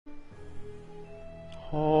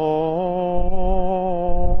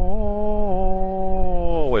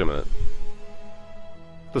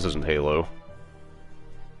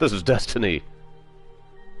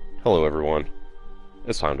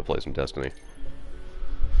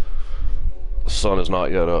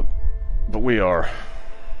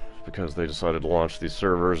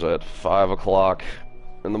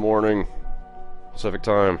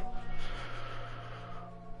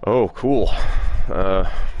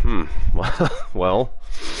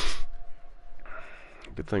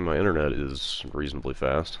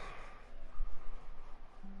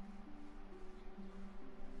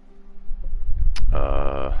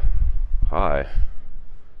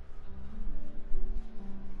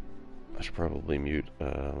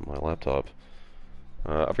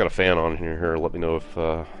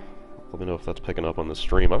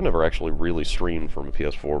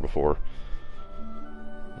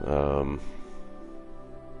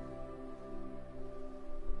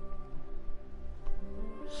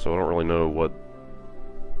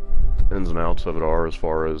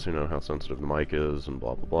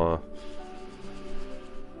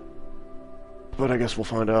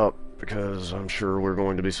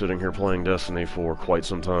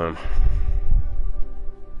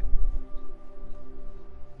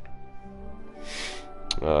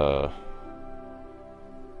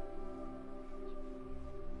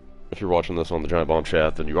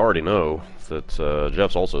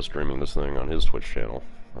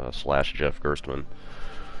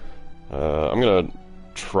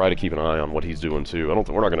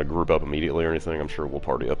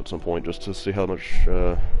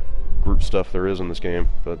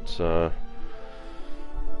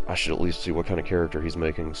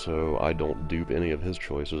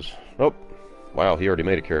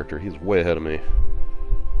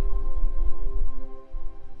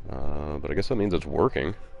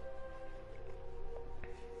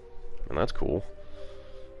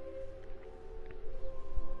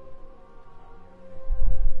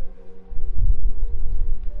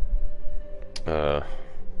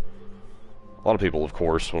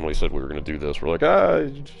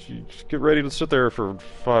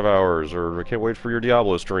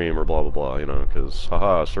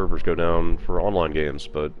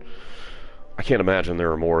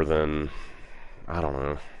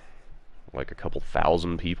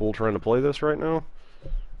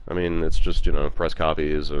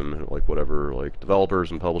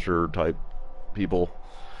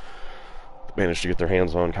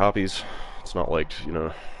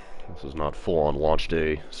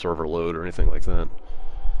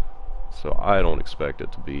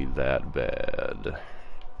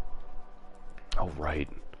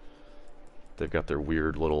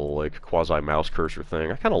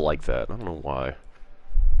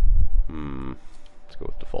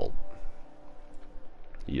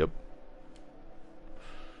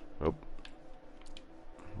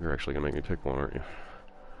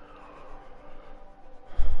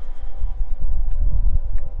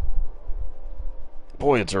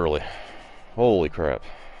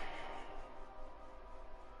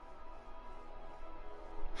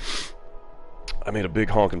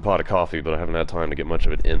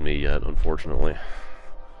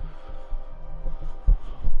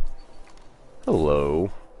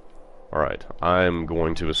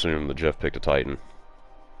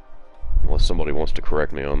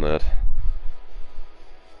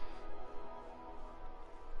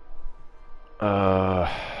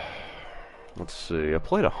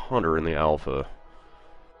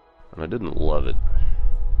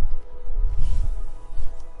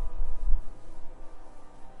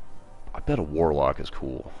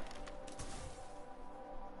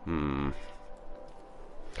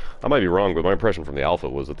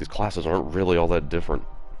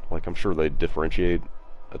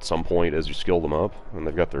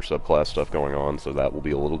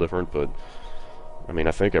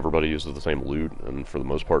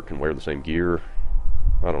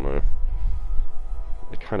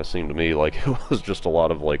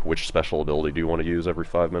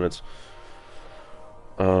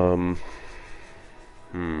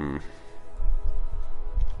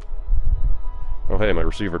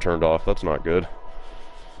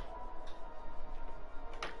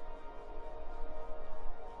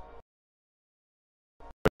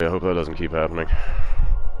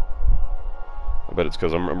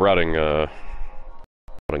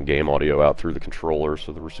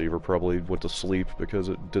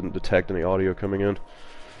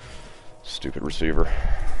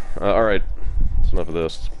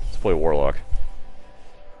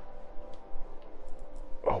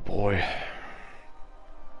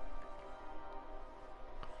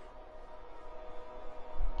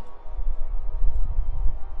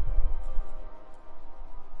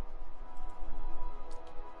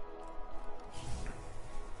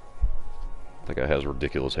That guy has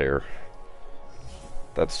ridiculous hair.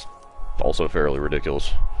 That's also fairly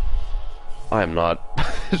ridiculous. I am not...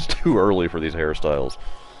 It's too early for these hairstyles.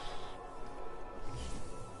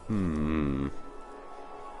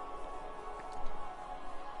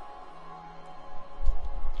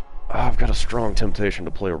 I've got a strong temptation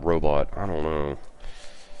to play a robot. I don't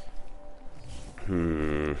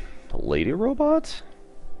know. A lady robot?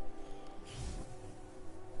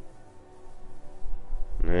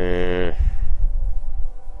 Nah.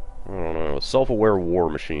 I don't know. A self-aware war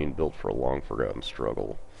machine built for a long-forgotten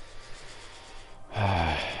struggle.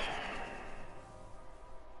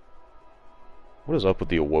 What is up with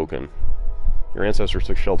the Awoken? Your ancestors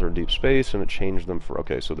took shelter in deep space, and it changed them for...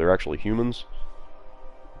 Okay, so they're actually humans?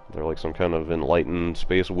 They're like some kind of enlightened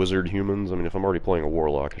space wizard humans? I mean, if I'm already playing a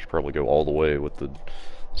warlock, I should probably go all the way with the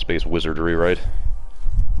space wizardry, right?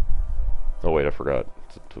 Oh wait, I forgot.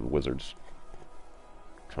 The wizards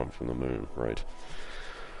come from the moon, right.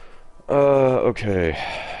 Okay.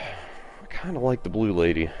 I kinda like the blue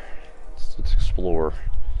lady. Let's explore.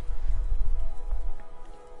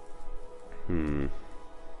 Let's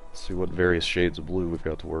see what various shades of blue we've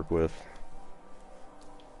got to work with.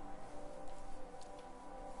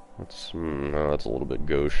 That's, that's a little bit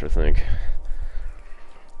gauche, I think.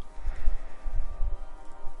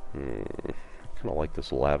 I kinda like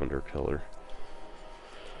this lavender color.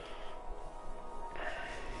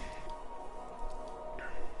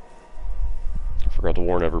 I forgot to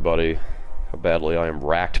warn everybody how badly I am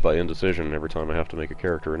racked by indecision every time I have to make a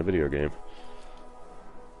character in a video game.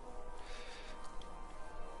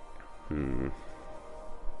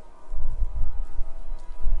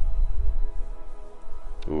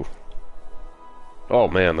 Ooh. Oh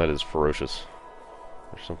man, that is ferocious.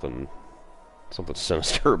 There's something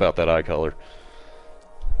sinister about that eye color.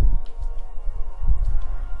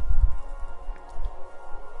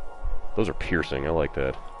 Those are piercing, I like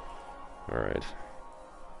that. Alright.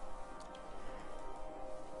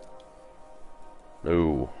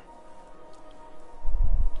 No.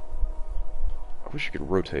 I wish you could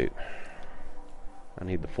rotate. I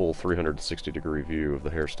need the full 360-degree view of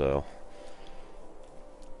the hairstyle.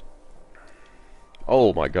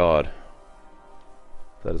 Oh my god.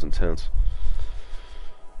 That is intense.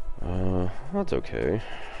 That's okay.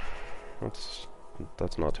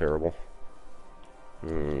 That's not terrible.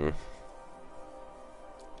 I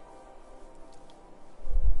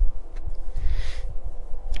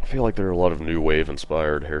feel like there are a lot of new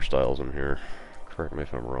wave-inspired hairstyles in here. Correct me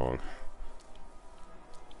if I'm wrong.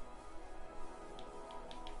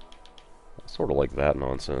 I sort of like that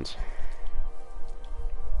nonsense.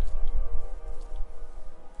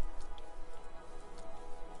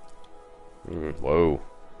 Whoa.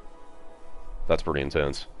 That's pretty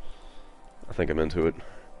intense. I think I'm into it.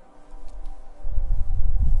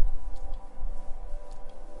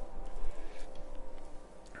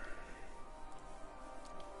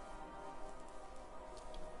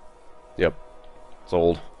 Yep. It's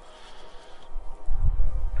old.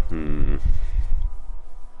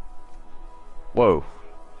 Whoa.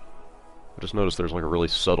 I just noticed there's like a really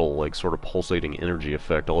subtle, like, sort of pulsating energy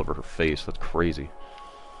effect all over her face. That's crazy.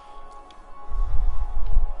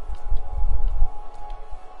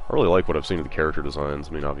 I really like what I've seen of the character designs.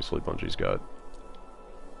 I mean, obviously Bungie's got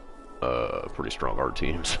a pretty strong art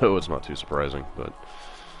team, so it's not too surprising, but...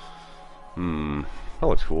 that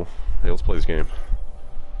looks cool. Hey, let's play this game.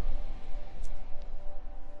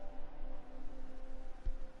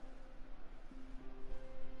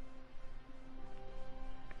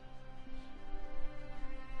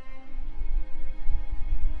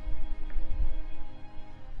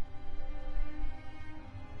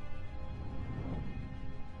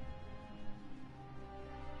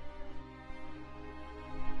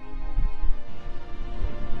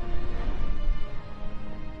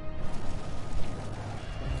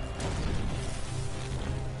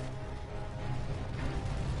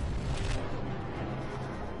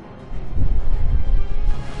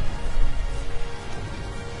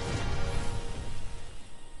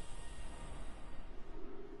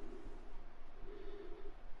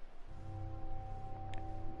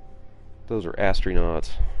 Those are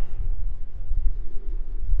astronauts.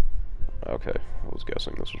 Okay, I was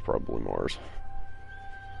guessing this was probably Mars.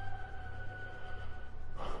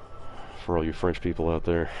 For all you French people out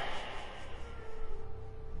there.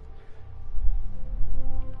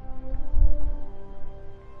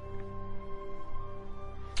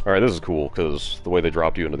 Alright, this is cool, because the way they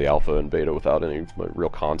dropped you into the alpha and beta without any real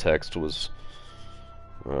context was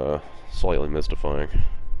slightly mystifying.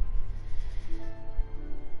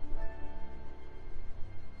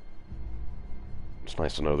 It's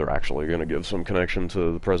nice to know they're actually going to give some connection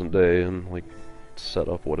to the present day and like set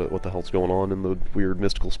up what the hell's going on in the weird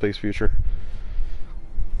mystical space future.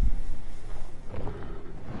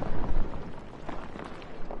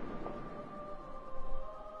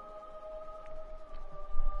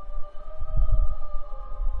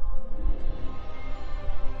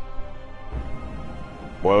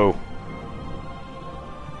 Whoa.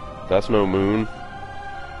 That's no moon.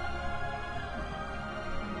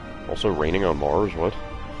 Also raining on Mars, what?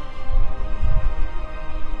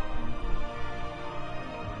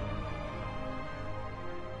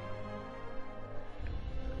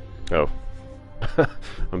 Oh.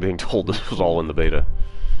 I'm being told this was all in the beta.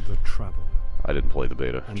 The Traveler. I didn't play the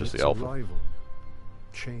beta, And just its the alpha. arrival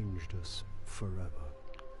changed us forever.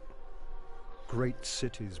 Great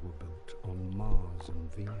cities were built on Mars and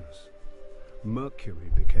Venus. Mercury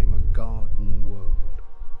became a garden world.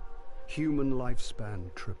 Human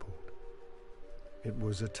lifespan tripled. It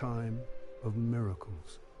was a time of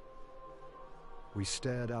miracles. We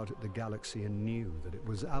stared out at the galaxy and knew that it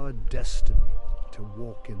was our destiny to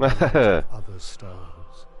walk in the light of other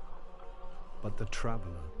stars. But the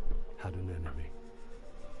Traveler had an enemy.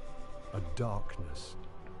 A darkness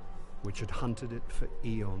which had hunted it for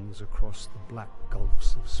eons across the black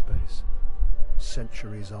gulfs of space.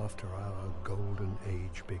 Centuries after our golden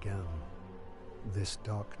age began, this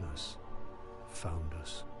darkness found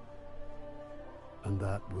us. And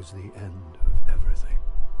that was the end of everything.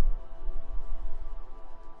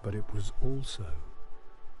 But it was also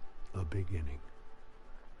a beginning.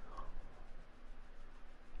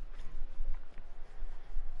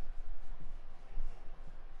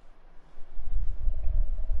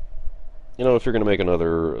 You know, if you're gonna make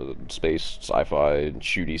another space sci-fi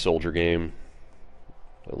shooty soldier game,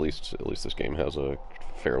 at least this game has a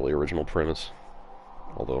fairly original premise.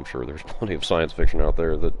 Although I'm sure there's plenty of science fiction out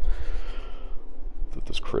there that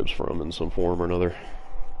this cribs from in some form or another.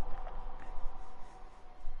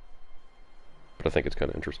 But I think it's kind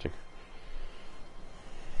of interesting.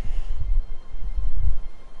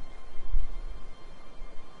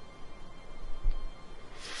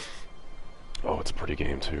 Oh, it's a pretty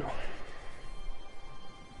game too.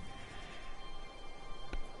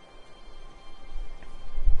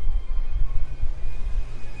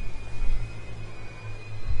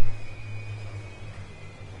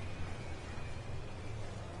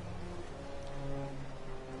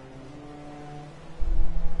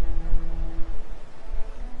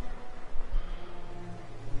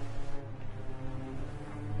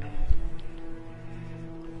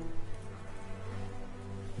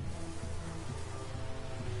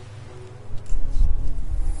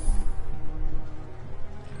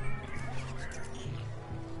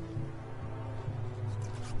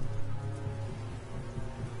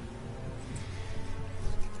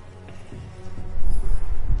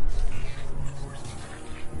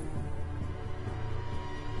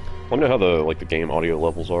 I wonder how the game audio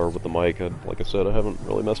levels are with the mic. Like I said, I haven't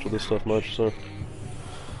really messed with this stuff much, so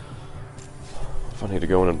if I need to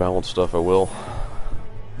go in and balance stuff, I will.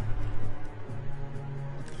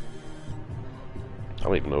 I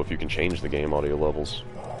don't even know if you can change the game audio levels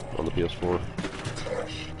on the PS4.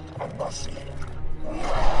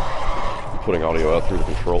 I'm putting audio out through the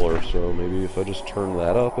controller, so maybe if I just turn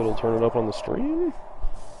that up, it'll turn it up on the stream?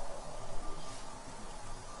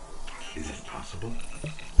 Is it possible?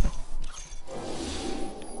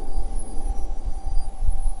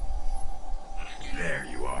 There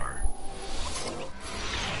you are.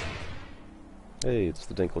 Hey, it's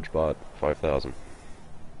the Dinklage bot, 5000.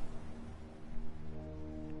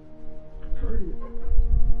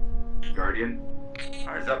 Guardian?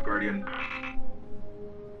 Eyes up, Guardian.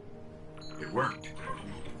 It worked.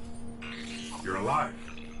 You're alive.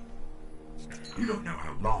 You don't know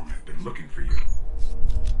how long I've been looking for you.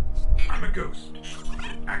 I'm a ghost.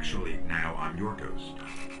 Actually, now I'm your ghost.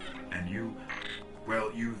 And you,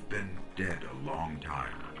 well, you've been dead a long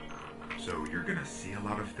time. So you're gonna see a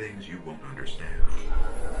lot of things you won't understand.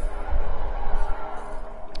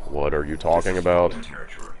 What are you talking This is about? foreign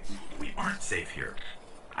territory. We aren't safe here.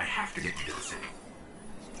 I have to get you to the city.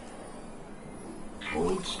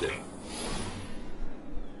 Hold still.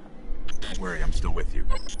 Don't worry, I'm still with you.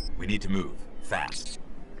 We need to move. Fast.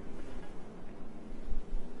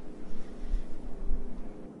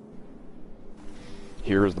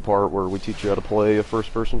 Here is the part where we teach you how to play a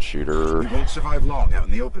first-person shooter. We won't survive long out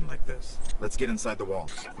in the open like this. Let's get inside the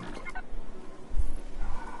walls.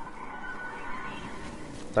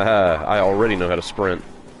 Haha, I already know how to sprint.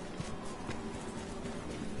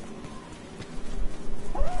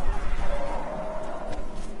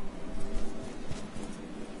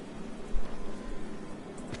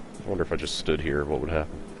 I wonder if I just stood here, what would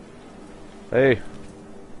happen? Hey!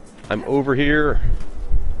 I'm over here!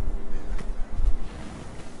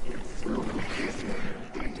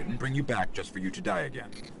 I didn't bring you back just for you to die again.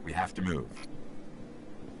 We have to move.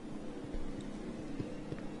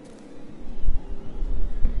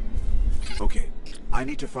 Okay, I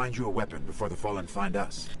need to find you a weapon before the Fallen find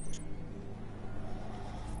us.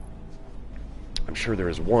 I'm sure there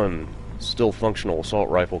is one still functional assault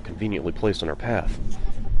rifle conveniently placed on our path.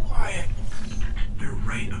 Quiet. They're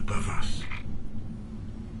right above us.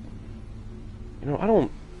 You know,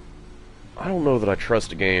 I don't know that I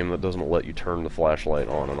trust a game that doesn't let you turn the flashlight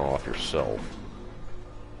on and off yourself.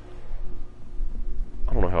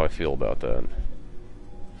 I don't know how I feel about that.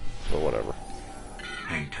 So whatever.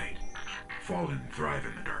 Hang tight. Fallen thrive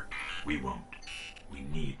in the dark. We won't. We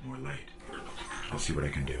need more light. I'll see what I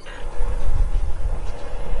can do.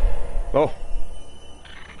 Oh!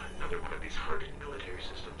 Another one of these hardened military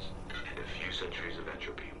systems, and a few centuries of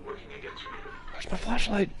entropy working against freedom. Where's my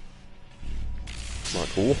flashlight? Not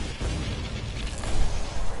cool.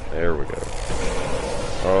 There we go.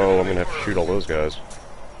 Oh, I'm gonna have to shoot all those guys.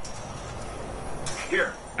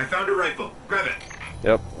 Here, I found a rifle. Grab it.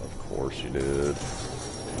 Yep, of course you did.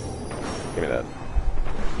 Give me that.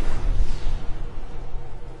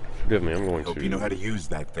 Forgive me, I'm going Hope to you know how to use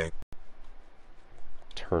that thing.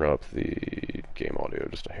 turn up the game audio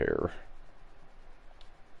just a hair.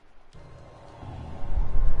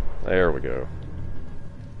 There we go.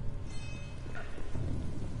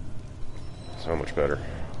 So much better.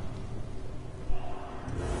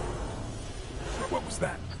 What was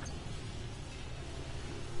that?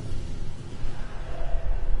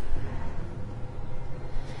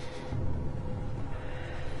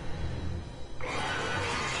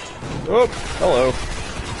 Oh, hello.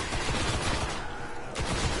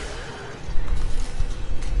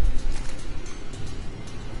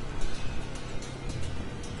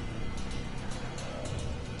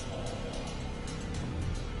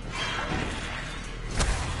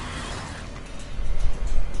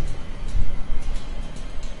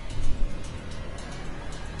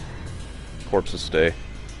 Corpses stay.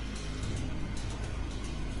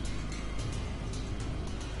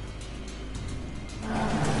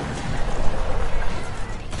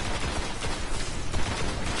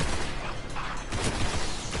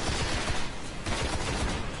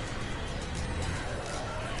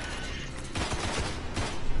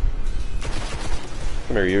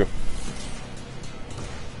 Come here, you.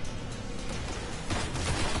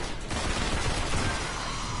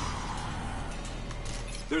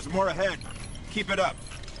 There's more ahead. Keep it up.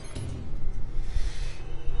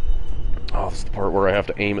 Oh, this is the part where I have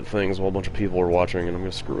to aim at things while a bunch of people are watching, and I'm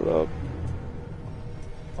gonna screw it up.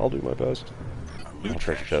 I'll do my best. Loot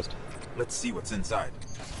Treasure cache. chest. Let's see what's inside.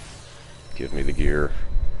 Give me the gear.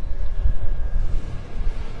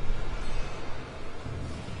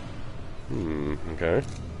 Okay.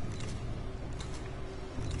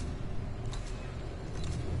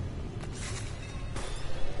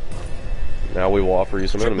 Now we will offer you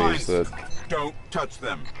some Trip enemies mines. that Don't touch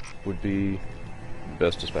them. would be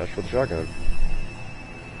best dispatched with a shotgun.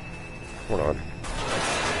 Or not.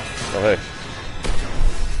 Oh, hey.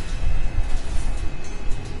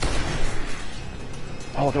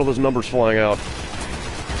 Oh, look at all those numbers flying out.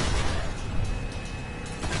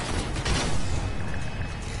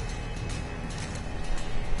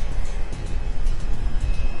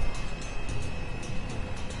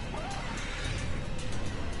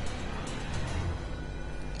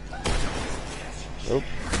 Nope.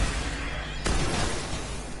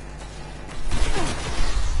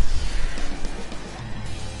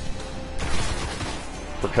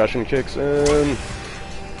 Percussion kicks in.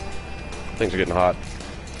 Things are getting hot.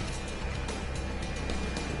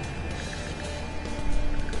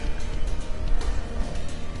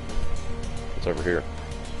 What's over here?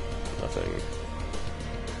 Nothing.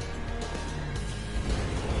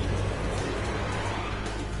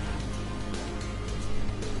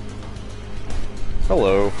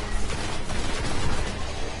 Hello.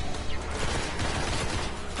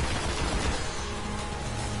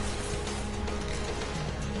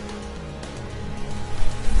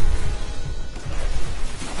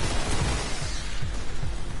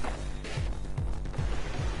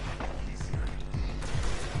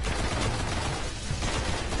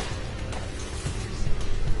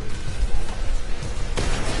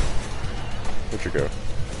 Where'd you go?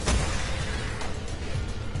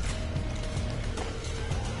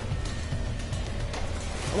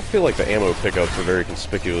 I don't feel like the ammo pickups are very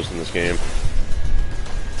conspicuous in this game.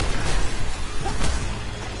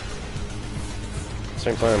 At the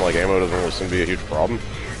same time, like, ammo doesn't really seem to be a huge problem.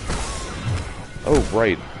 Oh,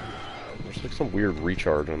 right. There's like some weird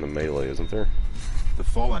recharge on the melee, isn't there? The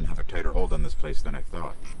Fallen have a tighter hold on this place than I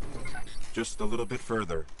thought. Just a little bit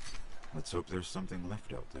further. Let's hope there's something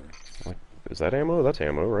left out there. Like, is that ammo? That's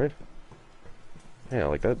ammo, right? Yeah,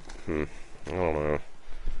 like that. I don't know.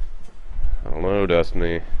 I don't know,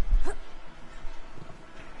 Destiny.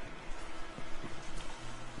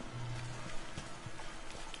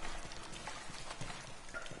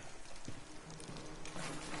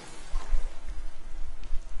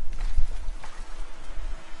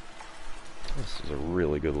 This is a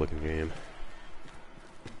really good looking game.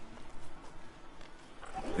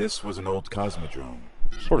 This was an old Cosmodrome.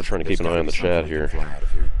 Sort of trying to keep an eye on the chat here. Fly out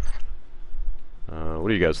of here. What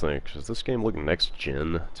do you guys think? Does this game look next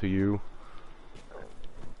gen to you?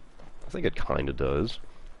 I think it kinda does.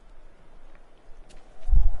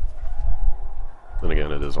 Then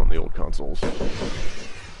again, it is on the old consoles.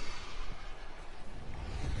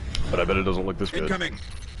 But I bet it doesn't look this good. Incoming!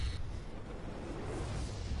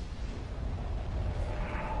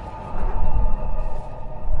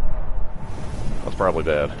 That's probably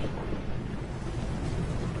bad.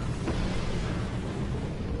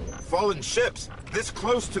 Fallen ships! This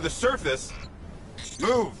close to the surface!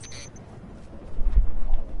 Move!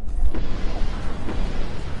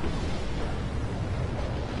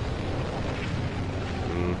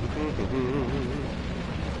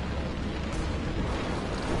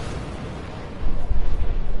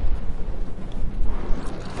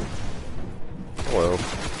 Hello.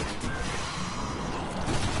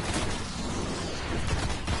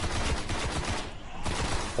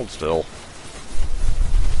 Hold still.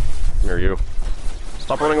 Come here, you.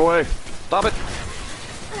 Stop running away! Stop it!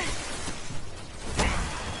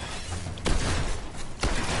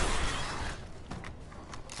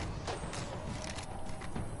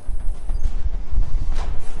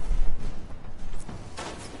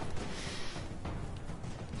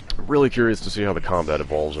 I'm really curious to see how the combat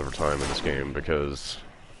evolves over time in this game, because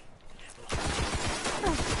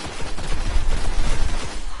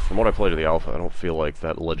from what I played of the alpha, I don't feel like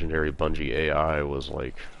that legendary Bungie AI was,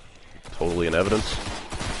 like, totally in evidence.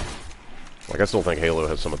 Like, I still think Halo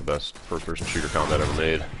has some of the best first-person shooter combat ever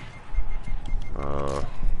made.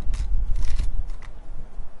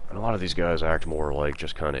 And a lot of these guys act more like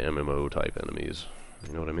just kind of MMO-type enemies.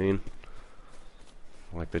 You know what I mean?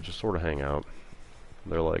 Like, they just sort of hang out.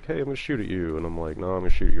 They're like, hey, I'm gonna shoot at you, and I'm like, no, I'm gonna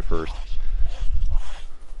shoot at you first.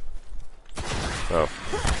 Oh.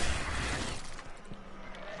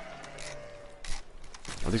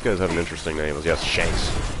 Well, these guys have an interesting name. Yes, Shanks.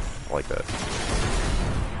 I like that.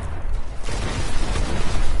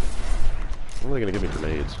 When are they gonna give me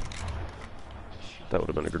grenades? That would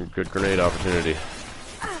have been a good grenade opportunity.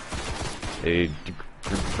 A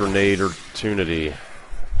grenade opportunity.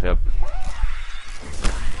 Yep.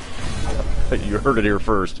 You heard it here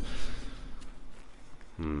first.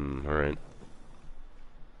 Alright.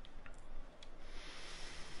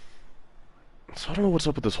 So I don't know what's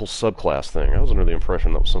up with this whole subclass thing. I was under the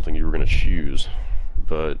impression that was something you were going to choose,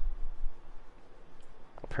 but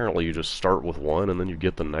apparently you just start with one and then you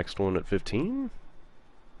get the next one at 15?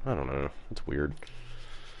 I don't know. It's weird.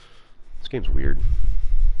 This game's weird.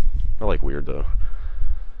 I like weird, though.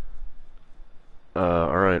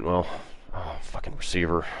 Alright, well... Oh, fucking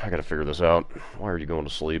receiver. I gotta figure this out. Why are you going to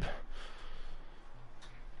sleep?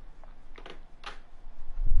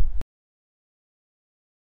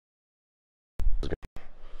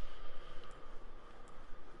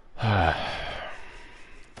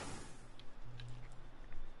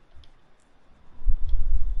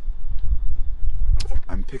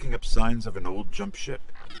 I'm picking up signs of an old jump ship.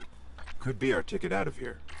 Could be our ticket out of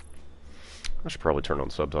here. I should probably turn on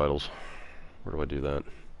subtitles. Where do I do that?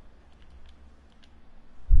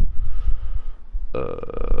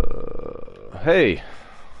 Hey!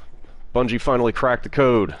 Bungie finally cracked the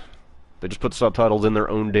code. They just put subtitles in their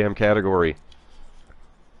own damn category.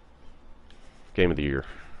 Game of the year.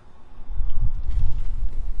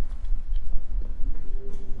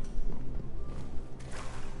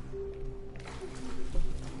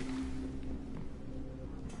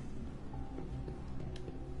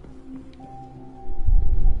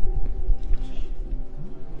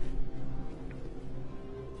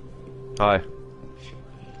 Hi.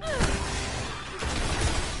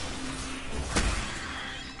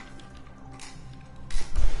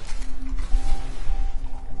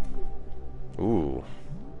 Ooh.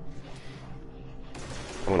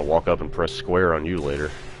 I'm gonna walk up and press square on you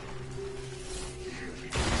later.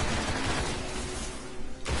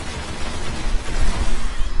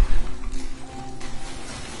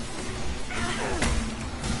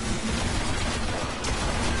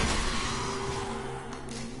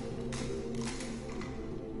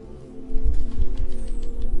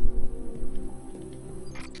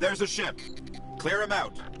 There's a ship. Clear him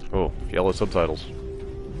out. Oh, yellow subtitles.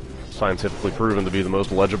 Scientifically proven to be the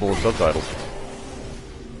most legible of subtitles.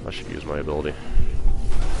 I should use my ability.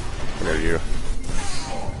 Where are you?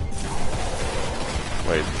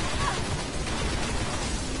 Wait.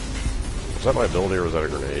 Was that my ability or was that a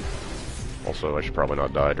grenade? Also, I should probably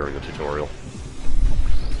not die during the tutorial.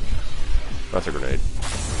 That's a grenade.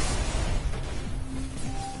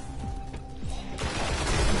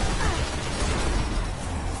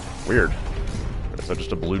 Weird. Is that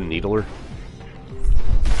just a blue needler?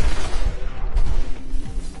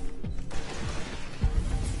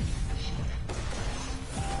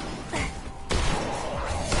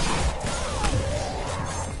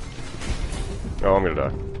 Oh, I'm gonna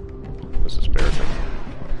die. This is embarrassing.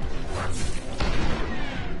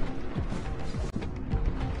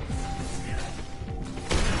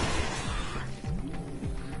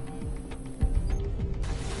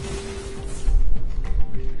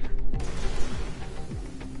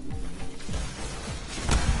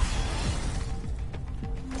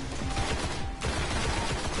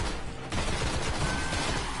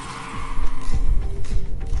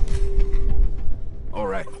 All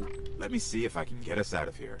right. Let me see if I can get us out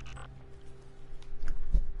of here.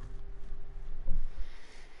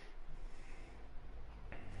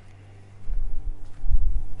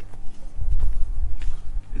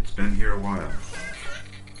 It's been here a while.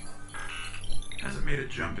 Hasn't made a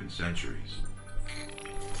jump in centuries.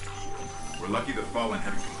 We're lucky the Fallen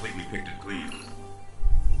haven't completely picked it clean.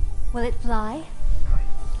 Will it fly?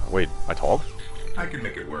 Wait, I talk? I can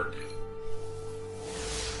make it work.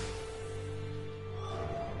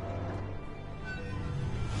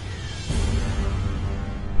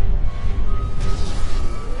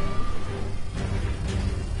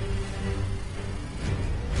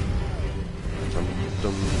 Dum,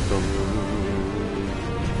 dum, dum.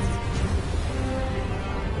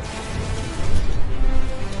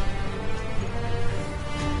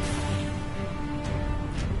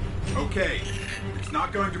 Okay, it's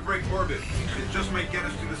not going to break orbit. It just might get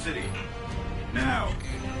us to the city. Now,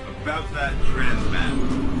 about that transmat.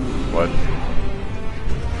 What?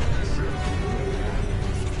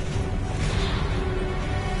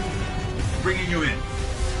 Bringing you in.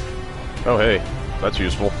 Oh, hey. That's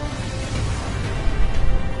useful.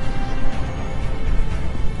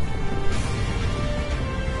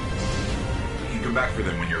 You can come back for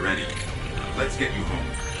them when you're ready. Let's get you home.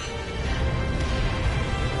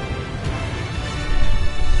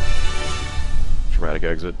 Dramatic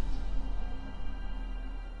exit.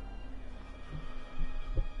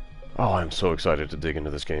 Oh, I'm so excited to dig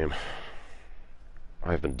into this game.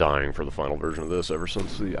 I've been dying for the final version of this ever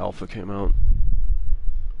since the alpha came out.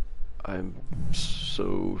 I'm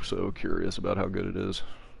so curious about how good it is.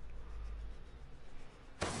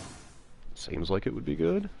 Seems like it would be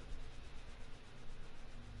good.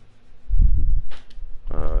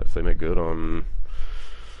 If they make good on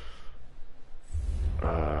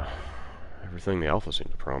everything the alpha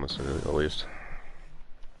seemed to promise, at least.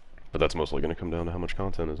 But that's mostly going to come down to how much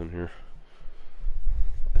content is in here,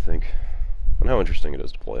 I think, and how interesting it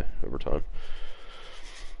is to play over time.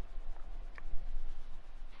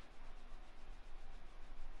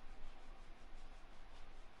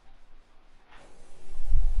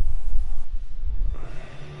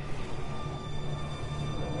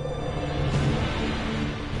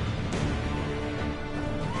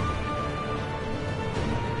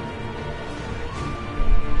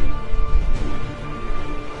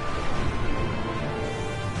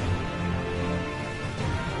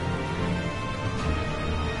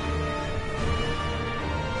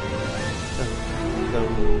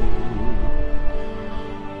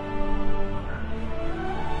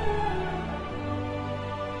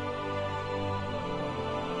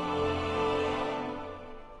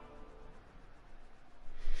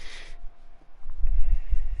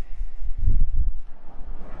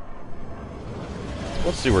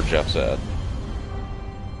 Let's see where Jeff's at.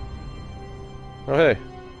 Oh hey,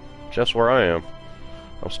 Jeff's where I am.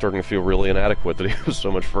 I'm starting to feel really inadequate that he was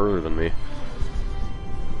so much further than me.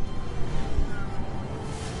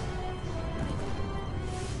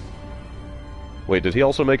 Wait, did he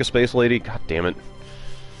also make a space lady? God damn it.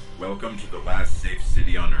 Welcome to the last safe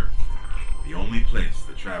city on Earth. The only place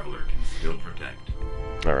the Traveler can still protect.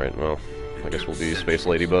 Alright, well, I guess we'll be space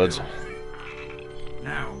lady buds.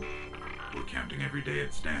 Now, we're counting every day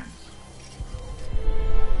it stands.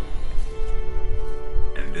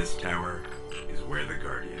 And this tower is where the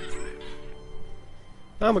Guardians live.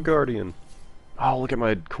 I'm a Guardian. Oh, look at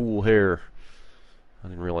my cool hair. I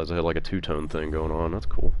didn't realize I had like a two-tone thing going on. That's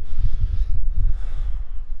cool.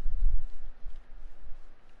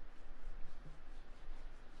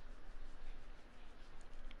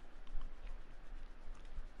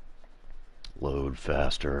 Load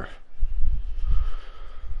faster.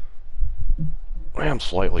 I am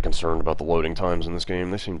slightly concerned about the loading times in this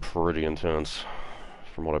game. They seem pretty intense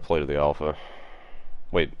from what I played of the alpha.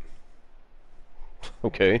 Wait.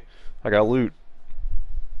 Okay, I got loot.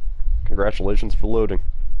 Congratulations for loading.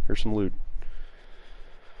 Here's some loot.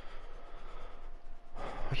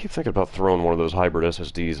 I keep thinking about throwing one of those hybrid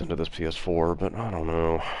SSDs into this PS4, but I don't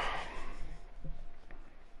know. I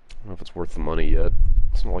don't know if it's worth the money yet.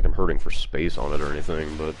 It's not like I'm hurting for space on it or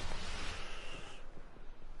anything, but...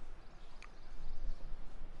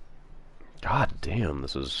 God damn,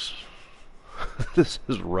 this is... this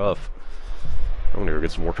is rough. I'm gonna go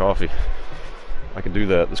get some more coffee. I can do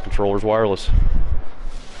that. This controller's wireless.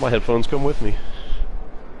 My headphones come with me.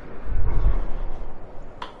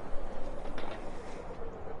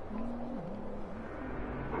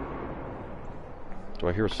 Do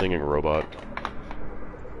I hear a singing robot?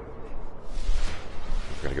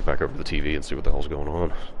 I gotta get back over to the TV and see what the hell's going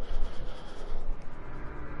on.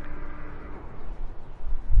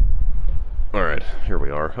 Alright, here we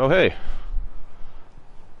are. Oh, hey!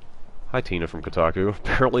 Hi, Tina from Kotaku.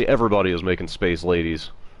 Apparently everybody is making space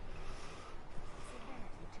ladies.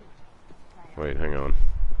 Wait, hang on.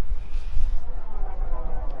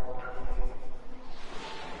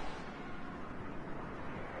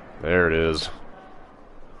 There it is.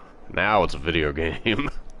 Now it's a video game.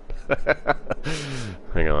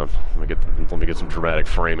 Hang on. Let me get some dramatic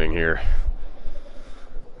framing here.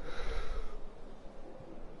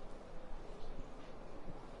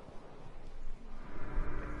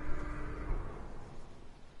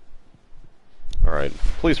 Alright,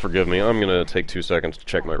 please forgive me. I'm gonna take 2 seconds to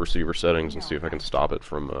check my receiver settings and see if I can stop it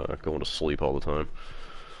from going to sleep all the time.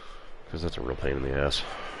 Because that's a real pain in the ass.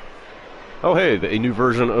 Oh hey, a new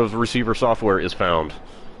version of receiver software is found.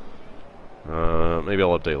 Maybe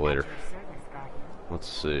I'll update later. Let's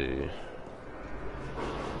see.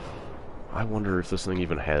 I wonder if this thing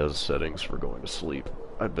even has settings for going to sleep.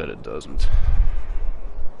 I bet it doesn't.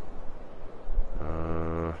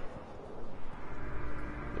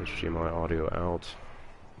 HDMI audio out.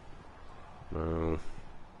 No.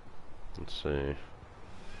 Let's see.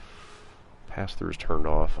 Pass-through is turned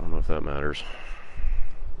off. I don't know if that matters.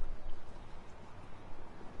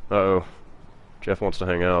 Uh-oh. Jeff wants to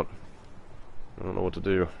hang out. I don't know what to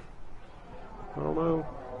do. I don't know.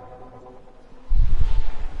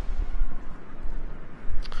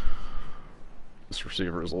 This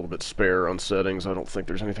receiver is a little bit spare on settings. I don't think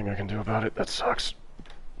there's anything I can do about it. That sucks.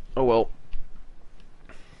 Oh well.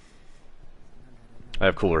 I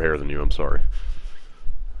have cooler hair than you, I'm sorry.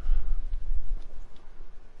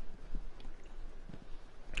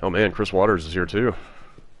 Oh man, Chris Waters is here too.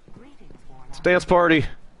 It's a dance party!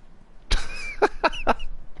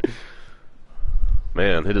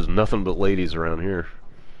 Man, it is nothing but ladies around here.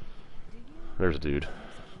 There's a dude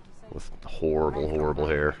with horrible, horrible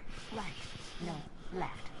hair.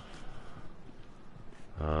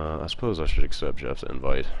 I suppose I should accept Jeff's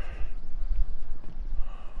invite.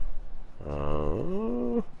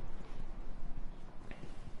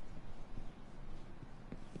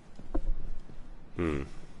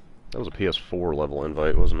 That was a PS4 level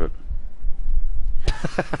invite, wasn't it?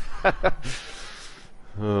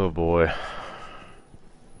 Oh boy.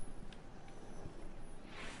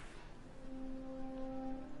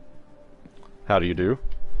 How do you do?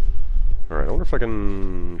 Alright, I wonder if I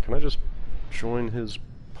can... Can I just join his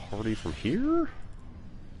party from here?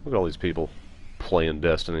 Look at all these people playing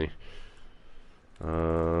Destiny.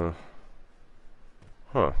 Huh.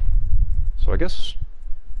 So I guess...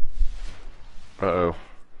 Uh-oh.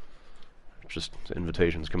 Just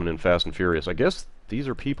invitations coming in fast and furious. I guess these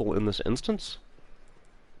are people in this instance?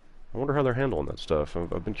 I wonder how they're handling that stuff.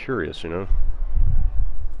 I've been curious, you know?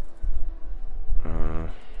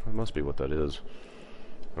 That must be what that is.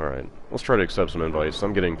 Alright, let's try to accept some invites.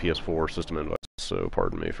 I'm getting PS4 system invites, so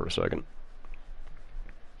pardon me for a second.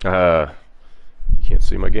 You can't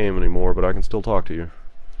see my game anymore, but I can still talk to you.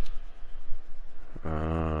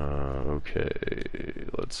 Okay,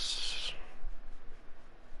 let's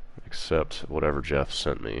accept whatever Jeff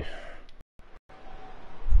sent me.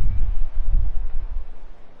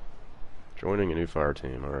 Joining a new fire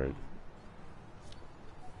team, alright.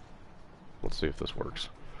 Let's see if this works.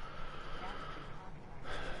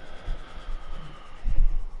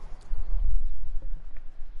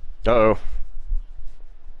 Uh-oh.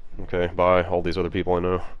 Okay, bye, all these other people I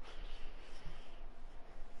know.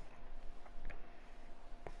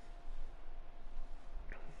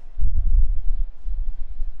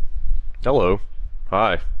 Hello.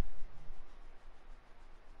 Hi.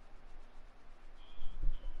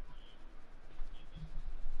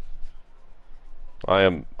 I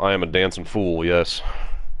am a dancing fool, yes.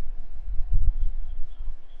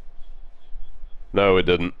 No, it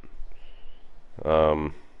didn't.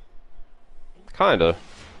 Kinda.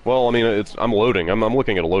 Well, I mean, I'm loading. I'm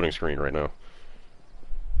looking at a loading screen right now.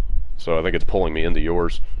 So I think it's pulling me into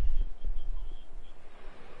yours.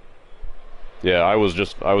 Yeah, I was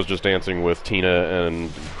just dancing with Tina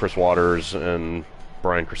and Chris Waters and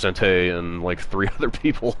Brian Crescente and like 3 other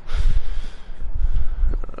people.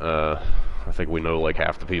 I think we know like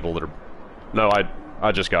half the people that are... No,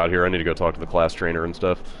 I just got here. I need to go talk to the class trainer and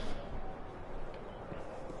stuff.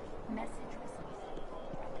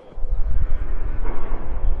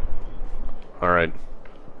 Alright.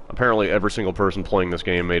 Apparently every single person playing this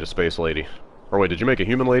game made a space lady. Or wait, did you make a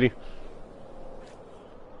human lady?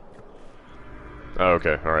 Oh,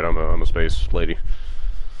 okay. Alright, I'm a space lady.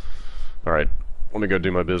 Alright. Let me go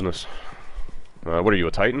do my business. What are you,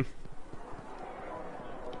 a Titan?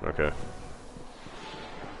 Okay.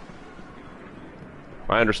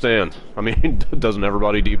 I understand. I mean, doesn't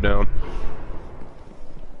everybody deep down?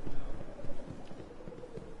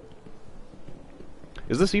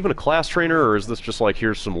 Is this even a class trainer, or is this just like,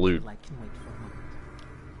 here's some loot?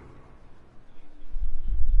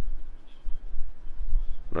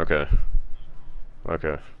 Okay.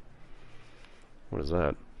 Okay. What is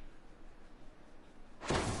that?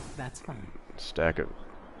 That's fine. Stack it.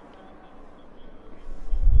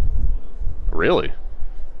 Really?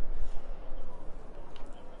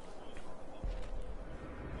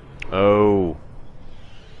 Oh.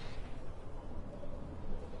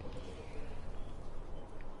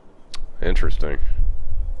 Interesting.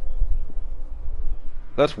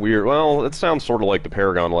 That's weird. Well, it sounds sort of like the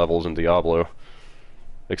Paragon levels in Diablo.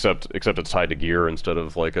 Except it's tied to gear instead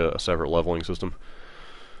of like a separate leveling system.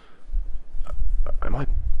 I might...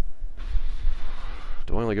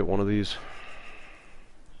 Do I only get one of these?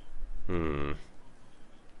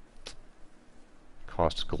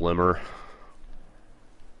 Costs Glimmer.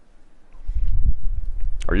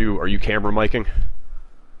 Are you camera miking?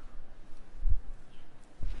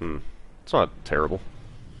 It's not terrible.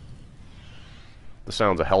 This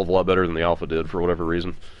sounds a hell of a lot better than the alpha did for whatever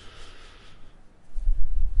reason.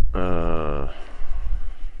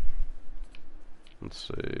 Let's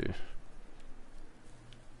see.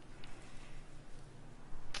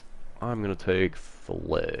 I'm gonna take the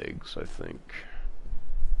legs, I think.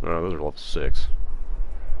 Oh, those are level 6.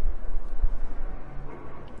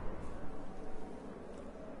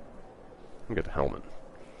 I'll get the helmet.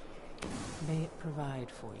 May it provide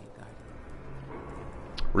for you, Guardian.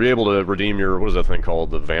 Were you able to redeem your, what is that thing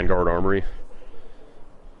called? The Vanguard Armory?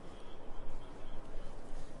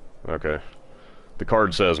 Okay. The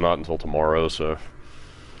card says not until tomorrow, so...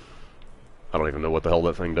 I don't even know what the hell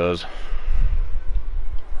that thing does.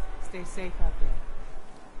 Stay safe out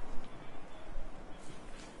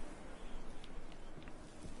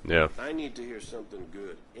there. Yeah. I need to hear something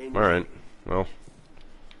good. Alright. Well...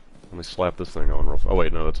 Let me slap this thing on real fast. Oh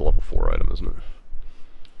wait, no, that's a level 4 item, isn't it?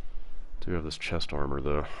 Do have this chest armor,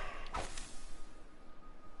 though.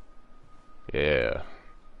 Yeah.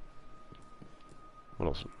 What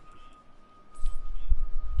else?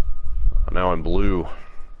 Now I'm blue.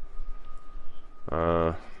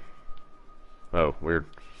 Oh, weird.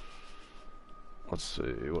 Let's see,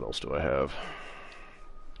 what else do I have?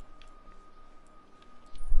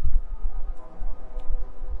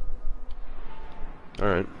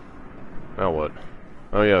 Alright. Now what?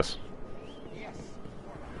 Oh, yes.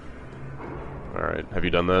 Alright, have you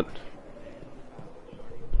done that?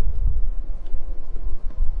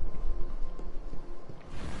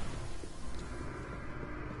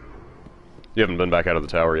 You haven't been back out of the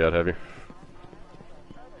tower yet, have you?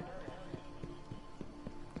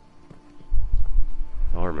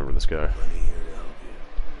 Oh, I remember this guy.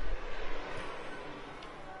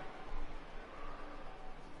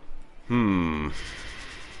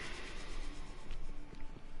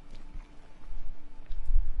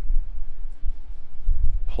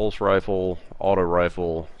 Pulse rifle, auto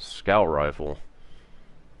rifle, scout rifle,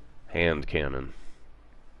 hand cannon.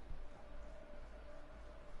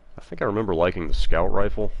 I think I remember liking the scout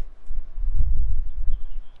rifle.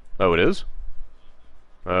 Oh, it is?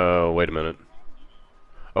 Oh, wait a minute.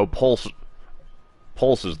 Oh, pulse.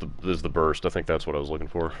 Pulse is the burst. I think that's what I was looking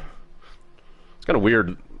for. It's kind of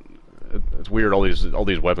weird. It's weird. All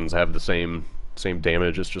these weapons have the same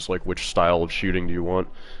damage. It's just like which style of shooting do you want?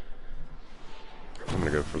 I'm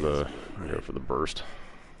gonna go for the burst.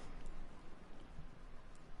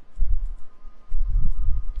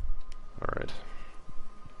 All right.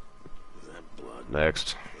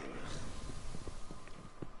 Next.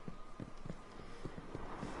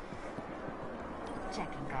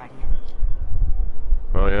 Checking, Guardian.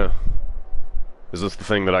 Is this the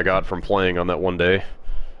thing that I got from playing on that one day?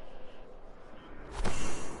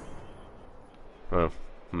 Oh,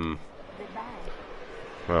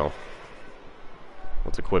 well,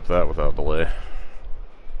 let's equip that without delay.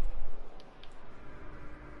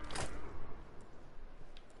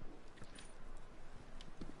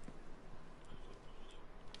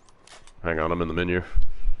 Hang on, I'm in the menu.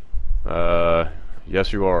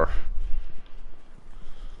 Yes you are.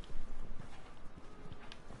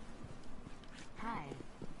 Hi.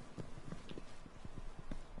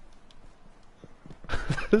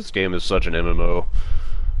 This game is such an MMO.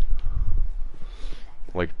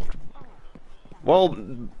 Like, well,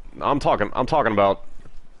 I'm talking about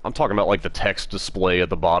like the text display at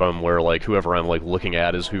the bottom where like whoever I'm like looking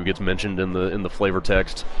at is who gets mentioned in the flavor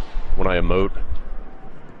text when I emote.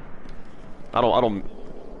 I don't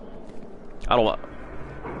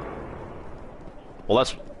well,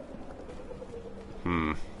 that's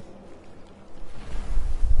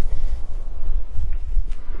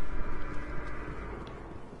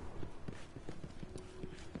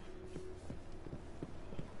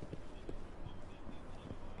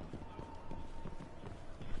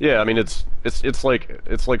yeah, I mean it's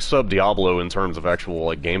like sub Diablo in terms of actual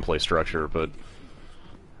like gameplay structure, but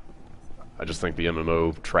I just think the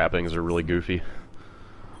MMO trappings are really goofy.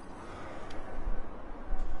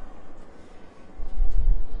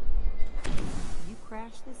 You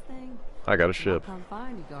crashed this thing? I got a ship. I'll come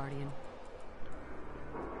find you, Guardian.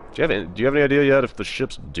 Do you have any idea yet if the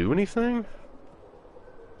ships do anything?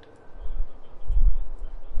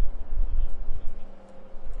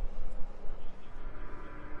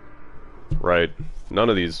 Right. None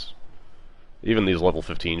of these, even these level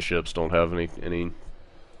 15 ships, don't have any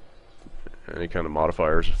kind of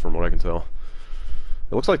modifiers, from what I can tell.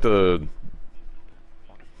 It looks like the...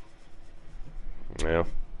 yeah.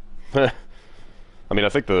 I mean, I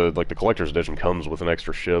think the collector's edition comes with an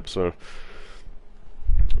extra ship, so...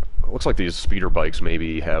 It looks like these speeder bikes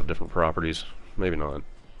maybe have different properties. Maybe not.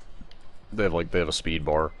 They have a speed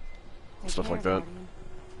bar. Stuff like that.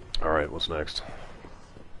 Alright, what's next?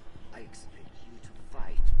 I expect you to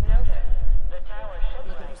fight.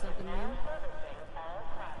 Looking for something new?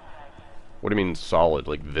 What do you mean solid?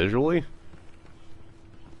 Like visually?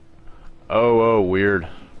 Oh, weird.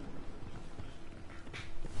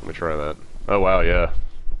 Let me try that. Oh wow, yeah.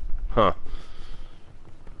 Huh.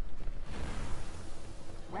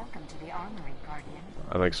 Welcome to the armory, Guardian.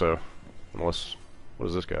 I think so. Unless, what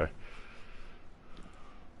is this guy?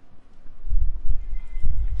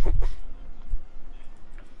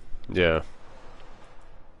 Yeah.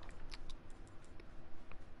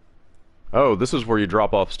 Oh, this is where you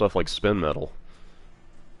drop off stuff like spin metal.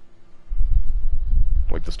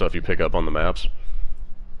 Like the stuff you pick up on the maps.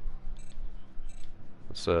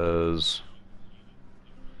 It says...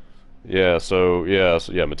 yeah,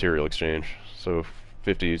 material exchange. So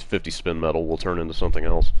 50 spin metal will turn into something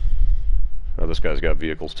else. Oh, this guy's got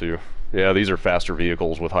vehicles too. Yeah, these are faster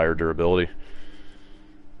vehicles with higher durability.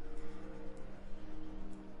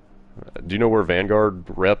 Do you know where Vanguard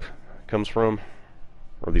rep comes from?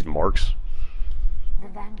 Or these marks? The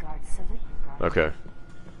Vanguard salute you, Guardian.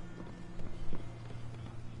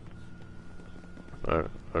 Okay.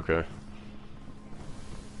 Okay.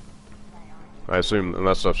 I assume, and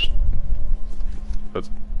that stuff's...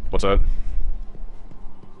 what's that?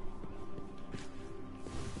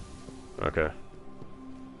 Okay.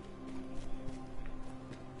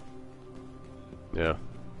 Yeah.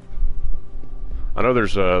 I know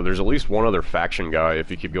there's at least one other faction guy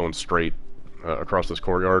if you keep going straight across this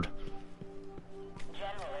courtyard.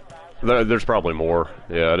 There's probably more.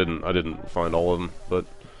 Yeah, I didn't find all of them, but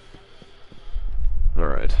all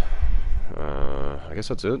right. I guess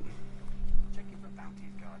that's it. Checking for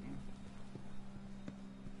bounties, Guardian.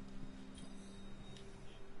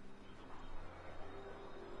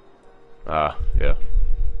 Ah, yeah.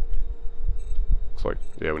 Looks like,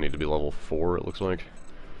 yeah, we need to be level 4, it looks like.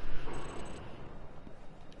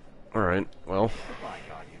 Alright, well. Goodbye,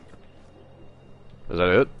 Guardian. Is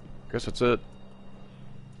that it? I guess that's it.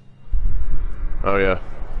 Oh, yeah.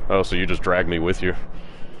 Oh, so you just dragged me with you.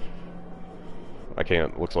 I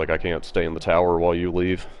can't, looks like I can't stay in the tower while you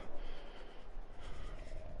leave.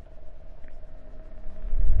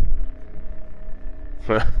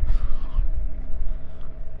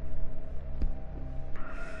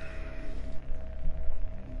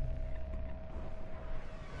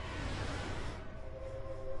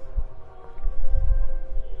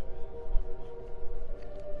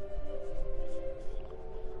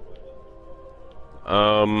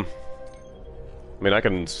 I mean, I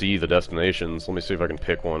can see the destinations. Let me see if I can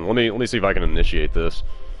pick one. Let me see if I can initiate this.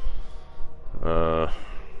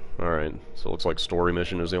 Alright, so it looks like story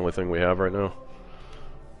mission is the only thing we have right now.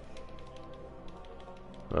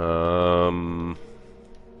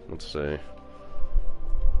 Let's see.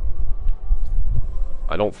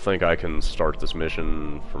 I don't think I can start this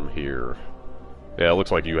mission from here. Yeah, it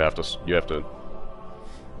looks like you have to...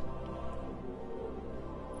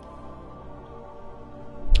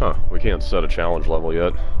 Huh, we can't set a challenge level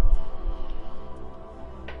yet.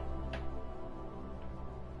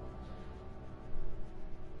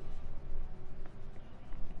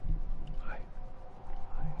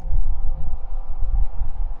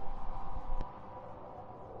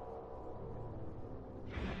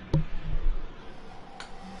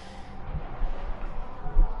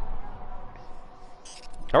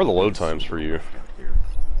 How are the load times for you?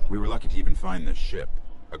 We were lucky to even find this ship.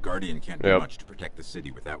 A Guardian can't do Yep. much to protect the city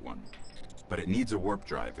with that one. But it needs a warp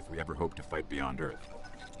drive if we ever hope to fight beyond Earth.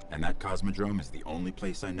 And that Cosmodrome is the only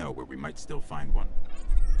place I know where we might still find one.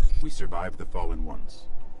 We survived the Fallen once.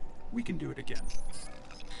 We can do it again.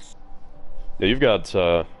 Yeah, you've got,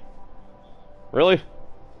 Really?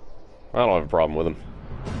 I don't have a problem with him.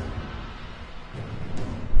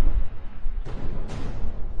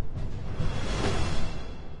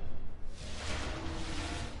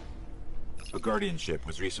 A Guardian ship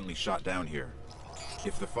was recently shot down here.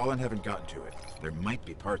 If the Fallen haven't gotten to it, there might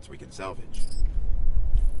be parts we can salvage.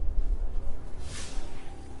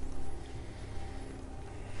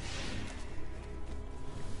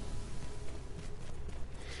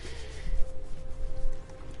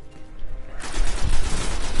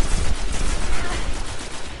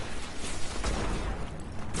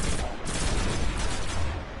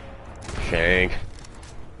 Shank.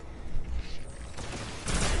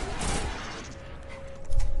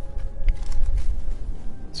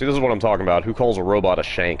 See, this is what I'm talking about. Who calls a robot a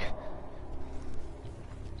shank?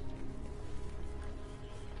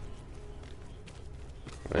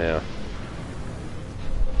 Yeah.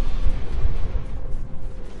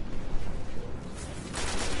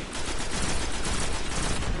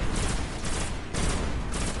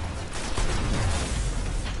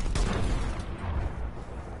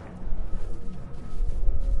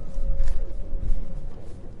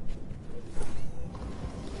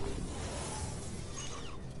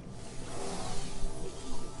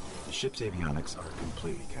 The ship's avionics are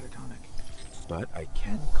completely catatonic, but I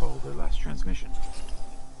can call their last transmission.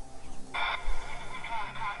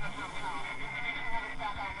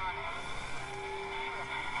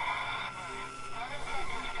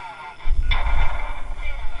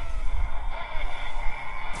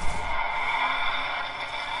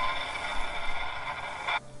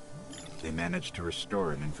 They managed to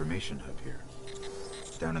restore an information hub here,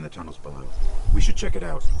 down in the tunnels below. We should check it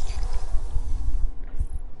out.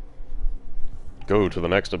 Go to the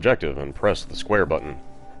next objective and press the square button.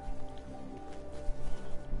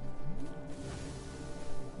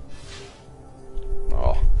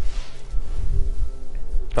 Oh.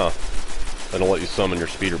 Huh. They don't let you summon your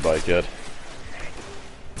speeder bike yet.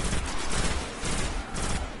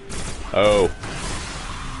 Oh.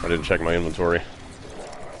 I didn't check my inventory.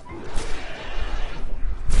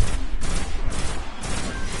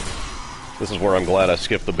 This is where I'm glad I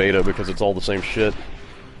skipped the beta because it's all the same shit.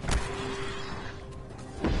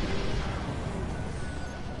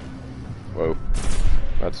 Whoa.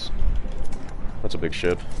 That's a big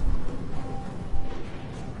ship.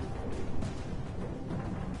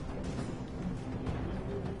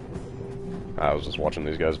 I was just watching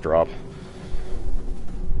these guys drop.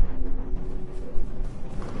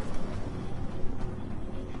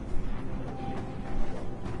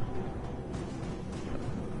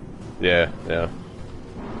 Yeah, yeah.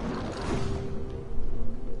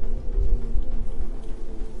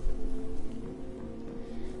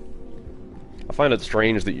 I find it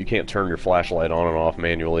strange that you can't turn your flashlight on and off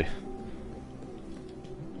manually.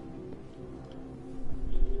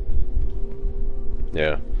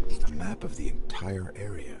 Yeah. A map of the entire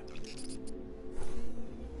area.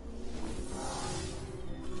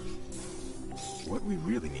 What we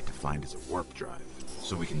really need to find is a warp drive,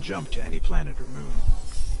 so we can jump to any planet or moon.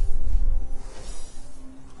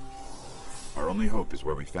 Our only hope is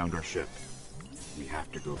where we found our ship. We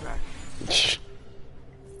have to go back.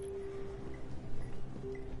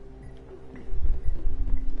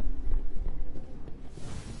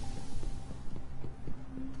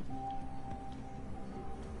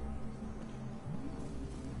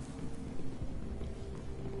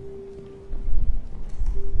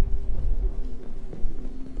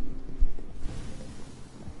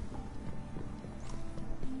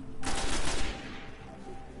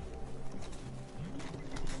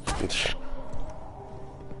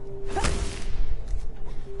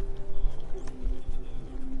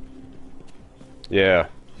 Yeah.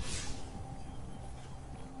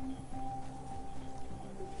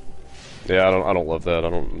 Yeah, I don't love that. I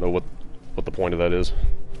don't know what the point of that is.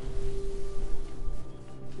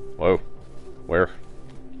 Whoa. Where?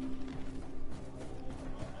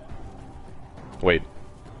 Wait.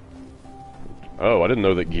 Oh, I didn't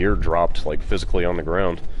know that gear dropped, like, physically on the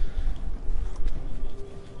ground.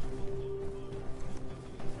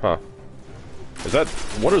 Huh. Is that...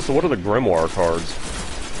 what are the Grimoire cards?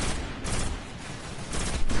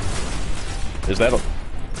 Is that a...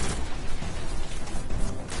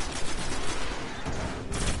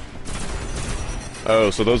 oh,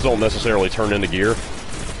 so those don't necessarily turn into gear?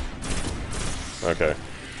 Okay.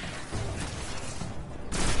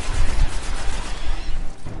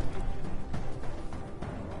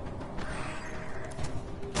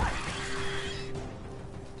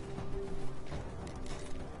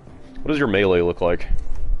 What does your melee look like?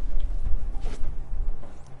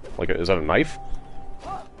 Like, is that a knife?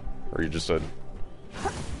 Or you just said...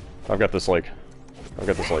 I've got this, like...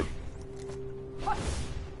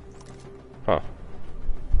 Huh.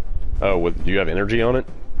 Oh, do you have energy on it?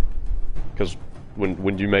 Because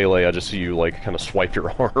when you melee, I just see you, like, kind of swipe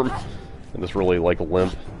your arm. And this really, like,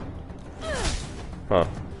 limp. Huh.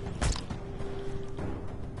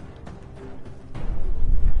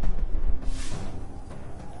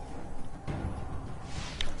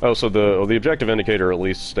 Oh, so the objective indicator at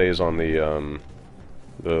least stays on the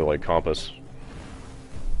like compass.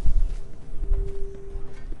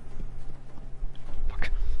 Fuck.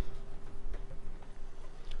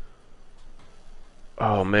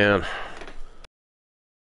 Oh man.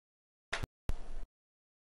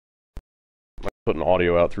 I'm putting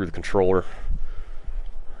audio out through the controller.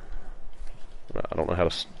 I don't know how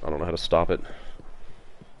to stop it.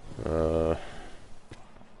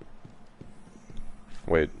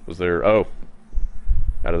 Wait, was there... oh.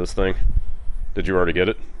 Out of this thing. Did you already get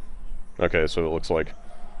it? Okay, so it looks like...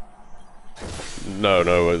 no,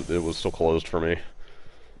 it was still closed for me.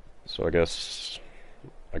 So I guess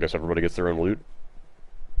everybody gets their own loot.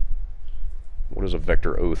 What is a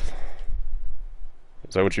Vector Oath?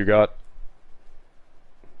 Is that what you got?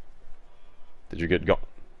 Did you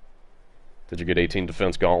get 18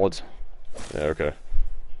 defense gauntlets? Yeah, okay.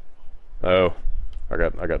 Oh. I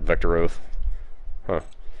got Vector Oath. Huh.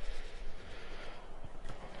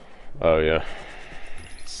 Oh, yeah.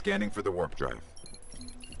 Scanning for the warp drive.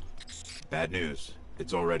 Bad news.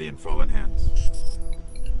 It's already in fallen hands.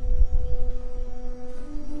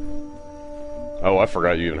 Oh, I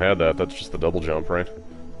forgot you even had that. That's just the double jump, right?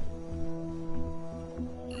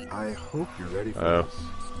 I hope you're ready for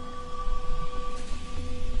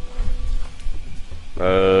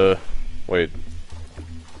this. Wait.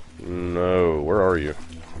 No, where are you?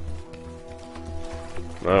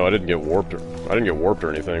 No, I didn't get warped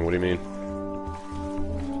or anything. What do you mean?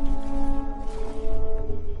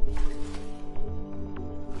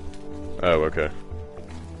 Oh, okay.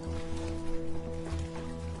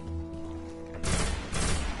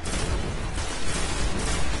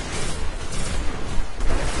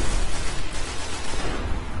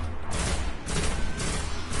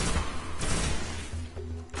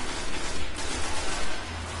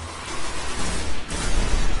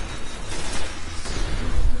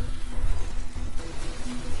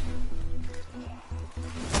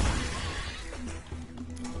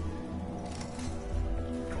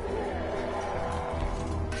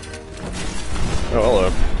 Oh,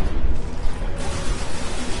 hello.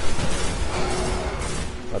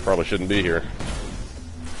 I probably shouldn't be here.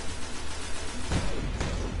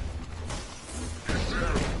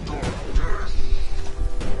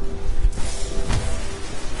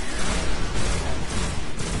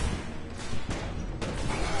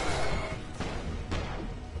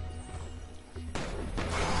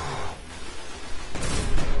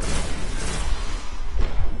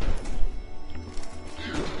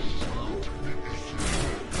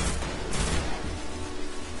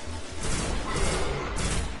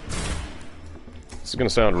 This is gonna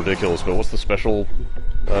sound ridiculous, but what's the special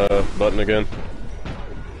button again?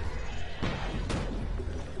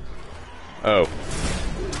 Oh.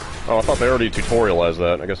 Oh, I thought they already tutorialized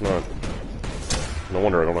that. I guess not. No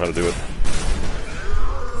wonder I don't know how to do it.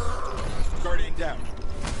 Guardian down.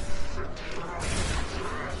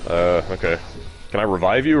 Okay. Can I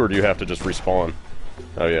revive you, or do you have to just respawn?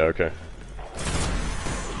 Oh, yeah, okay.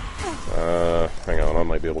 Hang on, I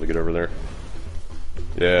might be able to get over there.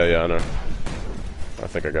 Yeah, I know. I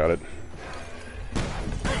think I got it.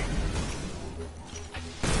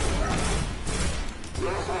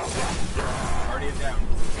 Guardian down.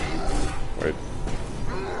 Wait.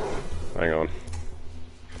 Hang on.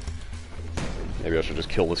 Maybe I should just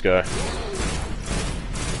kill this guy.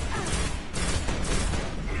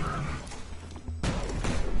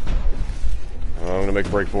 gonna make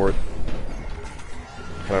a break for it.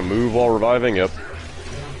 Can I move while reviving? Yep.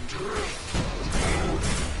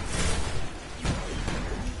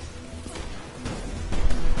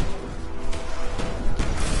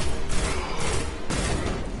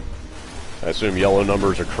 I assume yellow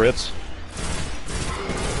numbers are crits.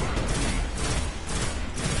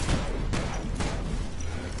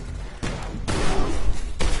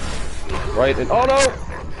 Right, and oh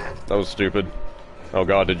no! That was stupid. Oh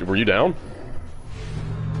god, were you down?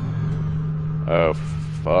 Oh,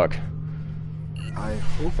 fuck. I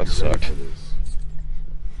hope that you're ready sucked. for this.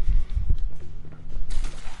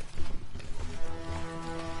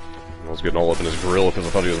 I was getting all up in his grill because I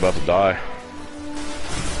thought he was about to die.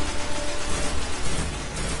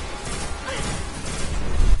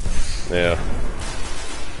 Yeah.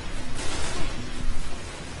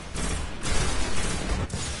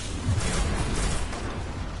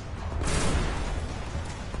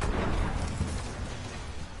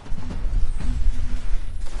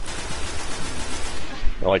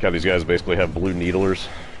 I like how these guys basically have blue needlers.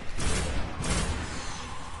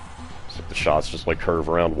 It's like the shots just like curve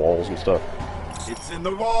around walls and stuff. It's in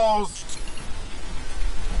the walls!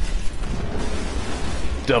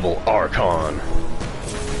 Double Archon.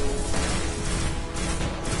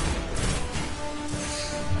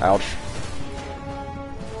 Ouch.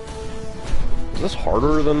 Is this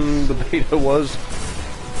harder than the beta was?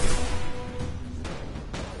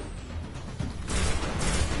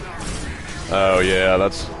 Oh yeah,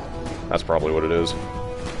 that's probably what it is.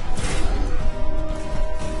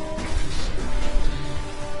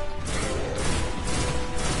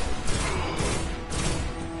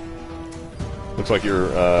 Looks like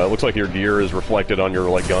your gear is reflected on your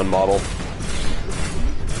like gun model.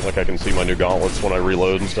 Like I can see my new gauntlets when I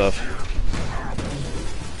reload and stuff.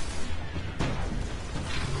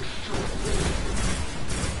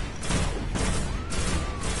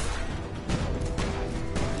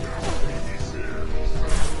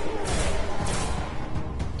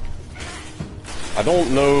 I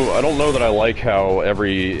don't know that I like how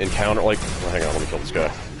every encounter, like, oh, hang on, let me kill this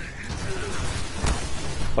guy.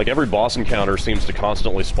 Like, every boss encounter seems to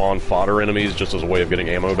constantly spawn fodder enemies just as a way of getting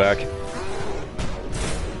ammo back.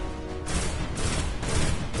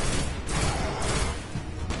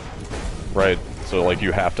 Right, so, like,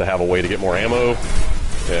 you have to have a way to get more ammo.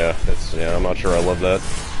 Yeah, I'm not sure I love that.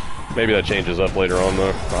 Maybe that changes up later on,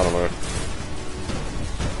 though. I don't know.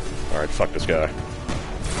 Alright, fuck this guy.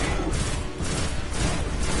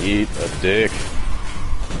 Eat a dick.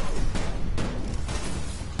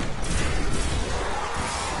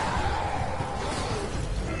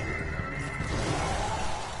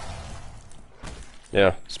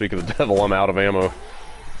 Yeah, speak of the devil, I'm out of ammo. I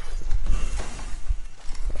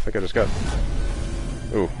think I just got...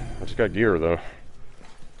 Ooh, I just got gear, though.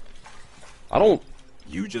 I don't...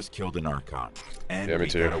 You just killed an Archon, and yeah, me we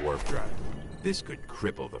too. got a warp drive. This could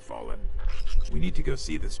cripple the Fallen. We need to go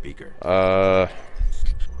see the speaker.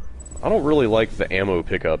 I don't really like the ammo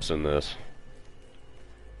pickups in this.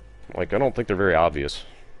 Like, I don't think they're very obvious.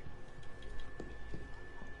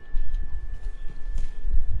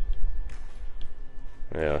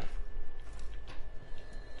 Yeah.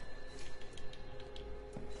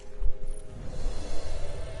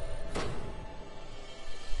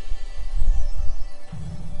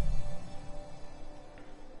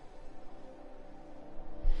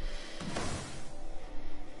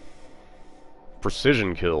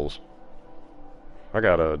 Precision kills. I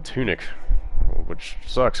got a tunic, which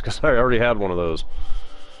sucks because I already had one of those.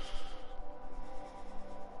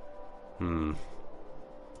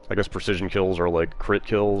 I guess precision kills are like crit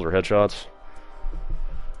kills or headshots.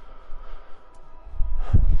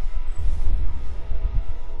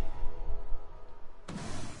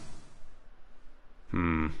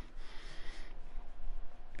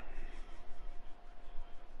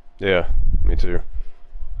 Yeah, me too.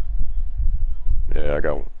 Yeah, I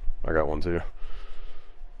got one too.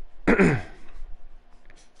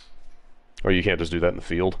 Oh, you can't just do that in the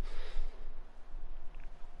field?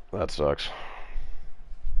 That sucks.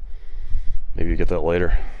 Maybe you get that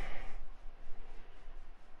later.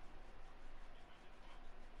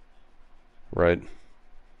 Right.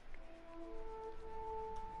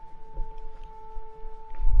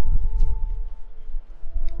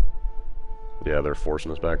 Yeah, they're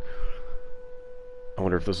forcing us back. I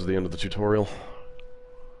wonder if this is the end of the tutorial.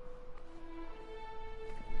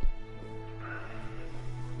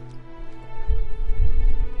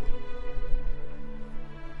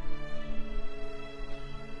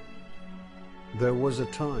 There was a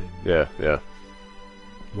time Yeah.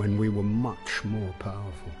 when we were much more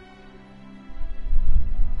powerful.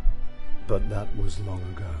 But that was long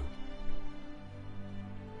ago.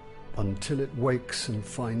 until it wakes and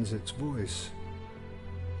finds its voice.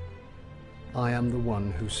 I am the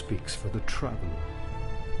one who speaks for the traveler.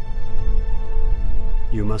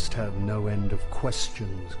 You must have no end of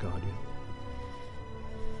questions, Guardian.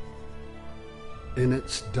 In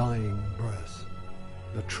its dying breath,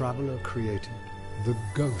 the traveler created the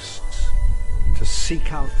ghosts to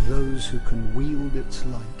seek out those who can wield its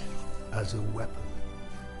light as a weapon.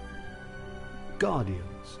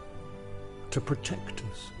 Guardians to protect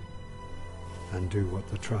us and do what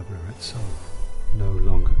the traveler itself no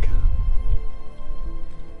longer can.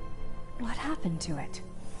 What happened to it?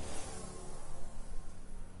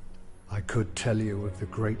 I could tell you of the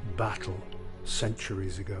great battle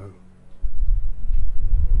centuries ago.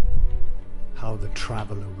 How the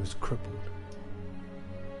traveler was crippled.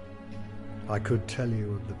 I could tell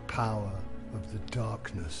you of the power of the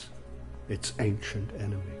darkness, its ancient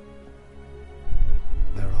enemy.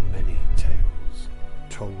 There are many tales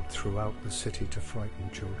told throughout the city to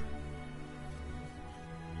frighten children.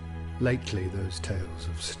 Lately, those tales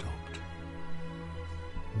have stopped.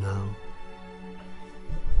 Now,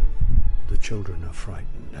 the children are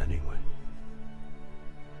frightened anyway.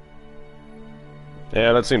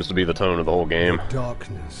 Yeah, that seems to be the tone of the whole game. The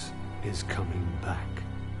darkness is coming back.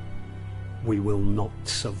 We will not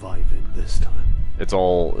survive it this time. It's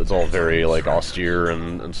all very like austere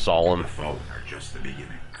and solemn. The Fallen are just the beginning.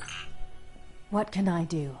 What can I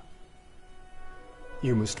do?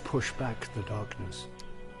 You must push back the darkness.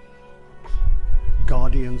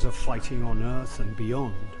 Guardians are fighting on Earth and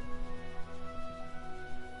beyond.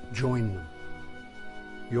 Join them.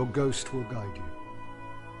 Your ghost will guide you.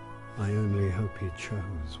 I only hope he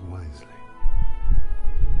chose wisely.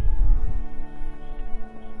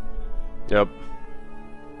 Yep.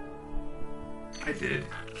 I did.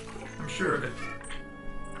 I'm sure of it.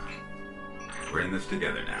 We're in this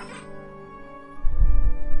together now.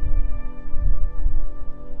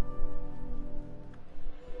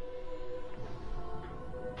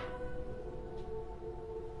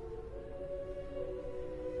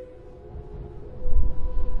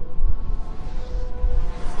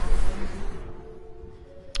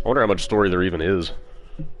 I wonder how much story there even is.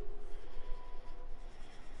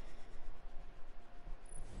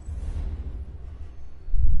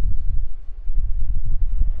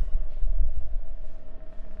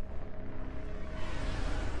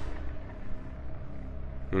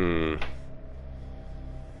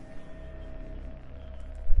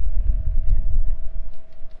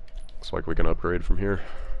 Looks like we can upgrade from here.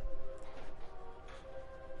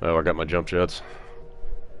 Oh, I got my jump jets.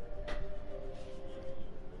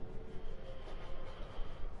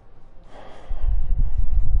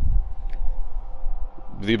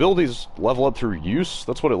 Do the abilities level up through use?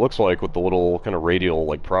 That's what it looks like with the little kind of radial,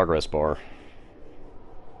 like, progress bar.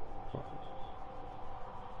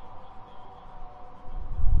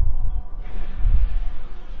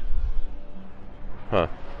 Huh.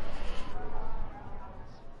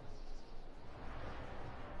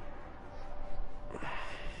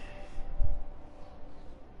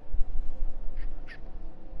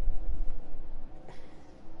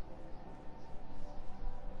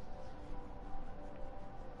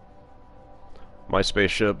 My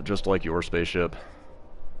spaceship, just like your spaceship.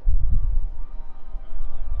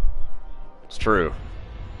 It's true.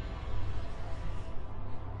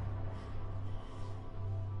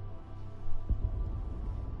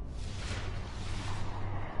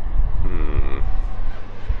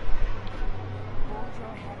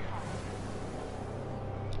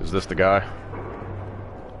 Is this the guy?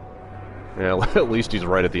 Yeah, at least he's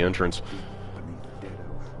right at the entrance.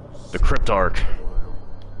 The Cryptarch.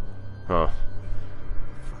 Huh.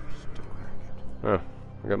 Oh,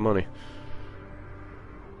 I got money.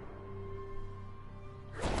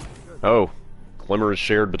 Oh, Glimmer is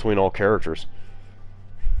shared between all characters.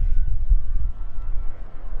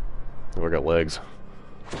 Oh, I got legs.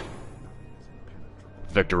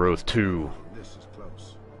 Vector Oath 2.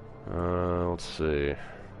 Let's see.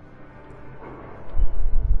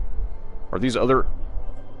 Are these other...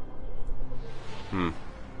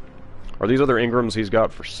 Are these other Ingrams he's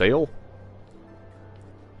got for sale?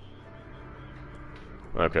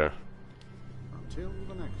 Okay. Until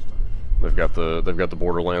the next time. They've got the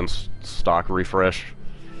Borderlands stock refresh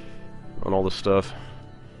on all this stuff.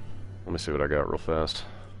 Let me see what I got real fast.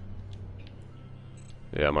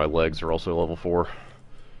 Yeah, my legs are also level 4.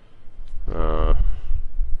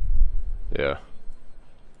 Yeah.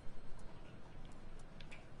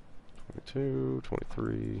 22,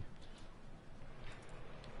 23.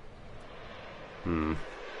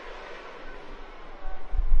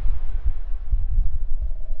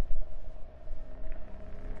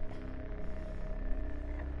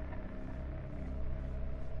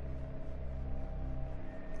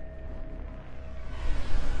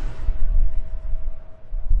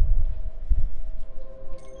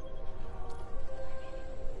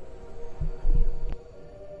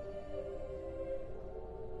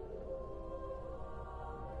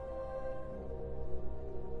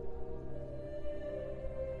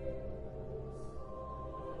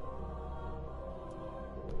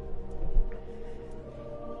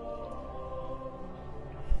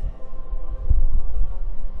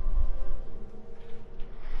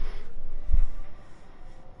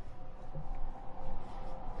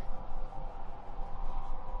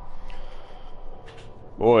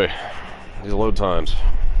 Boy, these load times.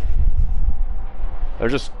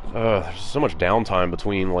 There's so much downtime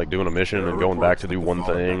between like doing a mission and going back to do one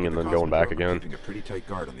thing and then going back again. Keeping a pretty tight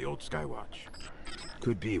guard on the old Skywatch.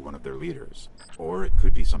 Could be one of their leaders, or it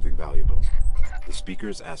could be something valuable. The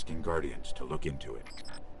speaker's asking Guardians to look into it.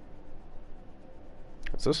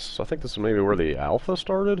 Is this? I think this is maybe where the Alpha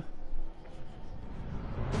started.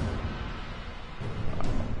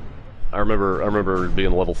 I remember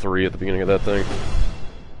being level 3 at the beginning of that thing.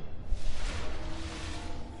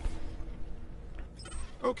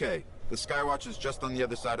 Okay, the Skywatch is just on the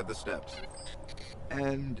other side of the steps.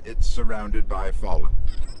 And it's surrounded by Fallen.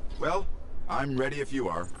 Well, I'm ready if you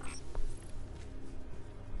are.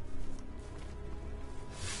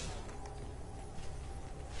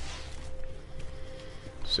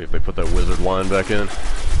 See if they put that wizard line back in.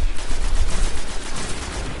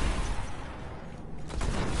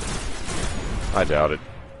 I doubt it.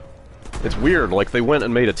 It's weird, like they went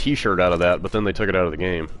and made a t-shirt out of that, but then they took it out of the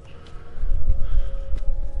game.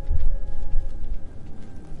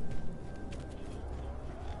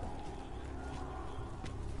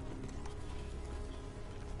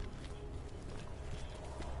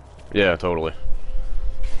 Yeah, totally.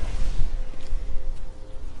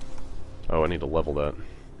 Oh, I need to level that.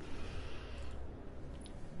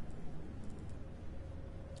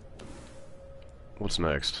 What's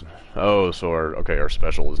next? Oh, so our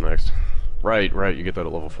special is next. Right, you get that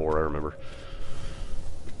at level 4, I remember.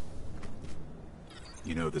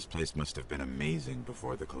 You know, this place must have been amazing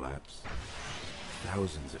before the collapse.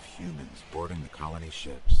 Thousands of humans boarding the colony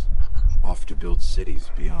ships, off to build cities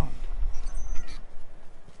beyond.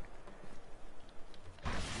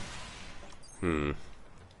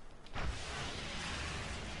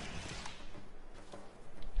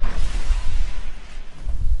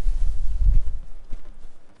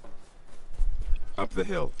 Up the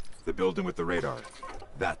hill, the building with the radar.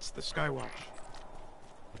 That's the Skywatch.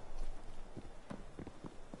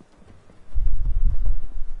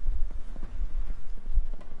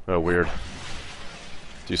 Oh, weird.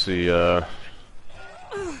 Do you see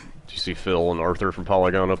Phil and Arthur from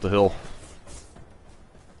Polygon up the hill?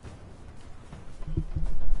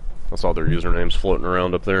 I saw their usernames floating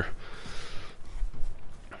around up there.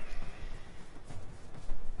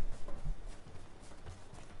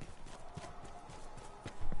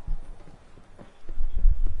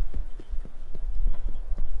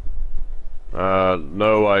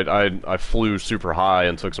 No, I flew super high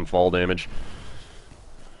and took some fall damage.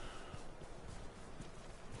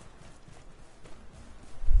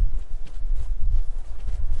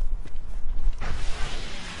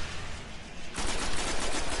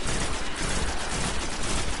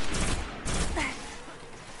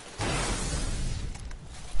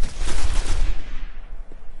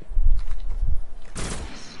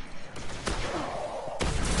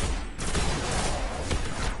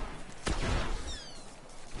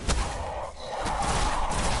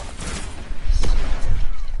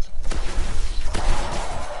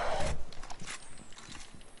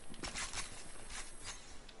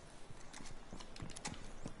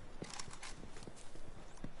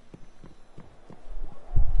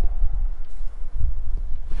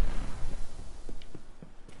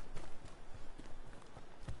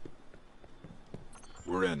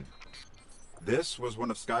 We're in. This was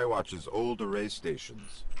one of Skywatch's old array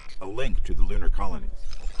stations, a link to the lunar colonies.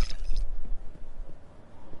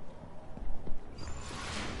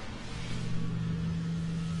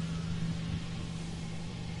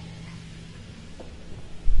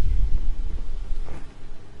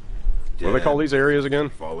 What do they call these areas again?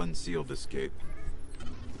 Fallen sealed escape.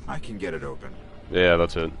 I can get it open. Yeah,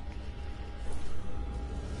 that's it.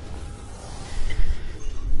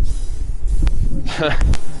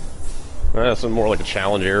 That's more like a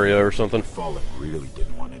challenge area or something. Fallen really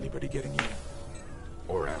didn't want anybody getting in.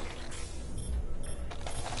 Or out.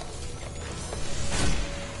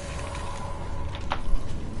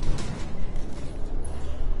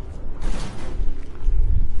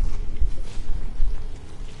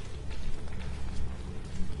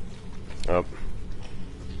 Oh.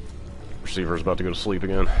 Receiver's about to go to sleep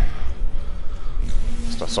again.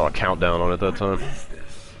 I saw a countdown on it that time.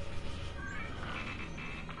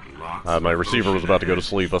 My receiver was about to go to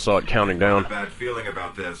sleep. I saw it counting down. Bad feeling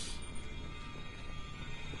about this.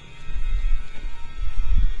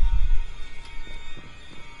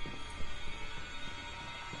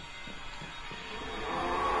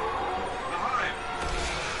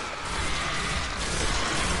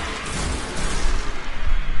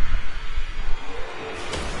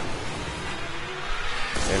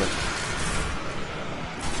 Damn it.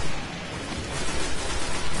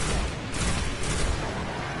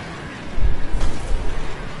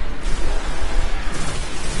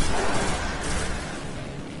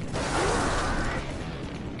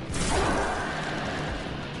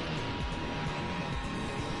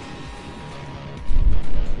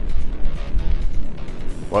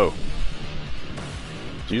 Whoa.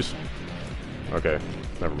 Jeez. Okay,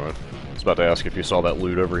 never mind. I was about to ask if you saw that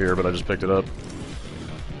loot over here, but I just picked it up.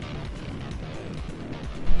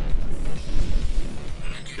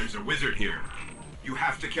 There's a wizard here. You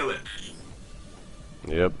have to kill it.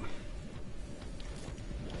 Yep.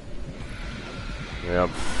 Yep.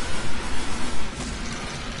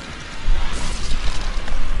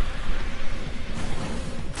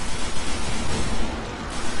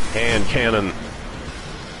 Hand cannon.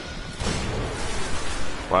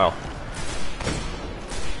 Wow.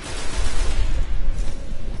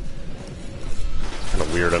 Kind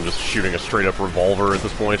of weird, I'm just shooting a straight up revolver at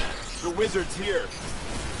this point. The wizard's here.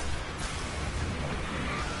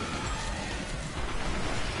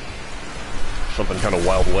 Something kind of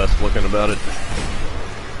Wild West looking about it.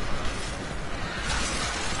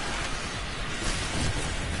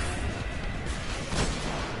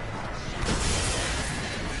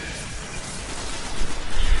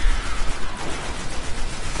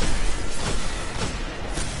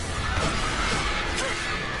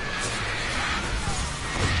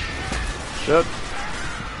 Shit.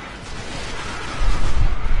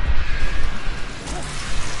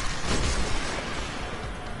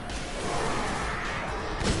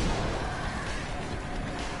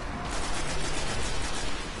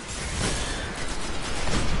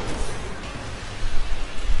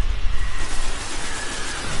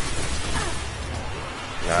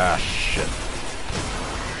 Ah, shit.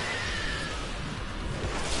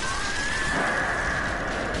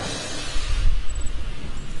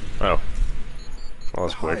 Oh. Well,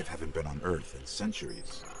 that's The quick. Hive haven't been on Earth in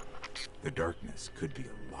centuries. The darkness could be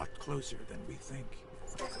a lot closer than we think.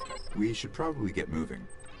 We should probably get moving.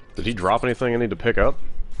 Did he drop anything I need to pick up?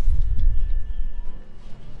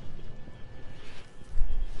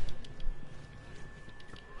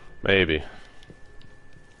 Maybe.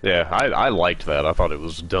 Yeah, I liked that. I thought it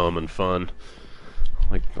was dumb and fun.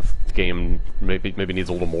 Like, the game maybe needs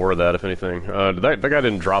a little more of that, if anything. That guy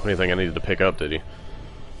didn't drop anything I needed to pick up, did he?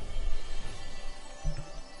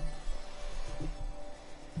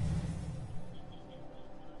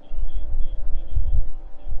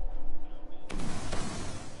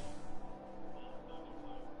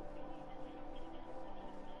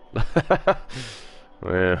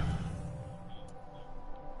 Yeah.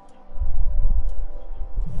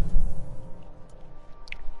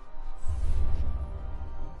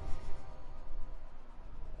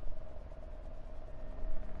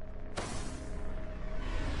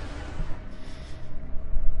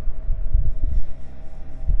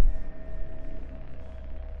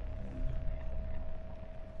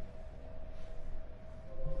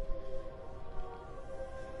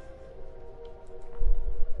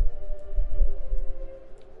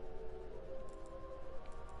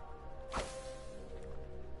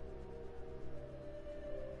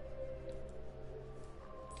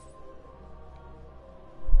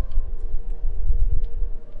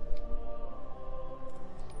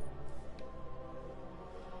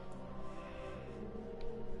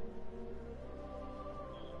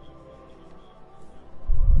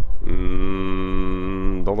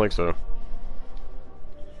 Don't think so.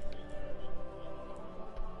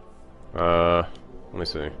 Let me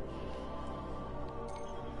see.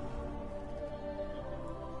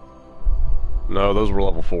 No, those were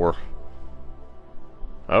level 4.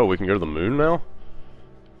 Oh, we can go to the moon now?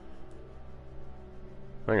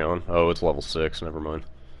 Hang on. Oh, it's level 6. Never mind.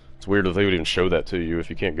 It's weird that they would even show that to you if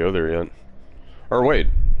you can't go there yet. Or wait,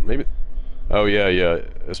 maybe... Oh, yeah.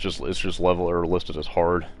 It's just level or listed as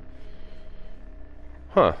hard.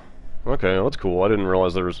 Huh. Okay, well, that's cool. I didn't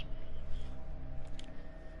realize there was...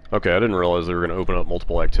 Okay, I didn't realize they were going to open up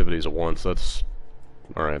multiple activities at once. That's...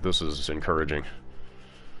 Alright, this is encouraging.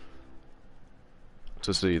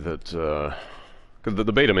 To see that, because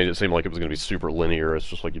the beta made it seem like it was going to be super linear. It's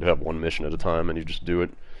just like you'd have one mission at a time and you just do it.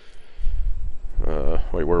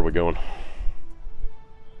 Wait, where are we going?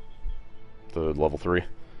 The level 3?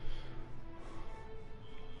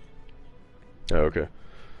 Oh, okay.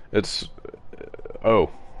 It's... oh.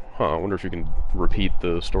 Huh, I wonder if you can repeat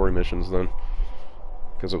the story missions then.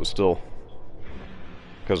 Because it was still...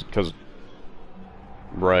 Because...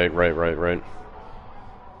 Right.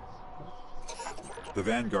 The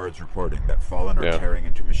Vanguard's reporting that Fallen are tearing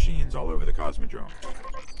into machines all over the Cosmodrome.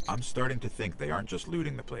 I'm starting to think they aren't just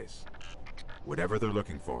looting the place. Whatever they're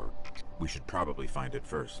looking for, we should probably find it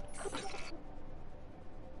first.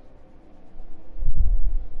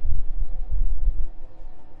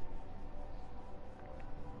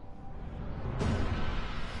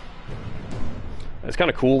 It's kind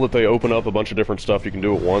of cool that they open up a bunch of different stuff you can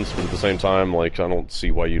do at once, but at the same time, like, I don't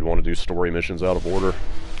see why you'd want to do story missions out of order.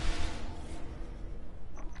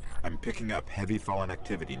 I'm picking up heavy fallen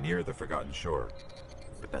activity near the Forgotten Shore.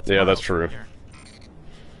 But that's Yeah, that's miles from true. here.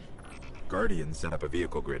 Guardian set up a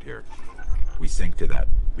vehicle grid here. We sync to that.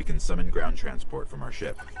 We can summon ground transport from our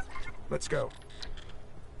ship. Let's go.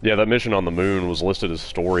 Yeah, that mission on the moon was listed as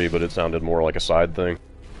story, but it sounded more like a side thing.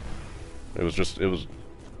 It was just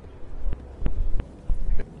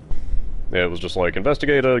like,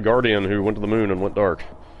 investigate a Guardian who went to the moon and went dark.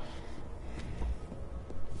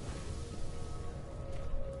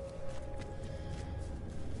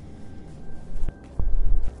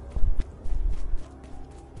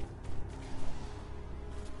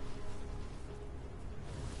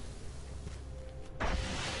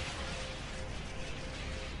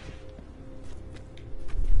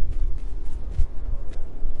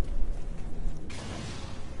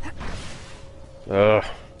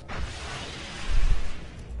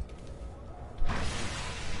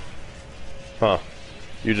 Huh.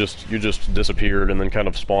 You just disappeared and then kind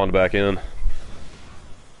of spawned back in.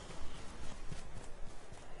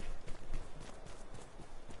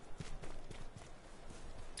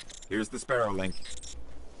 Here's the Sparrow link.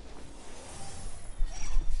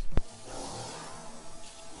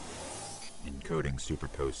 Encoding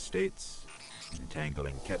superposed states,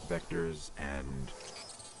 entangling ket vectors, and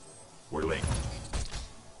we're linked.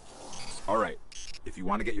 Alright, if you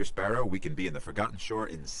want to get your Sparrow, we can be in the Forgotten Shore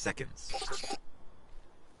in seconds.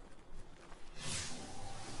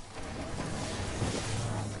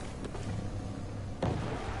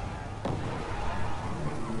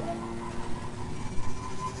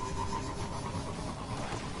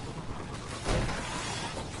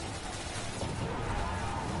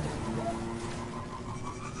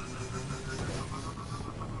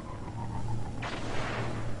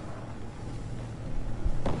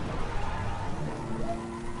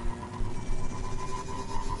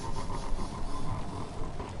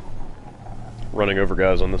 Running over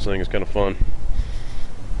guys on this thing is kind of fun.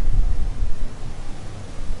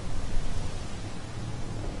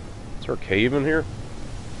 Is there a cave in here?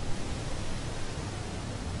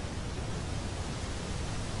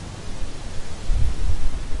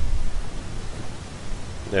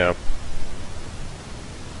 Yeah.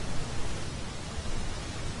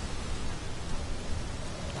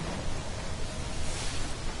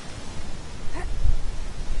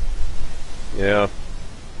 Yeah.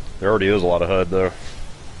 There already is a lot of HUD, though.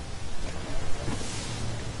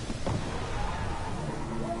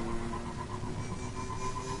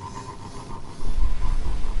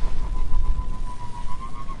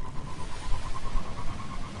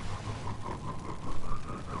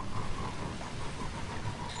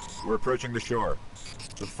 We're approaching the shore.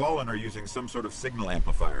 The Fallen are using some sort of signal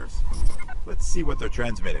amplifiers. Let's see what they're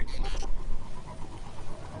transmitting.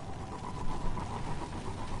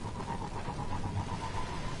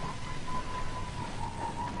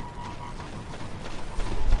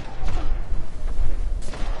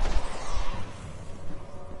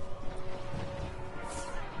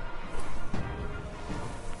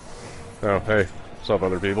 Oh, hey. What's up,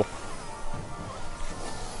 other people?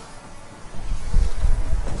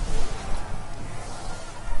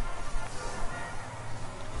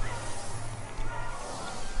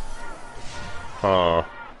 Huh.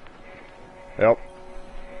 Yep.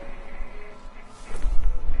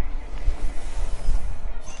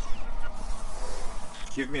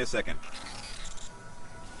 Give me a second.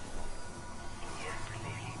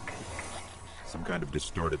 Some kind of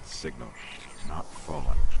distorted signal. Not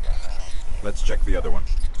Fallen. Let's check the other one.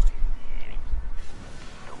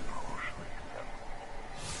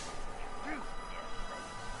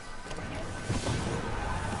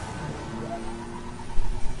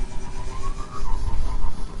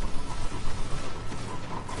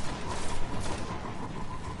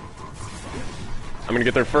 I'm gonna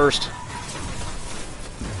get there first.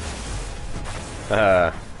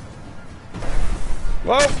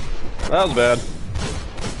 Whoa! That was bad.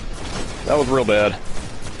 That was real bad.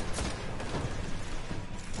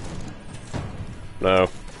 No.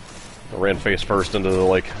 I ran face first into the,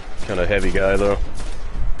 like, kind of heavy guy, though.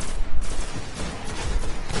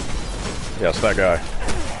 Yes, that guy.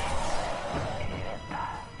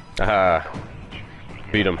 Aha.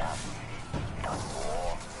 Beat him.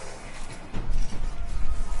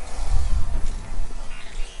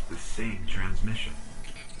 The same transmission.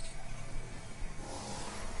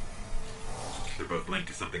 They're both linked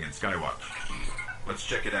to something in Skywatch. Let's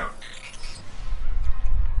check it out.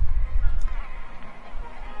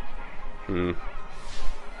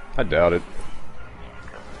 I doubt it.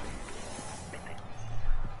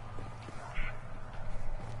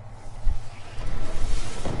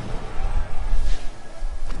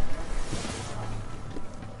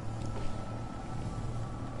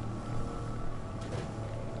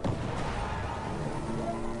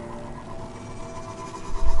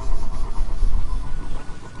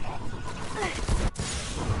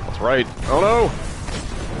 right. Oh no!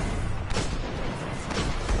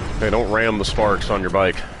 Hey, don't ram the sparks on your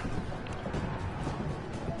bike.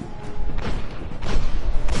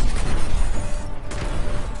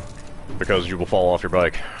 Because you will fall off your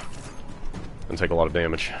bike and take a lot of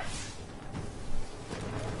damage.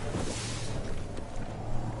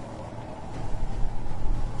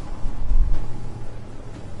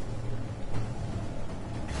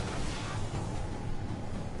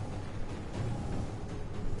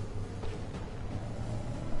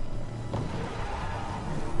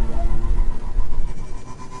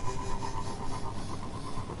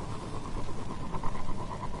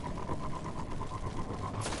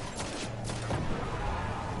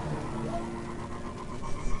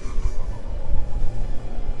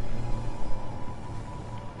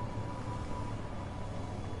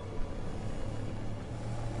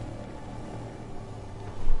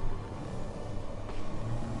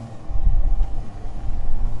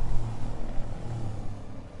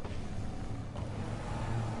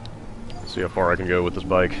 See how far I can go with this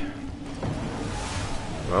bike.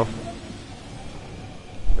 Well,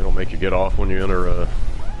 they don't make you get off when you enter a...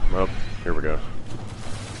 Oh, here we go.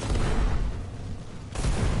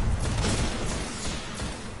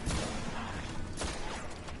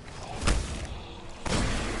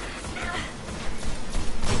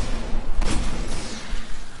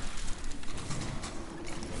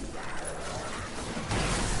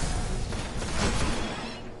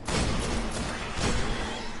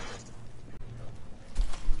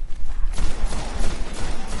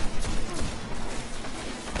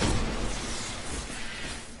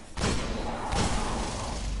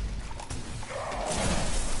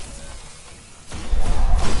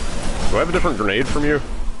 Do I have a different grenade from you?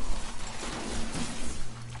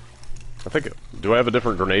 Do I have a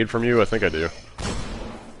different grenade from you? I think I do.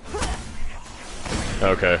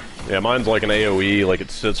 Okay. Yeah, mine's like an AoE, like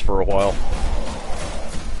it sits for a while.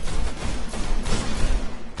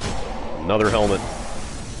 Another helmet.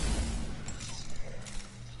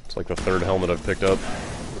 It's like the third helmet I've picked up.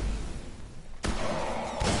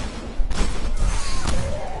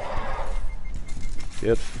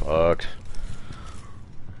 Get fucked.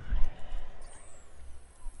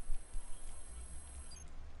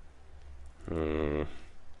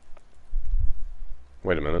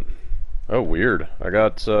 Wait a minute. Oh, weird. I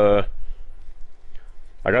got two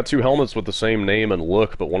helmets with the same name and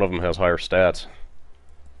look, but one of them has higher stats.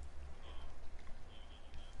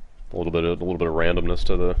 A little bit of randomness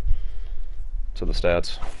to the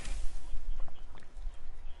stats.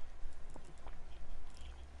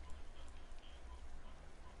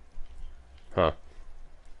 Huh.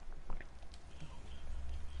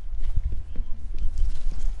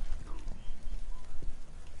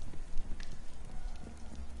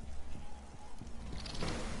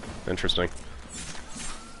 Interesting.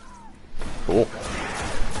 Cool.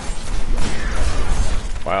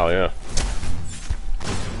 Wow, yeah.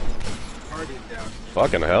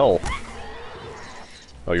 Fucking hell.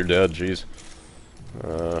 Oh, you're dead, jeez.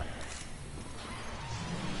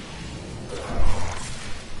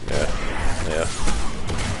 Yeah.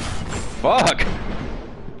 Fuck!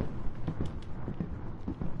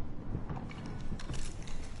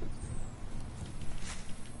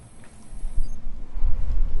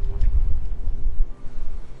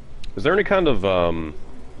 Is there any kind of,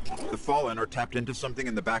 The Fallen are tapped into something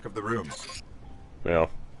in the back of the room. Yeah.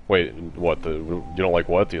 Wait, what, you don't like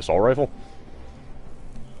what? The assault rifle?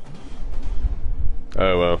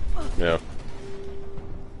 Oh, yeah.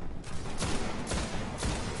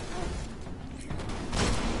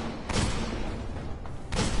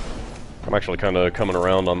 I'm actually kind of coming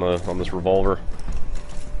around on this revolver.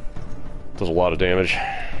 Does a lot of damage.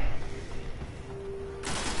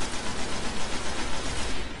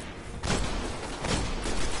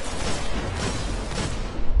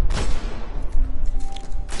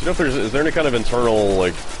 Do you know if is there any kind of internal,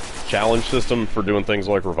 like, challenge system for doing things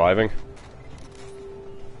like reviving?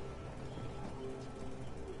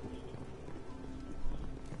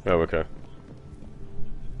 Oh, okay.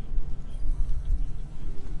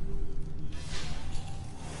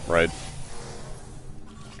 Right.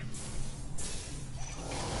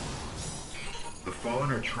 The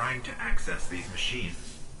Fallen are trying to access these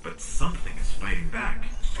machines, but something is fighting back.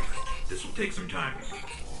 This will take some time.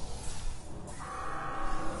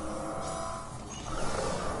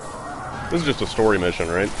 This is just a story mission,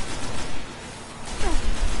 right?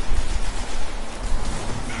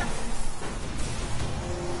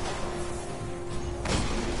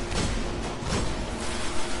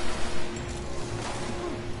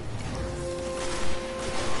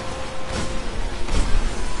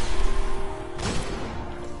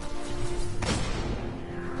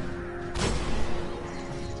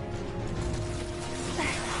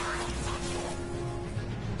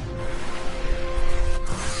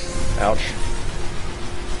 Ouch.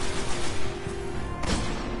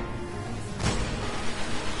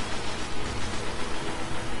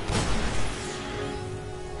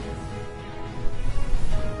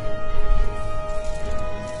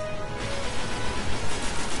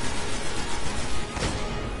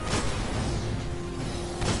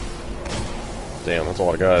 Damn, that's a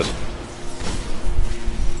lot of guys.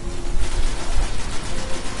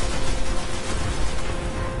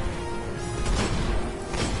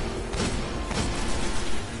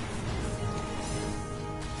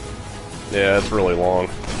 Yeah, it's really long.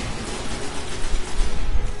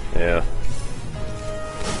 Yeah.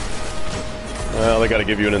 Well, they gotta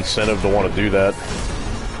give you an incentive to want to do that.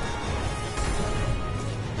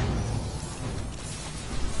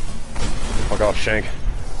 Fuck off, Shank.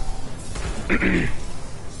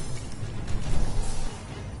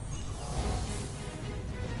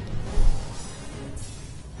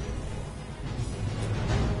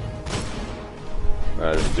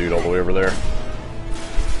 There's a dude all the way over there.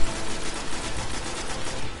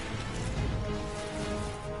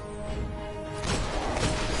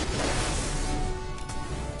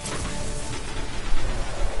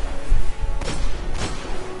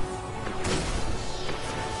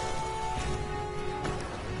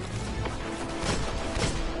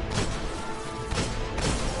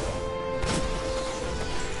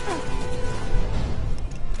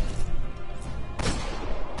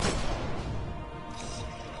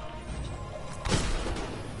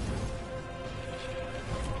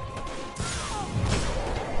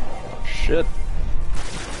 Shit.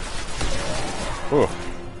 Whew.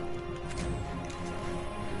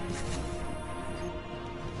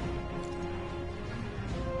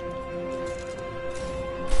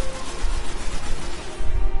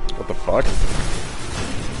 What the fuck?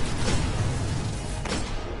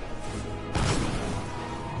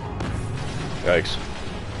 Yikes.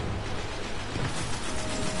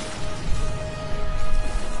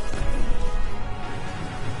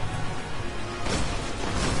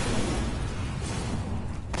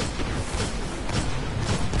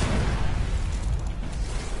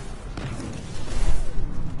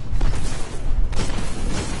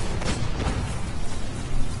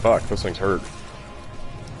 Fuck, this thing's hurt.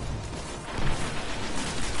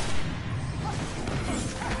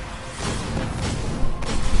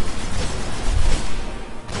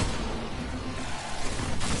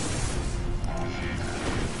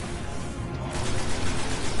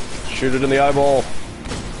 Shoot it in the eyeball.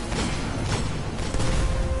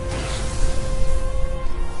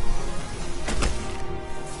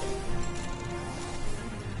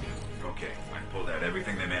 Okay, I pulled out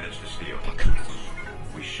everything they managed to steal.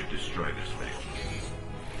 We should destroy this thing.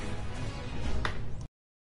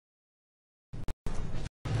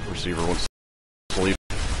 Receiver wants to sleep.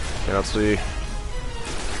 Cannot see.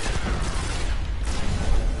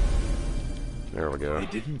 There we go. They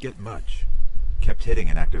didn't get much. Kept hitting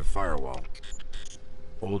an active firewall.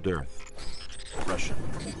 Old Earth. Russia.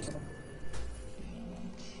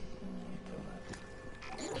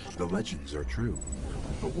 The legends are true.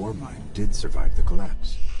 The Warmind did survive the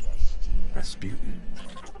collapse. Rasputin.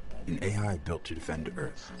 An AI built to defend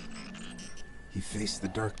Earth. He faced the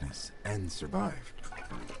darkness and survived.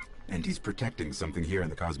 And he's protecting something here in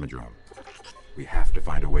the Cosmodrome. We have to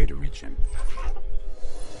find a way to reach him.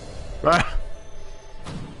 Ah.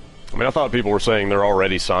 I mean, I thought people were saying there are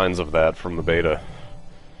already signs of that from the beta.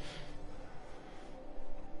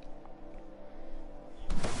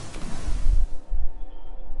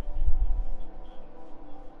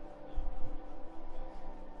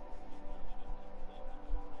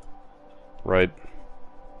 Right.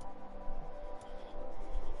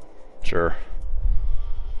 Sure.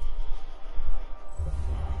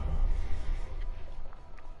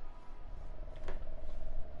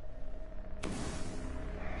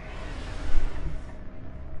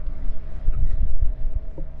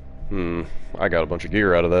 I got a bunch of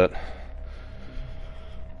gear out of that.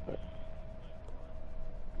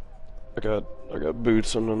 I got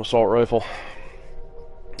boots and an assault rifle.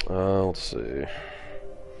 Let's see.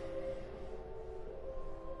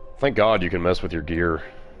 Thank God you can mess with your gear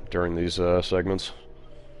during these segments.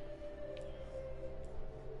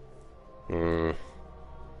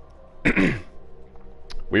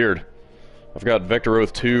 Weird. I've got Vector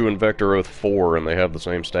Oath 2 and Vector Oath 4 and they have the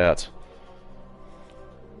same stats.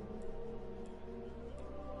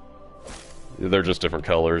 They're just different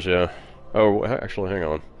colors, yeah. Oh, actually, hang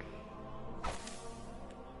on.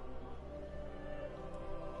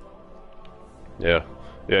 Yeah.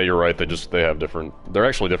 Yeah, you're right, they have different... They're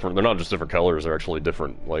actually different. They're not just different colors, they're actually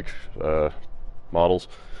different, like, models.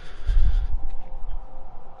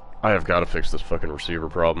 I have got to fix this fucking receiver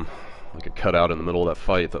problem. like a cutout in the middle of that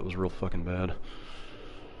fight that was real fucking bad.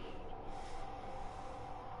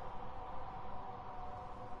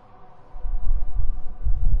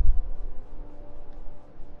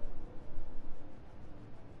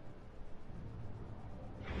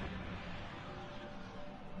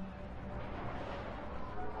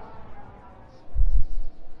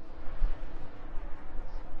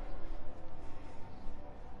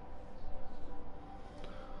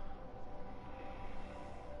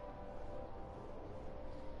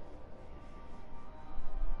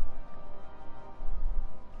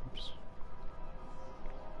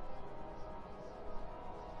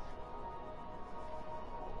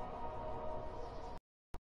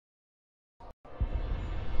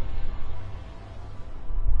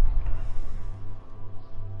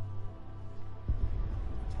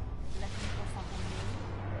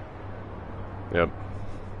 Yep.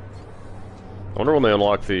 I wonder when they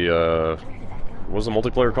unlock the, what was the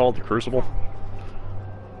multiplayer called? The Crucible?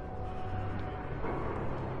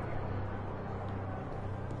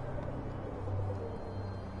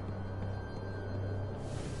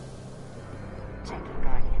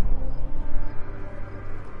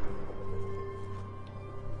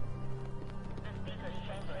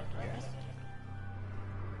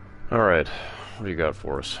 Alright, what do you got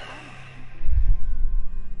for us?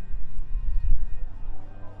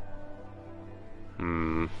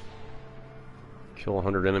 Kill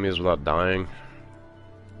 100 enemies without dying.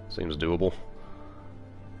 Seems doable.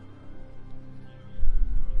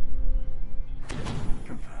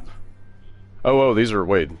 Oh, these are...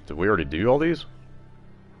 Wait, did we already do all these?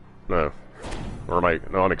 No. Or am I...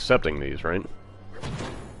 No, I'm accepting these, right?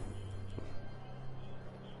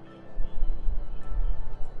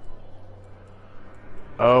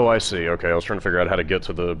 Oh, I see. Okay, I was trying to figure out how to get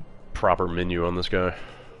to the proper menu on this guy.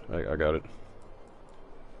 I got it.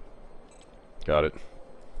 Got it.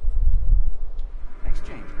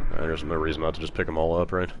 There's no reason not to just pick them all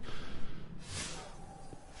up, right?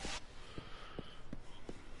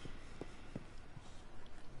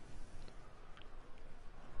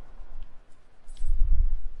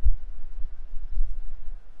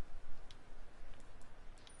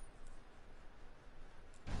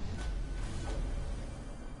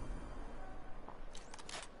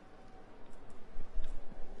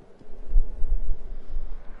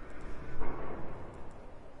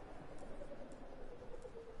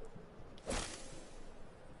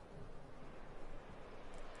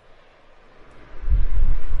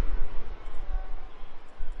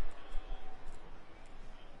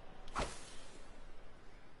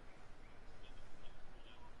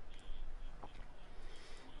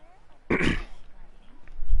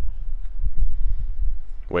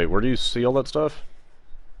 Wait, where do you see all that stuff?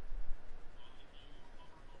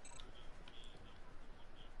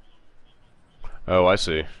 Oh, I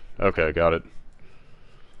see. Okay, got it.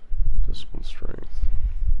 Discipline strength.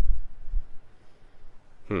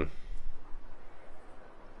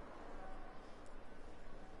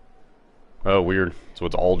 Oh, weird. So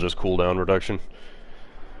it's all just cooldown reduction?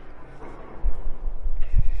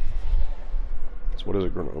 So what is it?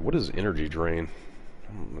 What is energy drain?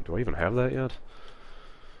 Do I even have that yet?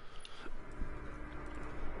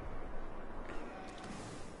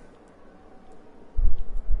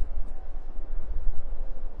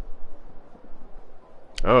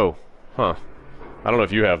 Oh, huh. I don't know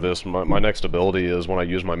if you have this. My next ability is when I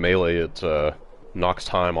use my melee, it knocks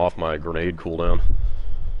time off my grenade cooldown.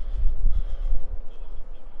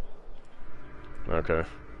 Okay.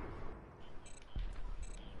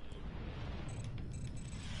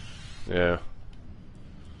 Yeah.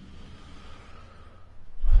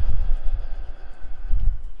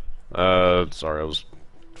 Sorry, I was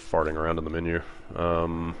farting around in the menu.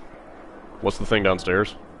 What's the thing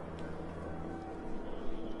downstairs?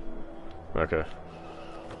 Okay.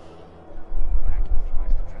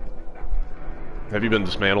 Have you been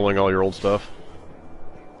dismantling all your old stuff?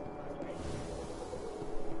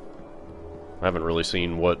 I haven't really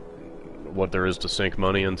seen what there is to sink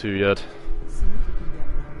money into yet.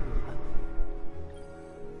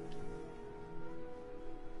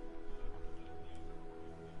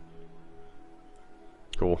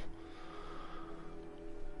 Cool.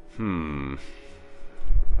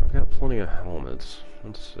 I've got plenty of helmets.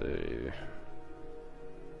 Let's see.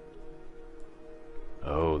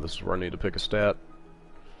 Oh, this is where I need to pick a stat.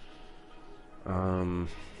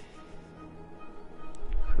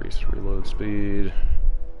 Increase reload speed.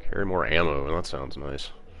 Carry more ammo, that sounds nice.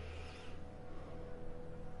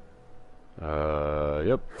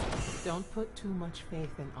 Yep. Don't put too much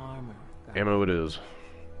faith in armor. Ammo it is.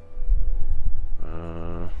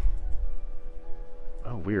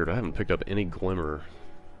 Oh, weird, I haven't picked up any glimmer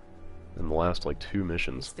in the last, like, 2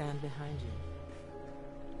 missions. Stand behind you.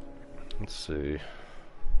 Let's see.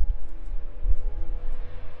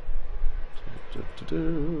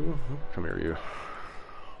 Come here, you.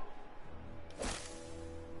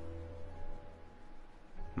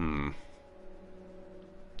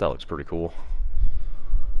 That looks pretty cool.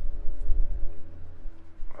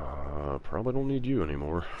 Probably don't need you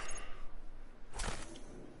anymore.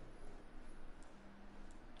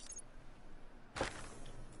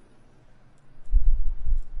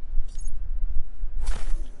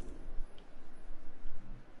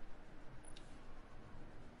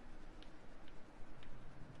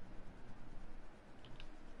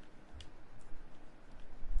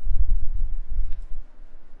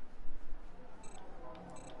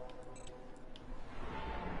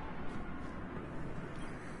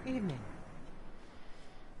 Evening.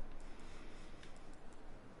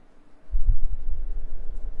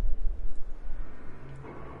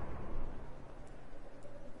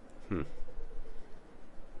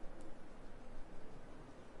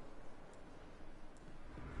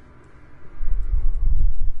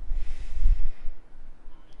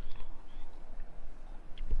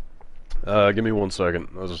 Give me 1 second.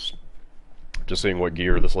 I was just seeing what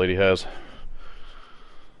gear this lady has.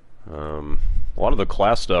 A lot of the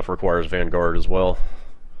class stuff requires Vanguard as well.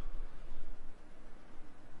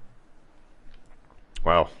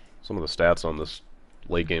 Wow, some of the stats on this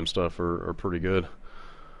late game stuff are pretty good.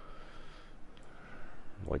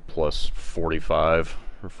 Like plus 45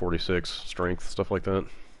 or 46 strength, stuff like that.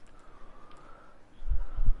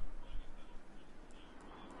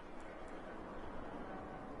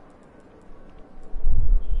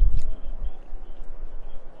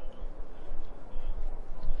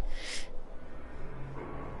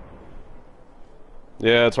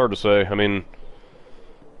 Yeah, it's hard to say. I mean,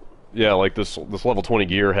 yeah, like this level 20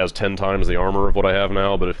 gear has 10 times the armor of what I have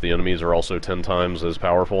now, but if the enemies are also 10 times as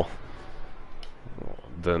powerful,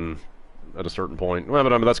 then at a certain point, well,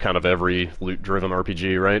 but I mean that's kind of every loot-driven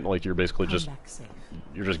RPG, right? Like you're basically just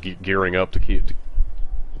gearing up to keep.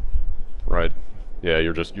 Right. Yeah,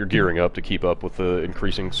 you're gearing up to keep up with the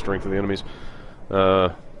increasing strength of the enemies. Who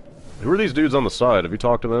are these dudes on the side? Have you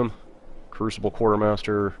talked to them? Crucible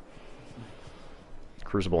Quartermaster.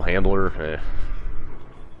 Crucible Handler,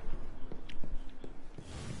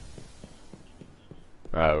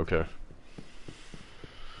 Ah, okay.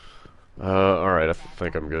 Alright, I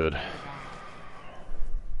think I'm good.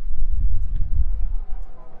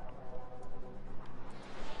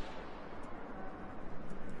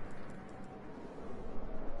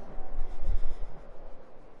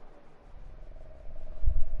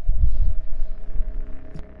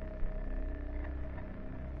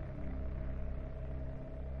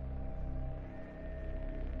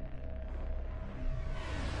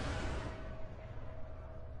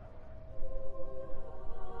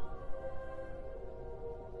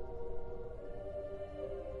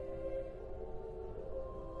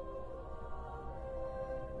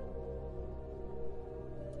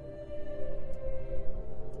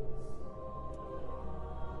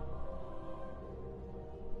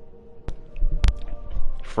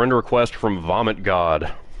 Friend request from Vomit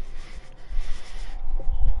God.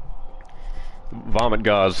 Vomit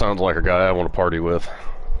God sounds like a guy I want to party with.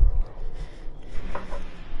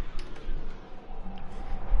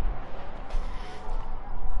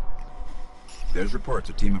 There's reports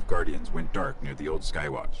a team of Guardians went dark near the old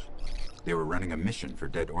Skywatch. They were running a mission for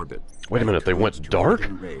Dead Orbit. Wait a minute, they went dark?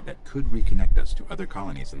 An array that could reconnect us to other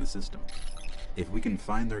colonies in the system. If we can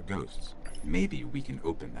find their ghosts, maybe we can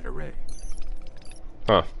open that array.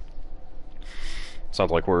 Huh. Sounds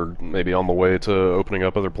like we're maybe on the way to opening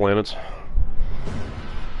up other planets.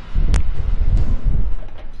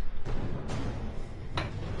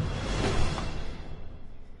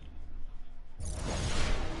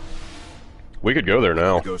 We could go there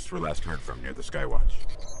now. The ghosts were last heard from near the Skywatch.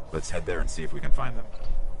 Let's head there and see if we can find them.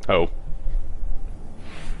 Oh.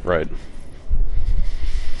 Right.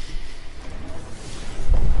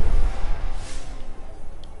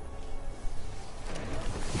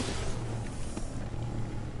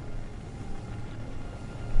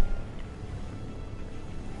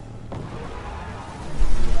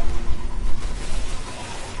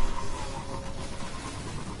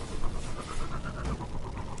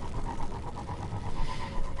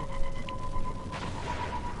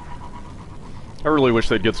 I really wish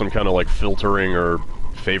they'd get some kind of like filtering or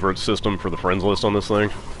favorite system for the friends list on this thing.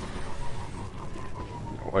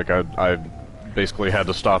 Like I basically had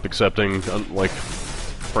to stop accepting like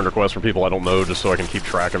friend requests from people I don't know just so I can keep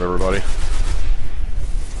track of everybody.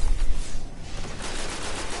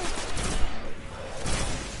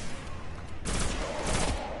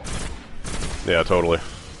 Yeah, totally.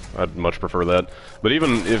 I'd much prefer that. But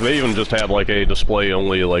even if they even just had like a display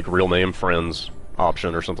only like real name friends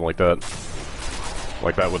option or something like that,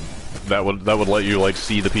 like that would let you like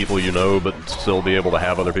see the people you know, but still be able to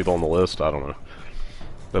have other people on the list. I don't know.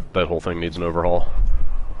 That whole thing needs an overhaul.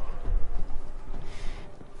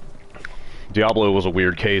 Diablo was a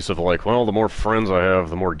weird case of like, well, the more friends I have,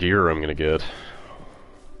 the more gear I'm gonna get.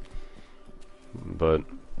 But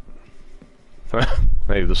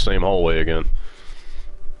hey, the same hallway again.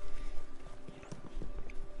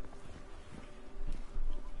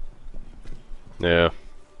 Yeah.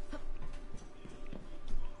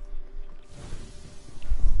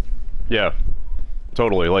 Yeah.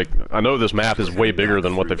 Totally. Like, I know this map is way bigger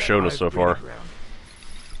than what they've shown us so far.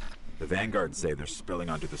 The Vanguards say they're spilling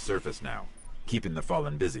onto the surface now, keeping the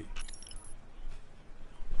Fallen busy.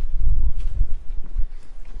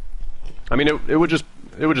 I mean, it would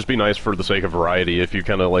just be nice for the sake of variety if you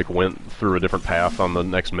kind of like went through a different path on the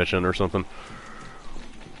next mission or something.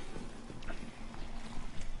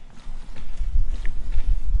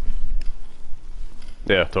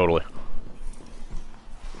 Yeah, totally.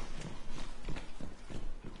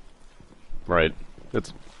 Right.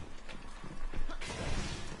 It's...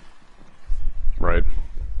 Right.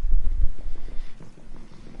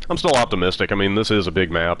 I'm still optimistic. I mean, this is a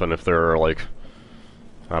big map, and if there are, like...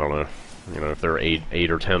 I don't know. You know, if there are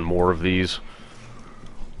 8 or 10 more of these,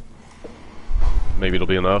 maybe it'll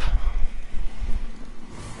be enough.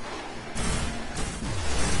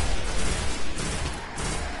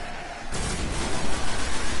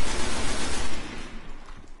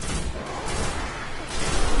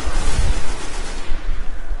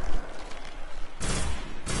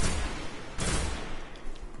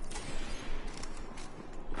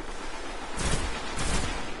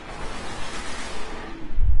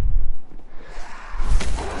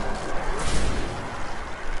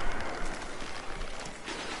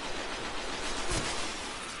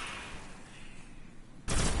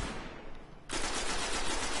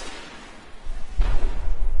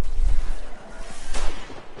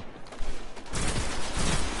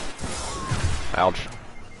 Ouch.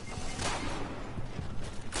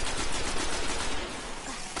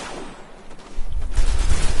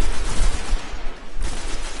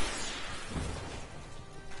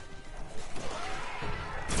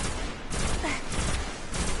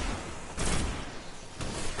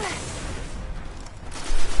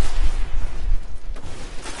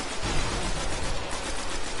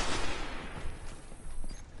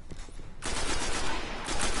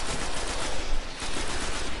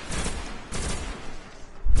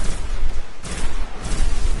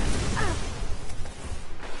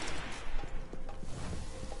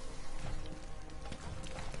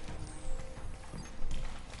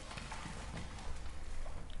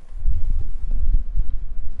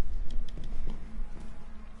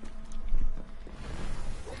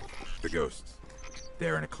 The ghosts.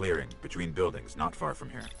 They're in a clearing between buildings not far from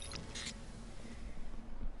here.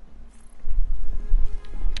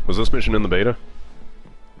 Was this mission in the beta?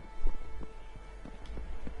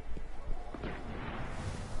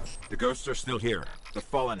 The ghosts are still here. The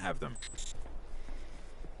Fallen have them.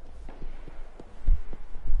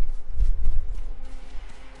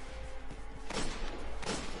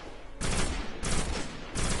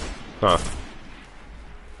 Huh.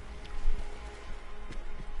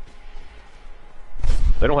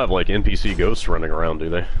 They don't have, like, NPC ghosts running around, do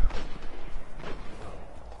they?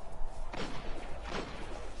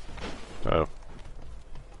 Oh.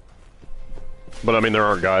 But, I mean, there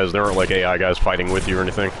aren't, like, AI guys fighting with you or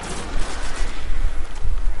anything.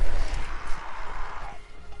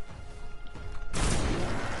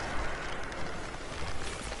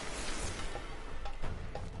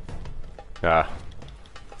 Ah.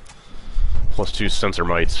 +2 sensor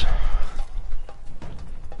mites.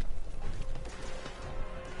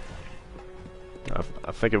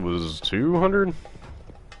 I think it was 200?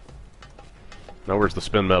 Now where's the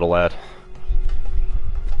spin metal at?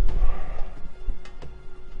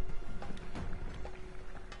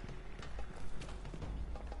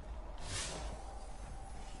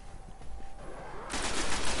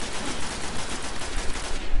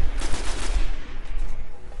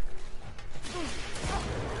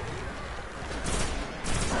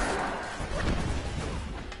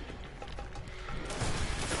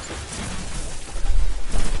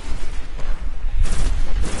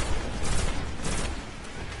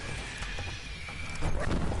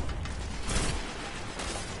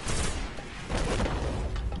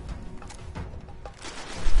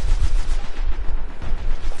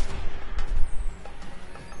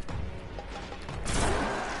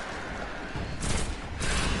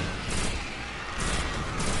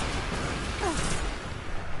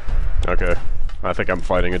 Okay. I think I'm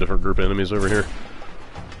fighting a different group of enemies over here.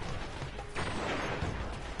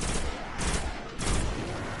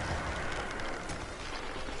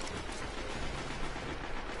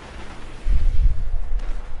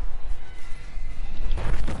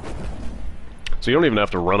 So you don't even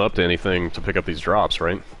have to run up to anything to pick up these drops,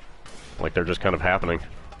 right? Like, they're just kind of happening.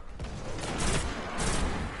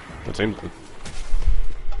 It seems...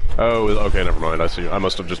 Oh, okay, never mind, I see. I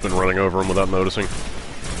must have just been running over them without noticing.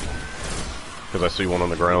 Because I see one on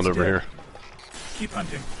the ground over here. Keep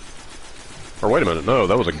hunting. Or wait a minute, no,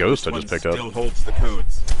 that was a ghost I just picked up. Still holds the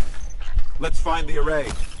codes. Let's find the array.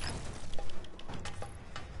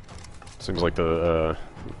 Seems like the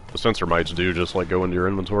sensor mites do just, like, go into your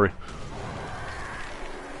inventory.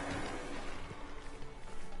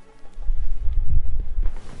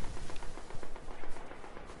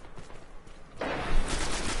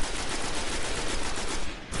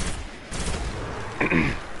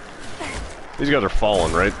 These guys are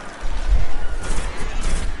falling, right?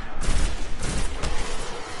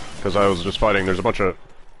 Because I was just fighting, there's a bunch of...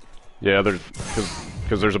 Yeah, there's...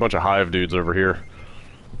 Because there's a bunch of hive dudes over here.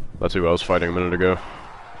 That's who I was fighting a minute ago.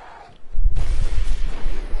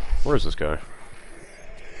 Where is this guy?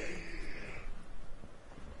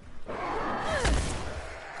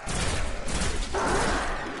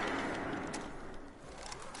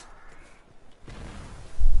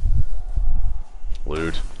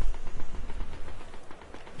 Loot.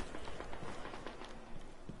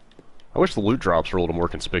 I wish the loot drops were a little more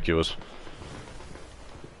conspicuous.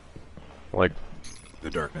 Like...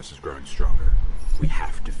 The darkness is growing stronger. We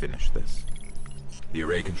have to finish this. The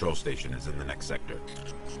array control station is in the next sector.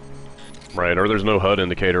 Right, or there's no HUD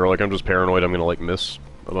indicator, like I'm just paranoid I'm gonna like miss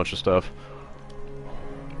a bunch of stuff.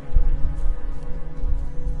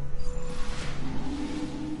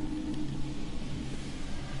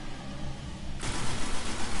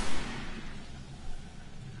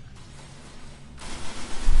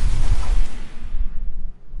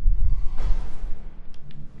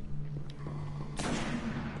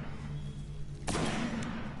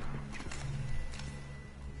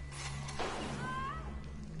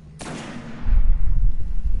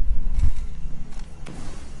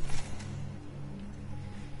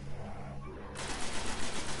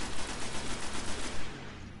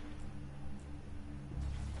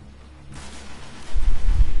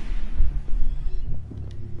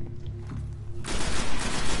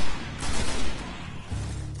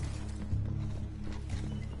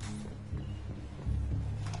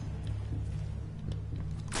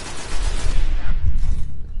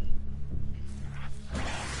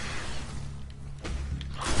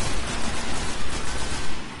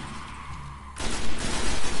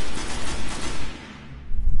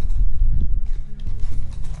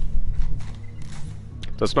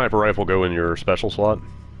 Does sniper rifle go in your special slot?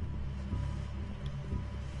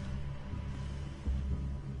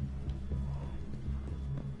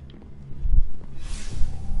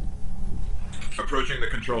 Approaching the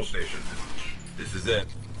control station. This is it.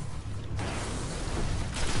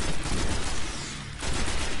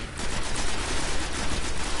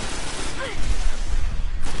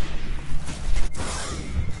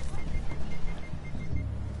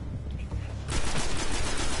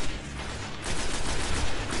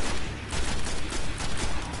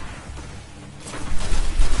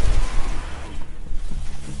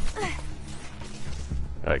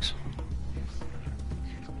 Yikes.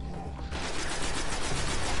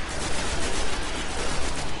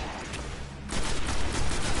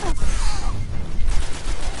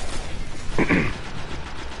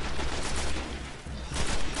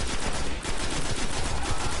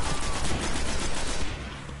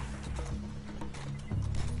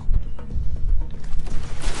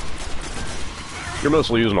 You're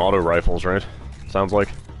mostly using auto rifles, right? Sounds like.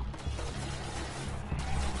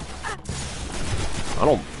 I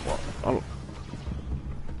don't.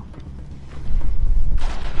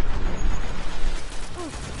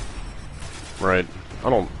 Right.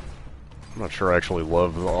 I'm not sure I actually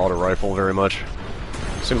love the auto rifle very much.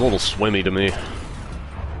 Seems a little swimmy to me.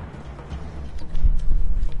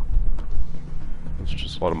 It's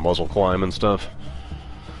just a lot of muzzle climb and stuff.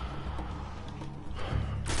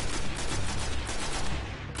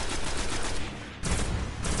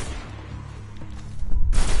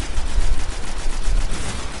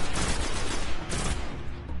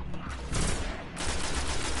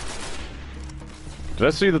 Did I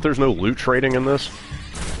see that there's no loot trading in this?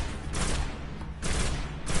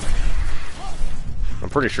 I'm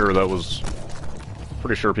pretty sure that was...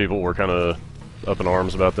 Pretty sure people were kind of up in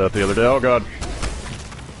arms about that the other day. Oh god.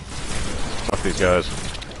 Fuck these guys.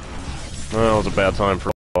 Well, it was a bad time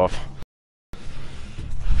for off.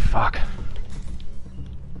 Fuck.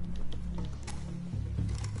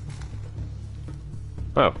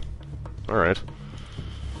 Alright.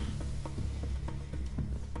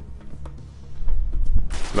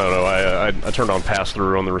 No, I turned on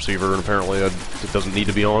pass-through on the receiver, and apparently it doesn't need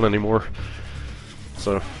to be on anymore.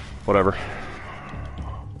 So, whatever.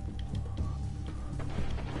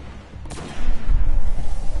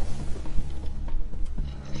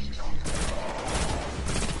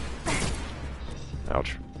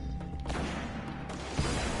 Ouch.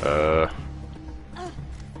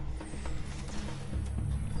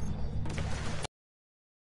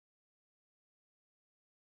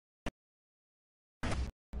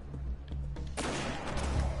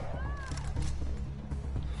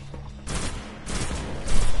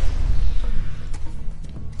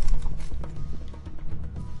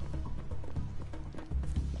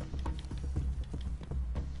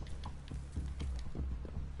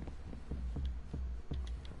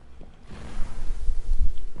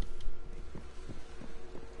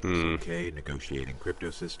 Okay, negotiating crypto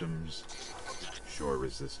systems. Shore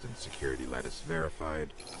resistant security lattice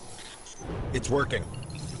verified. It's working.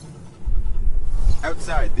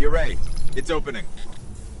 Outside, the array. It's opening.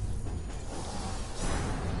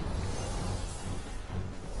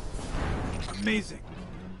 Amazing.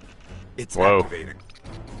 It's activating.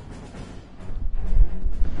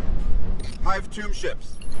 Hive tomb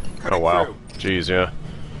ships. Cutting Oh wow. through. Jeez, yeah.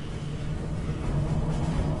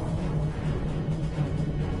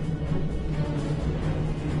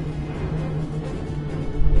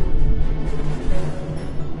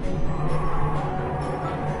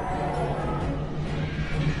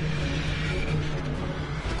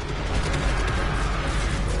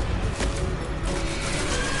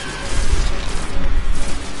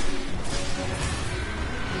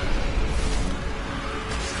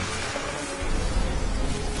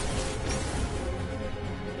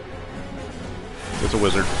 It's a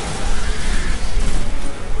wizard.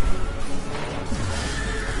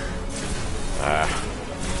 Ah.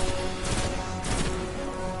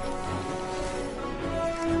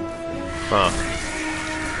 Huh.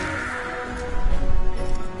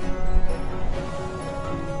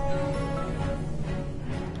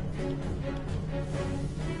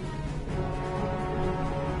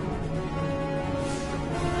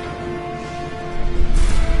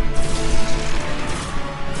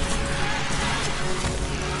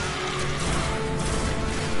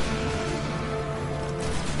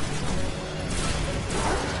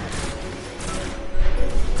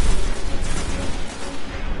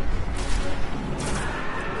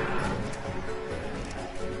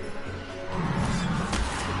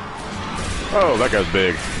 Oh, that guy's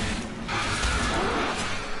big.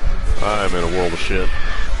 I'm in a world of shit.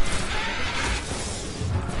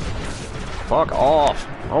 Fuck off!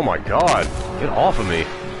 Oh my god! Get off of me!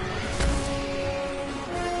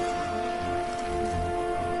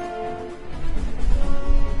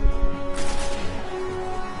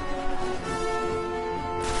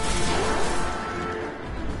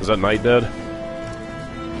 Is that Knight dead?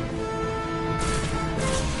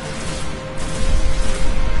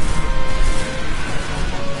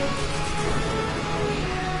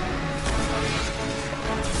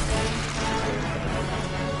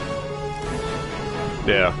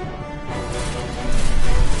 Yeah.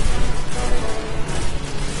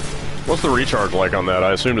 What's the recharge like on that?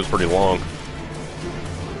 I assumed it's pretty long.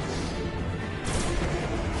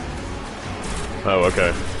 Oh, okay.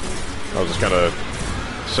 I was just kind of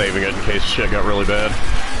saving it in case shit got really bad.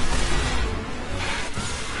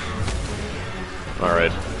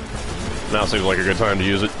 Alright. Now seems like a good time to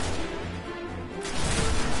use it.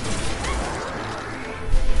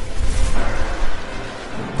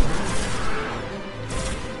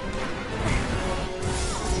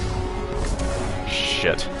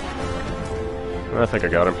 Shit. I think I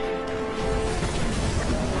got him.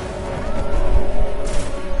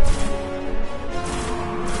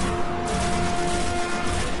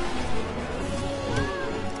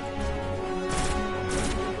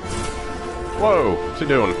 Whoa, what's he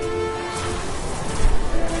doing?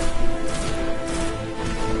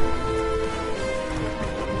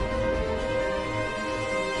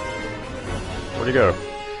 Where'd he go?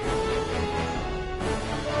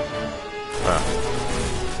 Ah.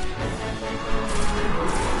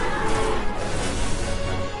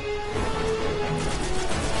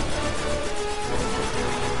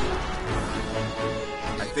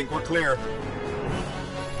 I think we're clear.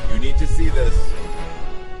 You need to see this.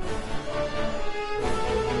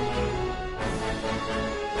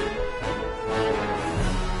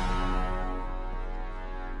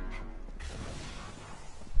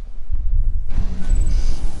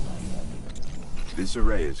 This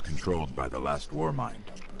array is controlled by the last Warmind,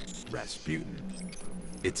 Rasputin.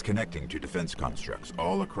 It's connecting to defense constructs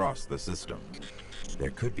all across the system.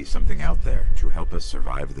 There could be something out there to help us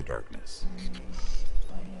survive the darkness.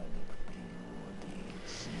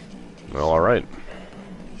 Well, alright.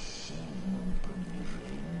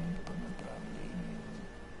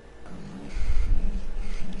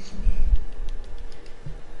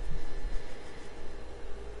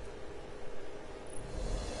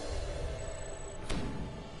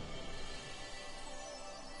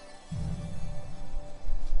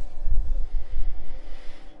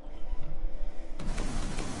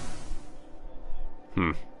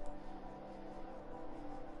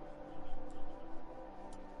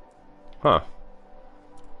 Huh.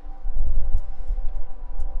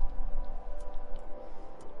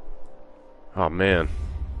 Oh man.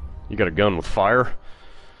 You got a gun with fire?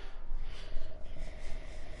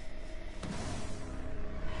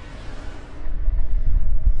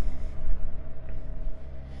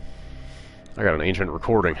 I got an ancient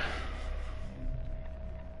recording.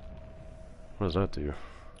 What does that do?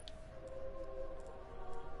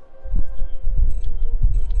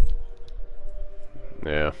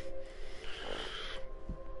 Yeah.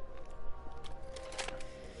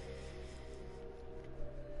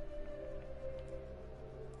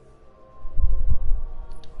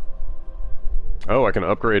 Oh, I can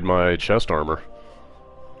upgrade my chest armor.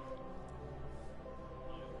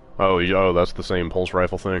 Oh, oh, that's the same pulse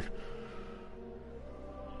rifle thing.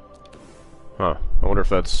 Huh. I wonder if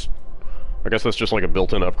that's... I guess that's just like a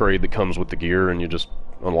built-in upgrade that comes with the gear and you just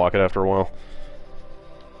unlock it after a while.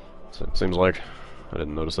 So it seems like. I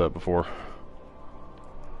didn't notice that before.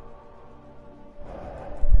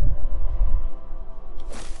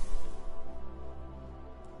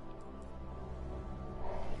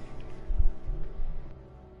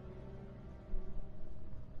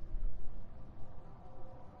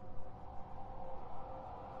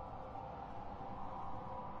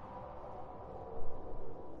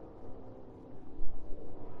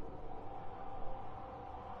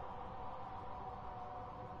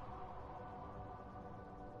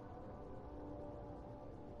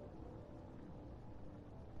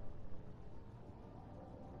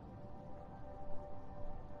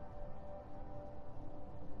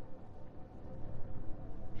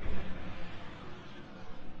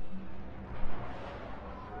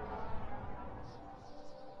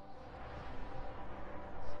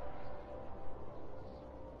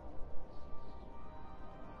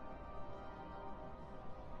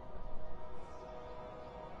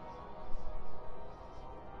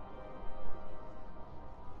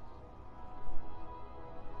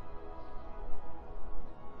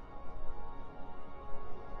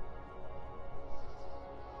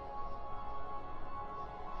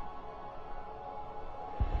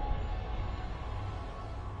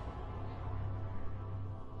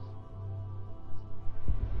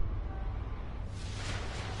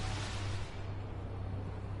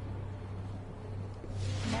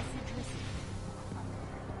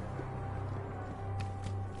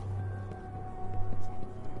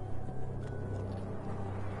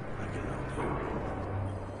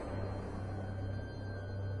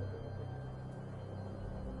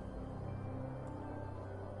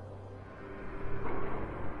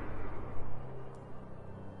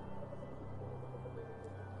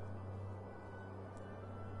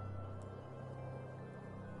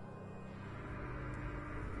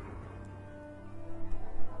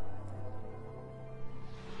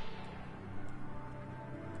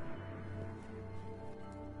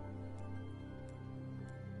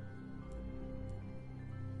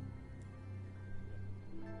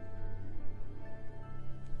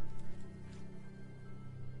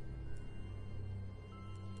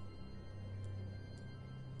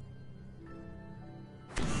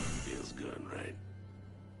 Feels good, right?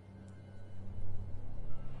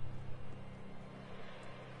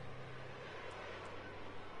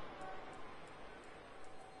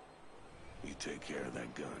 You take care of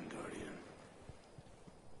that gun, Guardian.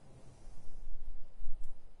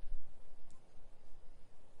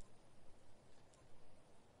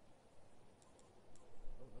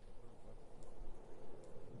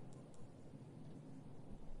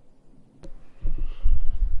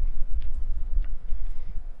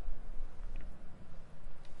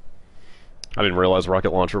 I didn't realize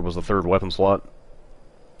rocket launcher was the third weapon slot.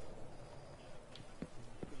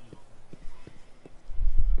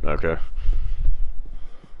 Okay.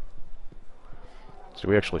 Did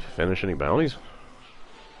we actually finish any bounties?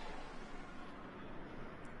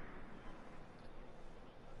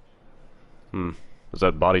 Is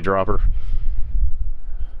that body dropper?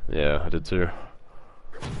 Yeah, I did too.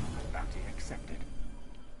 Bounty accepted.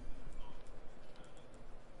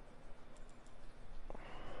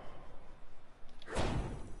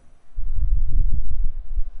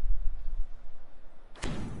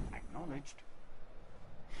 reached.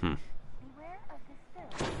 Hmm. Beware of the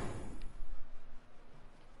spill.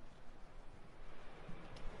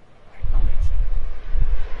 Acknowledged.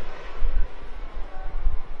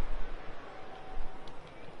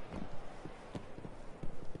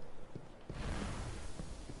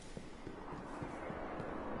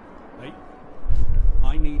 Hey,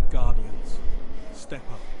 I need guardians. Step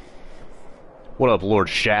up. What up, Lord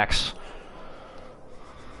Shax?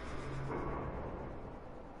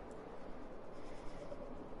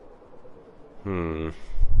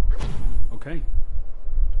 Okay.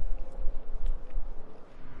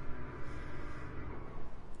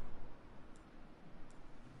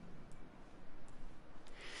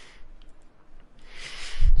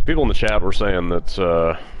 People in the chat were saying that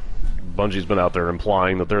Bungie's been out there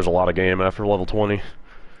implying that there's a lot of game after level 20.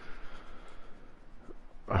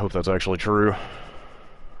 I hope that's actually true.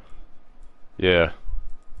 Yeah.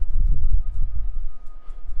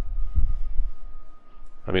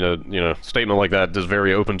 I mean, a statement like that is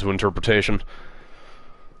very open to interpretation.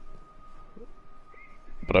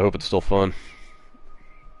 But I hope it's still fun.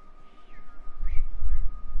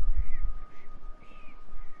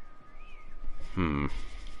 All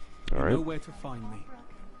right. You know where to find me.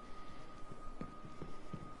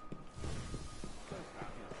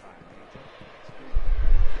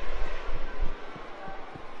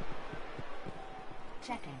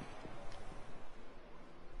 Checking.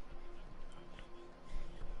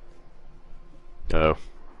 Oh.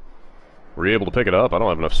 Were you able to pick it up? I don't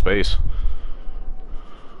have enough space.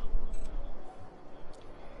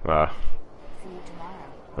 Ah. See you tomorrow.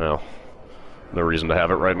 Well, no reason to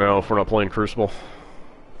have it right now if we're not playing Crucible.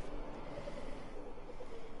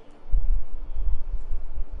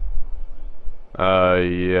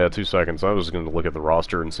 Yeah, 2 seconds. I was going to look at the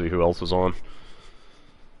roster and see who else is on.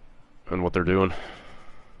 And what they're doing.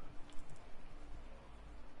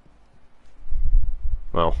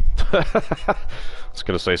 Well, I was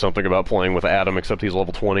going to say something about playing with Adam, except he's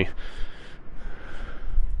level 20.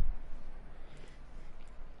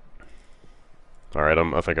 Alright,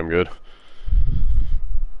 I think I'm good.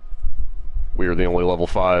 We are the only level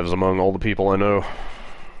 5s among all the people I know.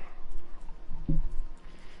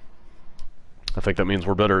 I think that means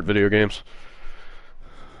we're better at video games.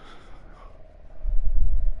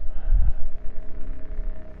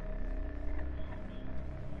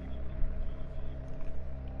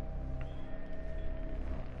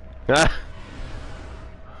 Ah!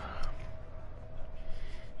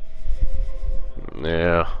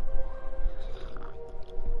 Yeah.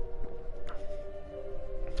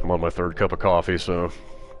 I'm on my 3rd cup of coffee, so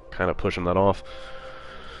kind of pushing that off.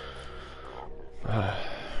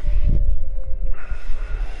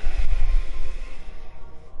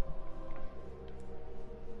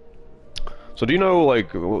 So do you know,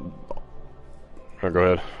 like... Oh, go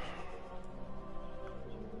ahead.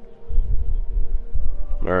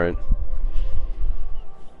 Alright.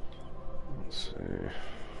 Let's see.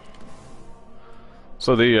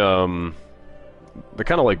 So the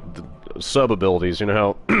kind of like sub-abilities, you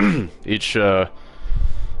know how each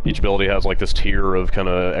ability has like this tier of kind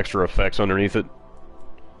of extra effects underneath it?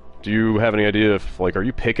 Do you have any idea if, like, are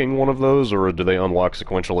you picking one of those, or do they unlock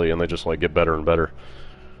sequentially and they just, like, get better and better?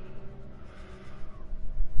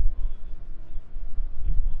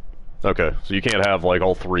 Okay, so you can't have, like,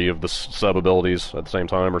 all 3 of the sub-abilities at the same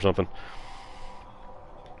time or something?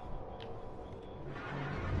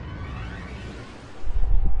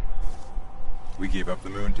 We gave up the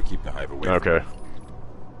moon to keep the hive away Okay. from them.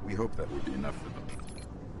 We hope that would be enough for them.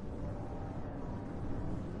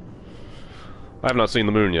 I have not seen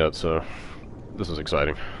the moon yet, so this is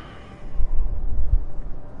exciting.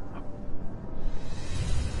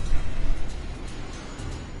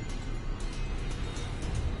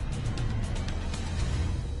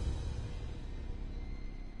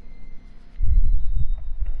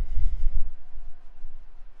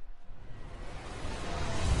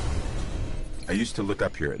 I used to look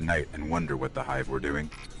up here at night and wonder what the hive were doing,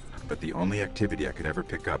 but the only activity I could ever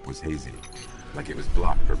pick up was hazy, like it was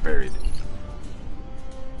blocked or buried.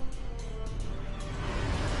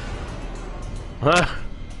 Huh?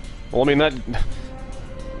 Well, I mean,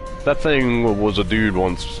 that thing was a dude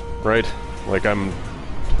once, right? Like, I'm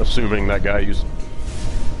assuming that guy used...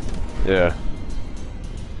 Yeah.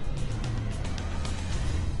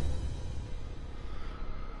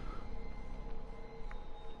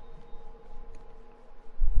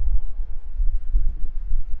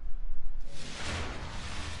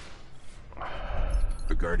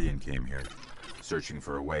 A guardian came here, searching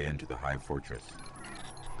for a way into the hive fortress.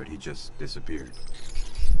 But he just disappeared.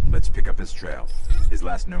 Let's pick up his trail. His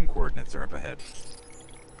last known coordinates are up ahead.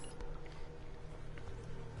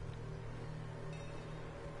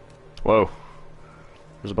 Whoa.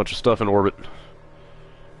 There's a bunch of stuff in orbit.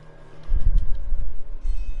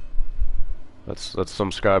 That's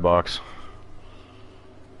some skybox.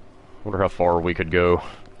 Wonder how far we could go.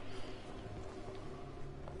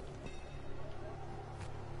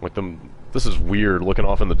 Like this is weird looking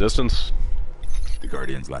off in the distance. The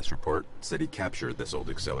Guardian's last report said he captured this old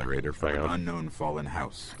accelerator from an unknown fallen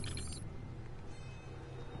house.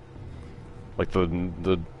 Like the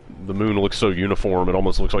moon looks so uniform, it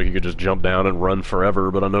almost looks like you could just jump down and run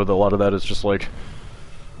forever, but I know that a lot of that is just like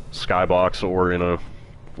skybox or in a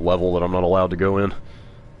level that I'm not allowed to go in.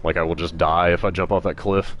 Like I will just die if I jump off that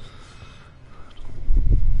cliff.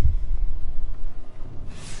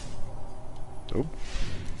 Oh.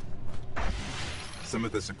 Some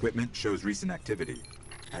of this equipment shows recent activity.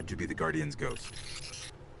 Had to be the Guardian's ghost.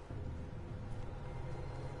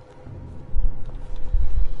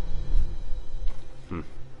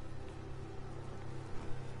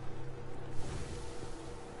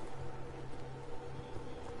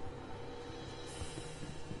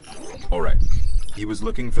 Alright. He was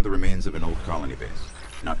looking for the remains of an old colony base.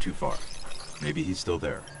 Not too far. Maybe he's still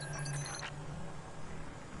there.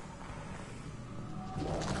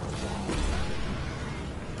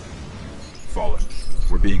 Fallen.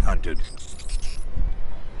 We're being hunted.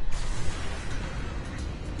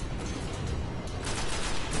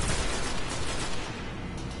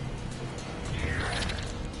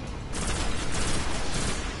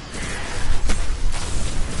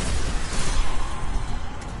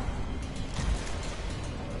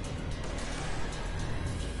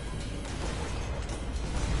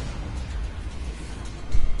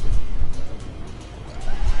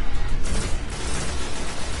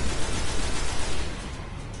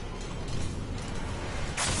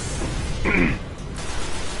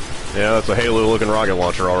 Yeah, that's a Halo-looking rocket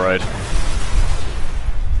launcher, alright.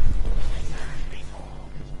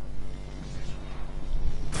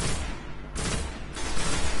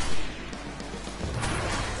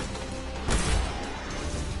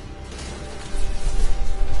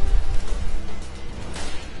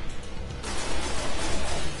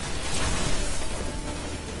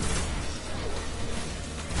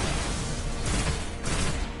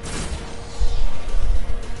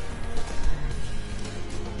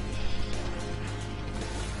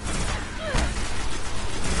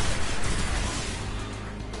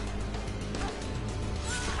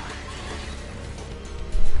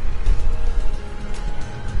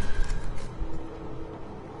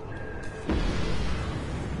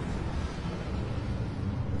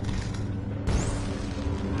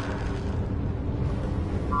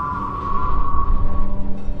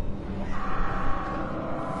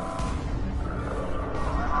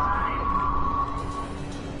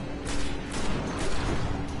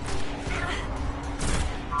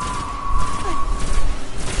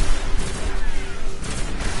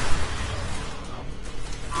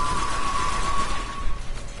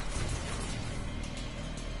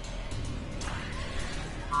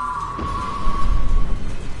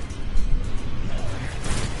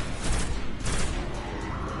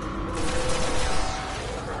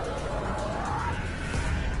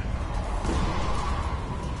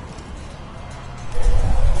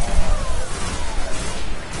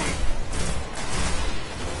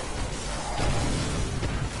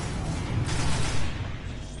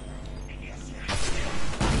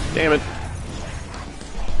 Damn it.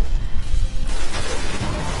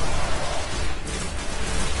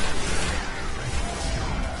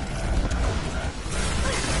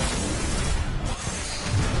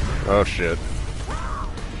 Oh shit.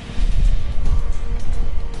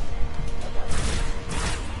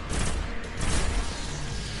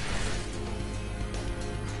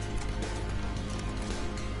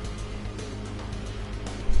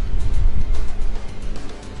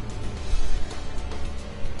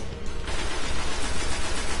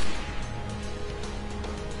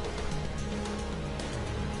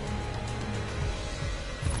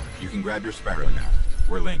 You can grab your Sparrow now.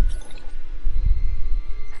 We're linked.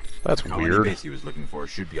 That's colony weird. base he was looking for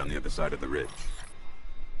should be on the other side of the ridge.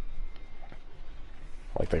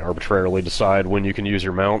 Like they arbitrarily decide when you can use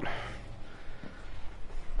your mount.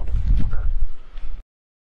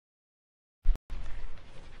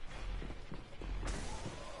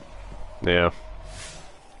 Yeah.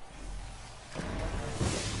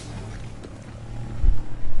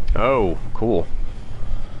 Oh, cool.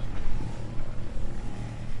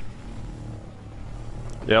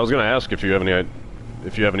 Yeah, I was gonna ask if you have any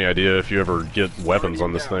idea if you ever get weapons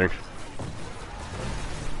on this thing.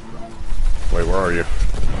 Wait, where are you?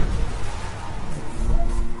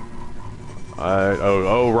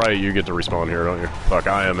 Oh right, you get to respawn here, don't you? Fuck,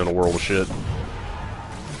 I am in a world of shit.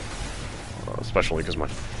 Especially because my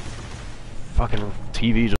fucking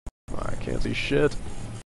TV just... I can't see shit.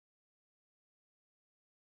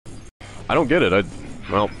 I don't get it.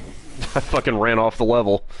 Well, I fucking ran off the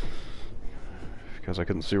level. Because I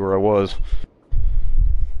couldn't see where I was.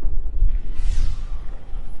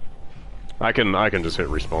 I can just hit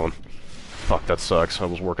respawn. Fuck, that sucks. I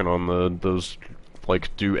was working on those,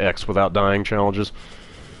 like, do X without dying challenges.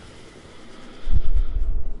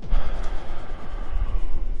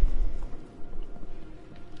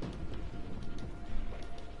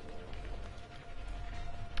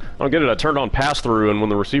 I don't get it. I turned on pass-through, and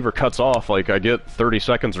when the receiver cuts off, like, I get 30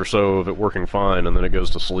 seconds or so of it working fine, and then it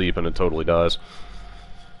goes to sleep, and it totally dies.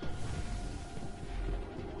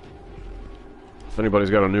 If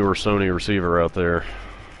anybody's got a newer Sony receiver out there,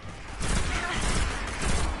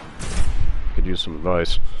 could use some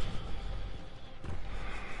advice.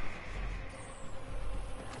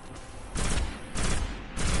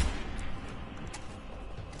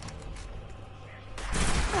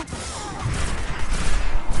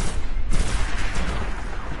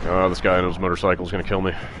 Oh, this guy on his motorcycle is gonna kill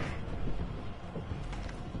me.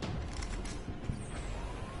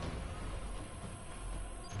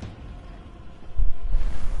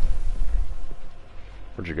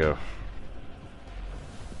 Where'd you go?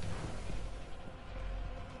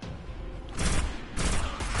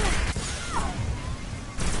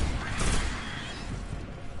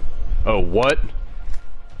 Oh, what?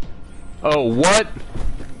 Oh, what?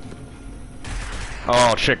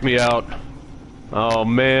 Oh, check me out. Oh,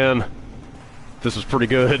 man. This is pretty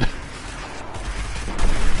good.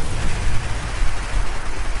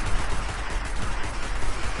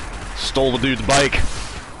 Stole the dude's bike.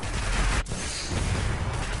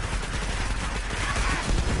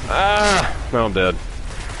 Ah! Now I'm dead.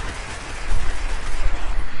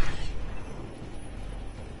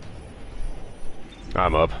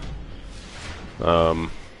 I'm up.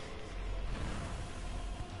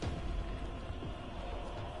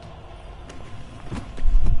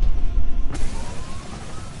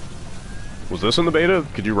 Was this in the beta?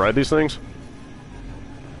 Could you ride these things?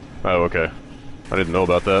 Oh, okay. I didn't know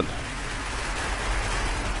about that.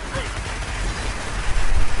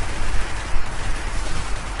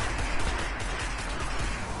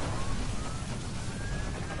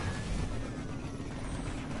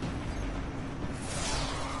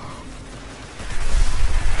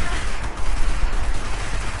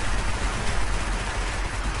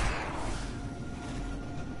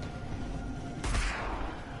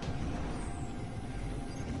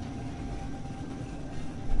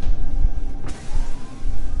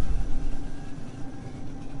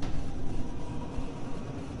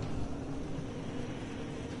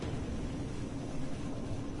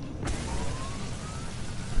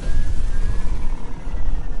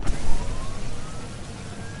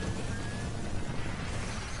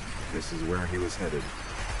 This is where he was headed.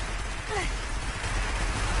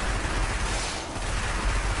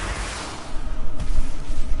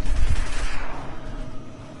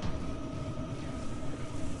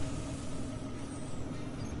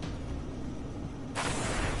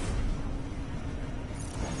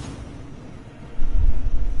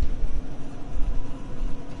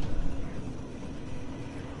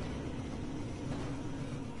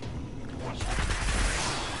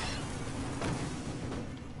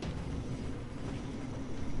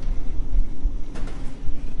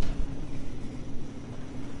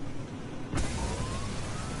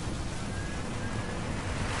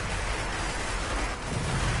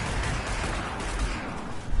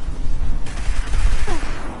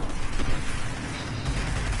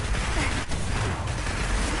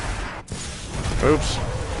 Oops.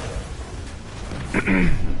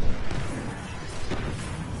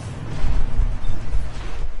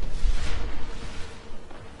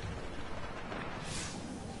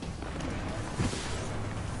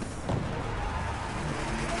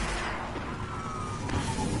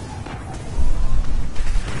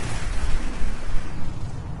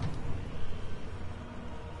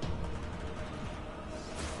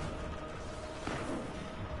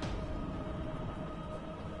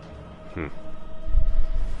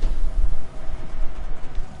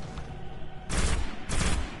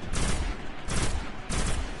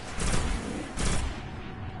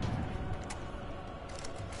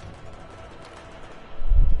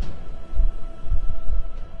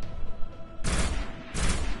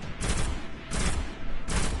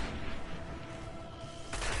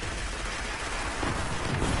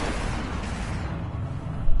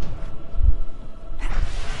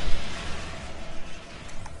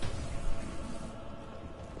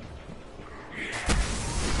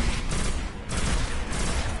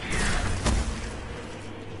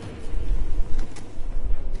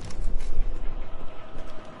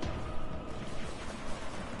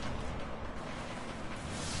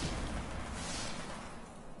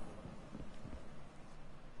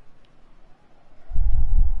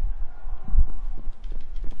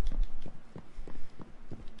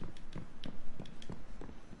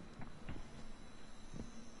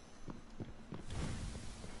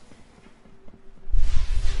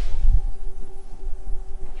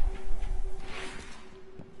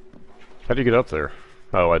 How do you get up there?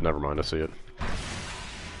 Oh, never mind, I see it.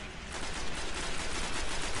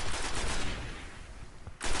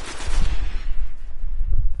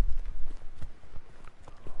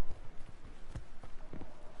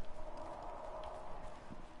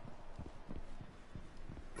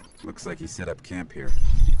 Looks like he set up camp here.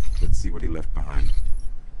 Let's see what he left behind.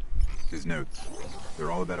 His notes.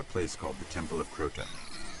 They're all about a place called the Temple of Crota.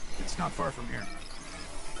 It's not far from here.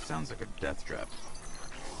 Sounds like a death trap.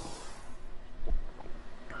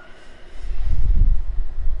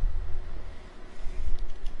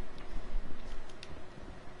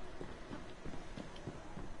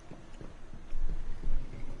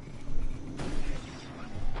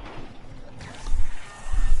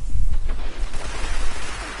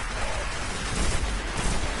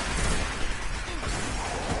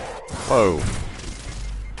 Whoa.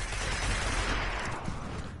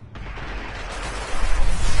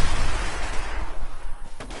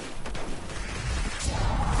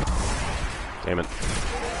 Damn it.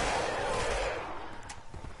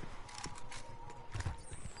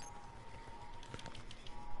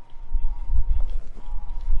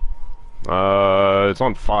 It's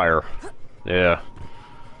on fire. Yeah.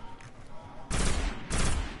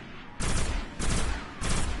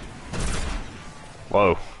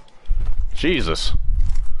 Whoa. Jesus.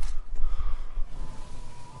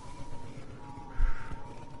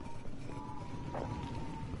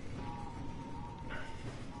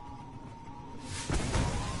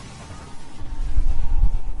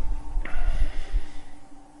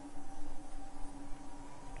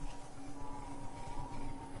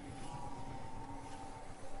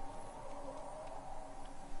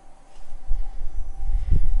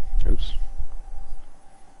 Oops.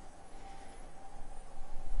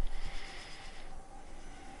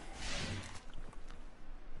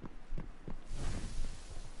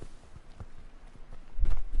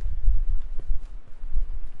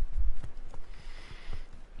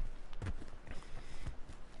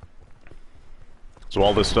 So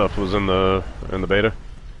all this stuff was in the beta?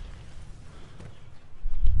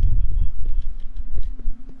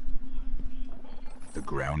 The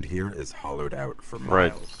ground here is hollowed out for miles.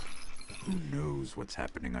 Right. Who knows what's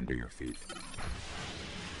happening under your feet?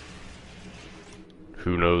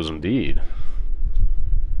 Who knows indeed.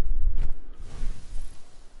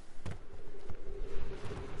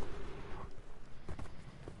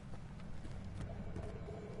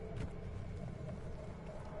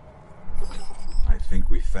 I think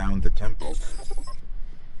we found the temple.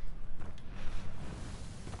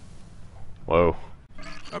 Whoa.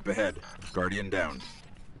 Up ahead. Guardian down.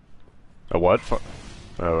 A what? Oh,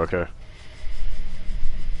 okay.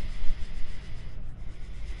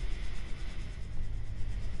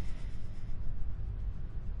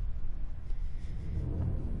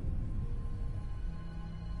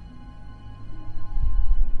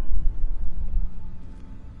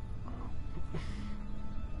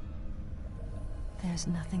 There's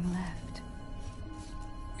nothing left.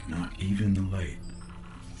 Not even the light.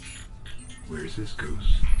 Where's this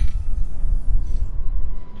ghost?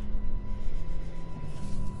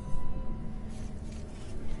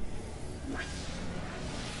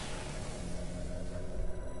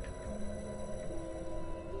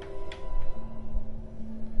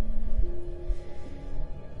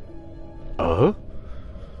 Uh-huh.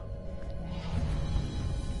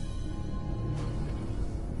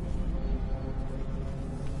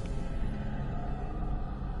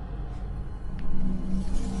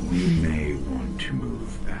 We may want to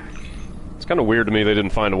move back. It's kind of weird to me they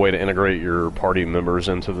didn't find a way to integrate your party members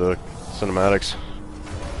into the cinematics.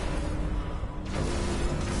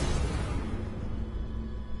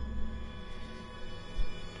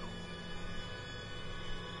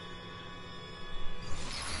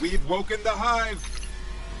 We've woken the hive!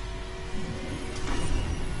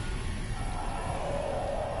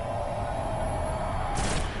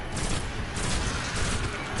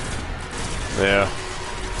 Yeah.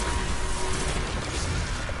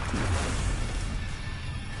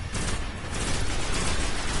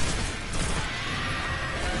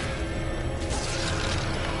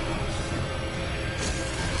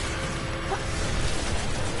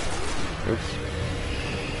 Oops.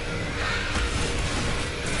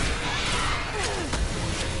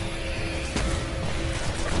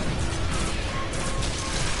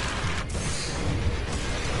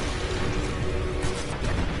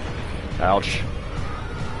 Ouch.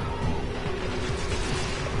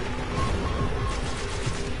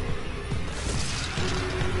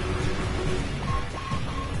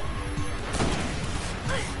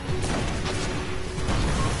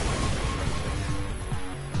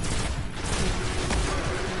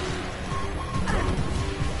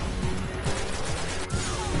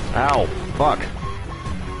 Ow, fuck.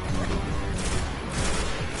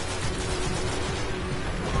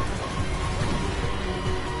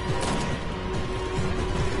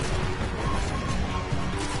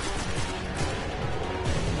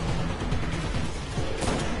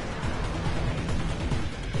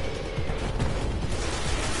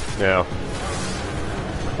 Yeah.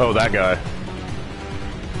 Oh, that guy.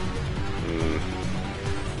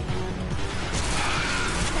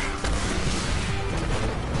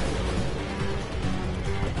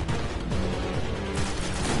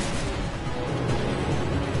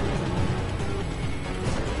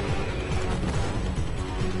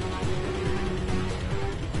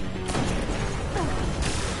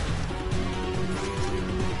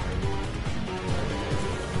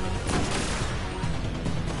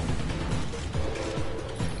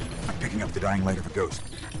 Picking up the dying light of a ghost.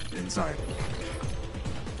 Inside.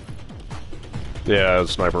 Yeah,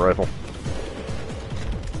 sniper rifle.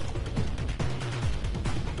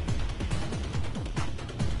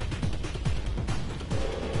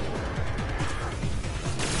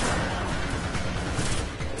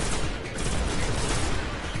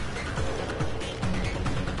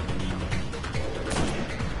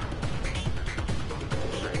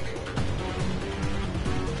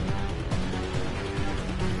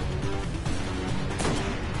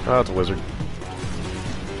 Oh, it's a wizard.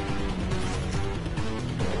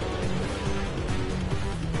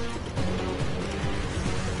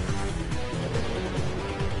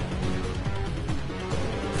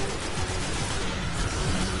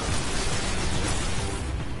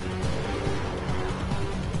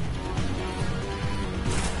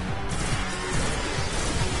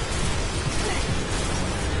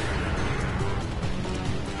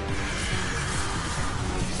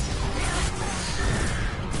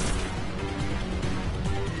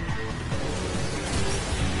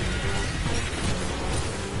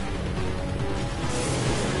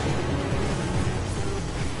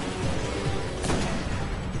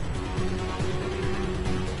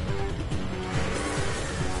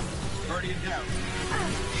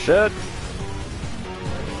 Shit.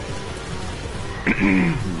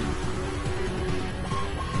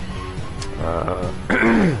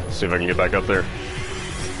 See if I can get back up there.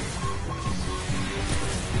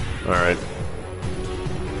 Alright.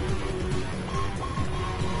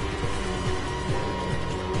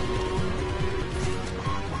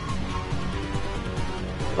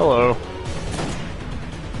 Hello.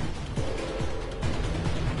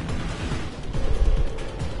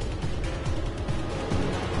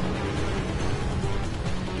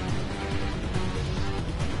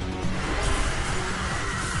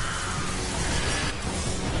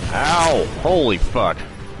 Ow! Holy fuck.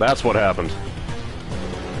 That's what happened.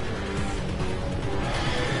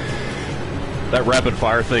 That rapid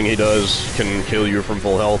fire thing he does can kill you from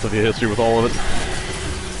full health if he hits you with all of it.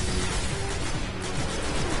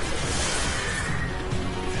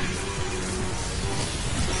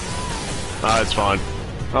 Ah, it's fine.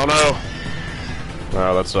 Oh no!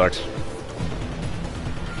 Oh, that sucks.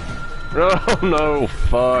 Oh no,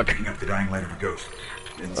 fuck. Picking up the dying light of a ghost.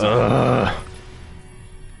 Inside.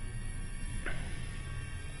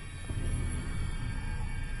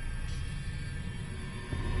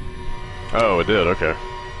 Oh, it did, okay.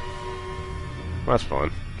 That's fun.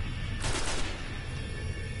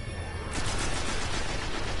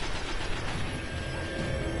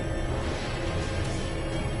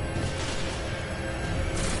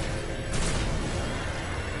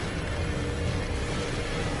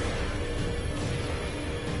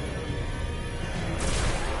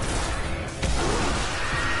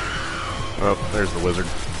 Oh, there's the wizard.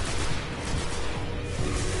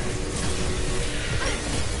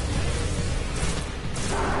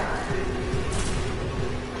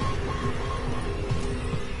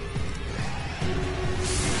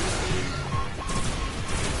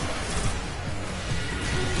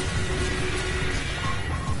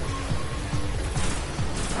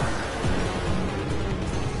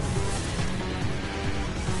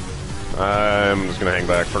 I'm just gonna hang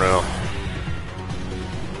back for now.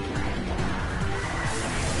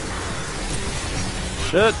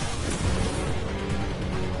 Shit!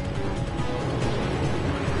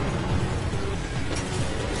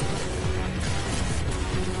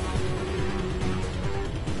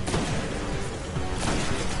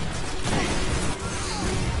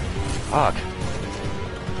 Fuck.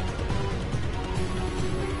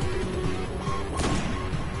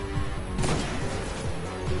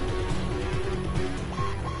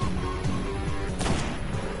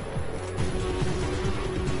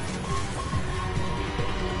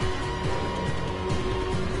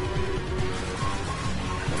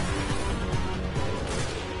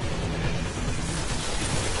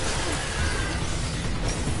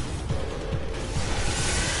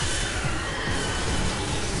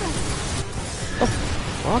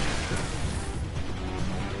 Fuck.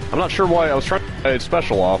 I'm not sure why I was trying to get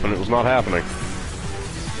special off and it was not happening.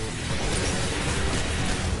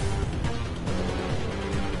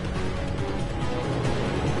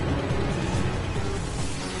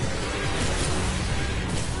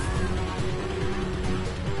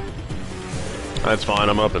 That's fine,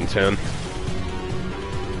 I'm up in 10.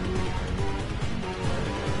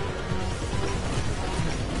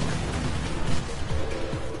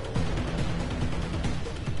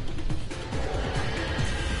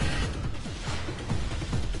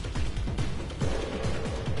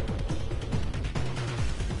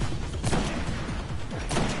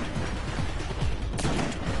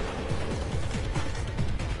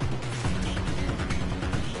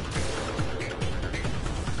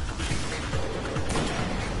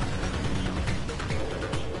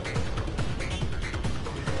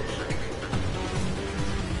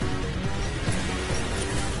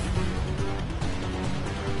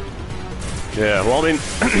 Yeah, well,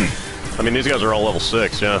 I mean, these guys are all level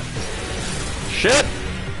 6, yeah. Shit!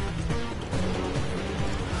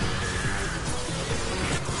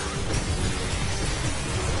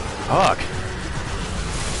 Fuck.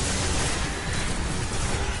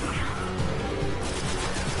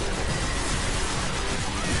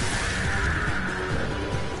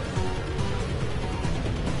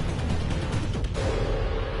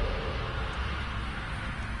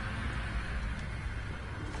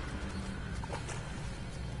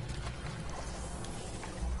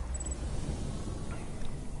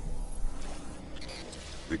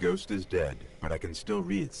 The ghost is dead, but I can still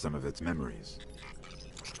read some of its memories.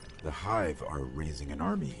 The Hive are raising an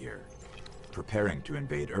army here, preparing to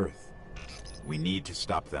invade Earth. We need to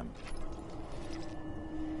stop them.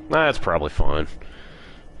 That's probably fine.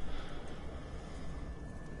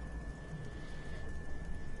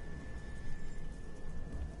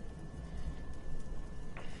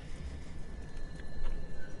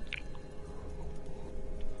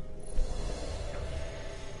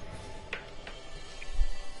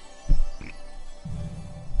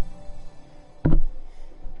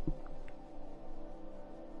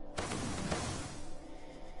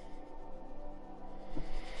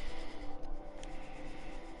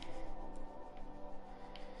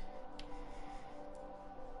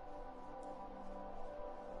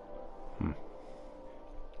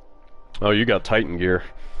 Oh, you got Titan gear.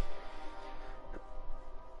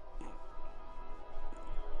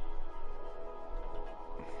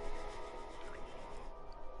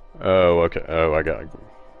 Oh, okay. Oh,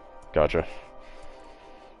 gotcha.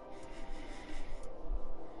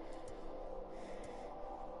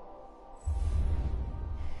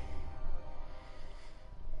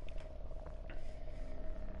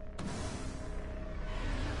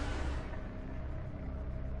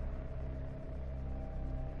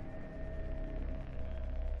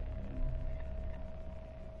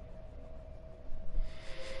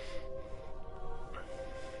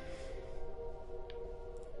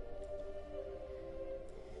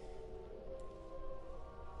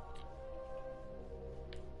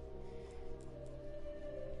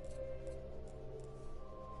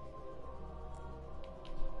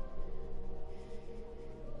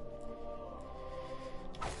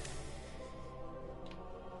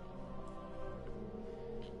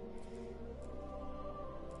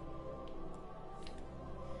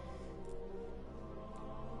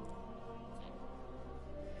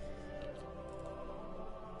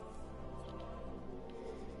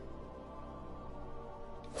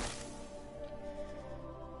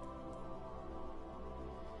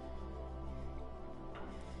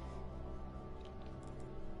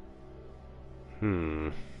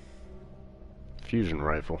 Fusion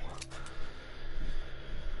rifle.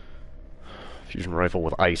 Fusion rifle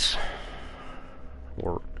with ice.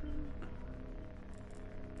 Or...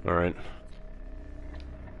 Alright.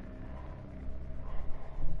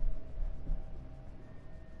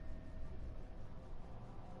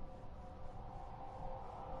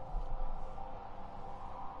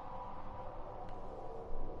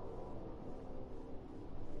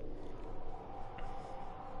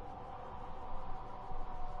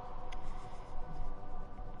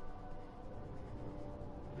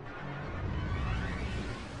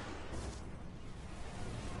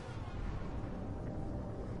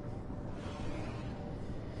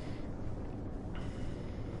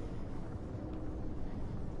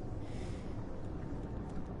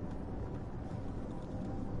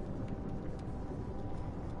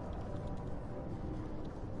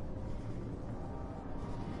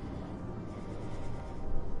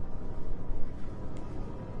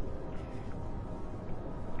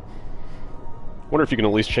 Wonder if you can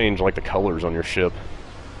at least change, like, the colors on your ship.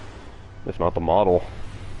 If not the model.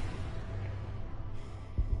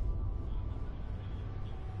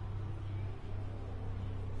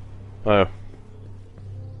 Oh.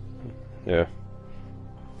 Yeah.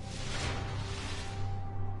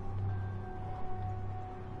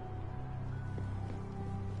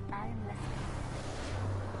 I'm listening.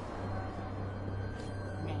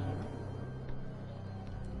 Name?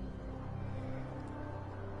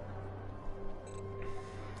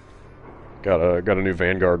 Got a new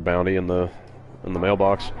Vanguard bounty in the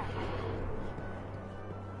mailbox.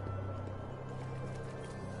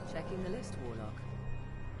 Checking the list, Warlock.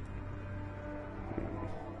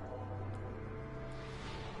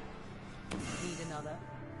 Need another?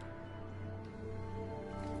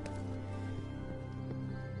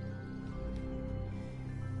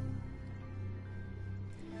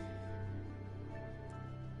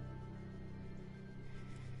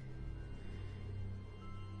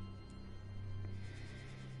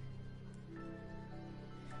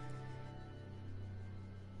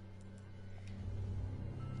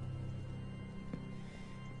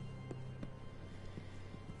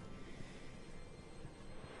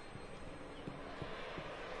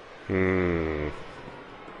 Hmm.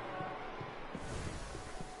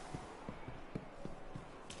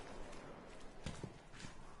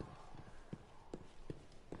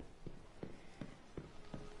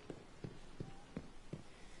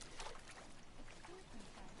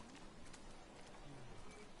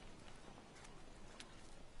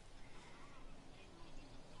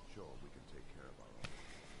 Sure, we can take care of our own.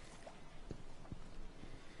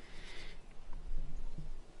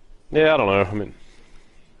 Yeah, I don't know. I mean,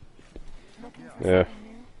 yeah.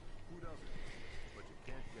 Who doesn't? But you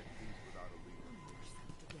can't get peace without a leader.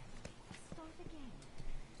 Start again.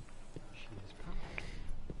 She is powerful,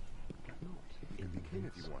 but not in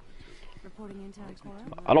If you wanted to. Reporting in town core.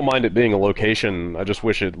 I don't mind it being a location. I just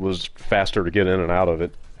wish it was faster to get in and out of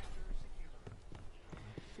it.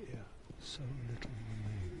 fear so little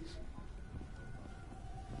remains.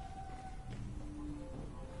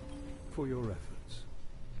 For your efforts.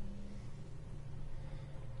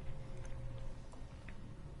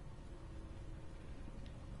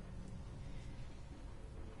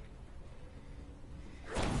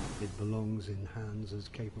 It belongs in hands as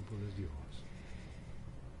capable as yours.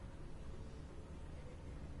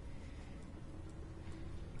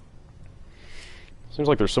 Seems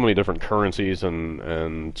like there's so many different currencies and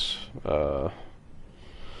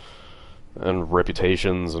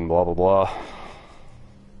reputations and blah blah blah.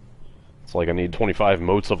 It's like I need 25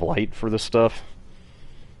 motes of light for this stuff.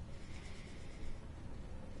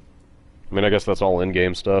 I mean, I guess that's all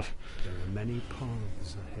in-game stuff. There are many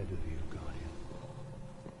paths ahead of you, Guardian.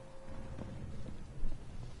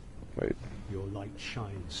 Wait. Your light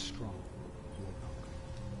shines strong, Warlock.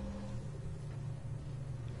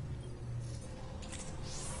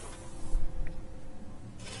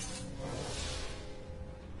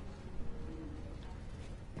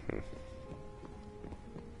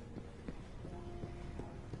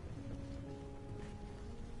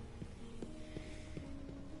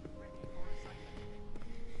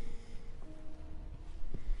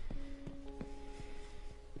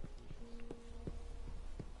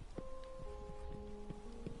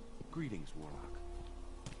 Greetings, Warlock.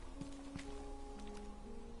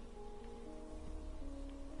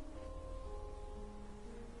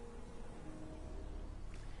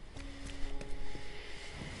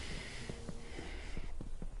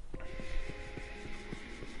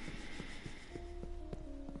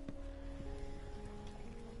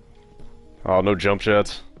 Oh, no jump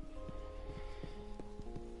jets.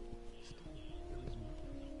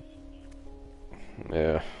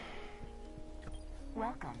 Yeah.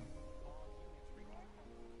 Welcome.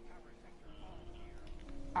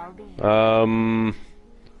 I'll be here.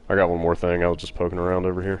 I got one more thing. I was just poking around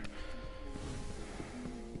over here.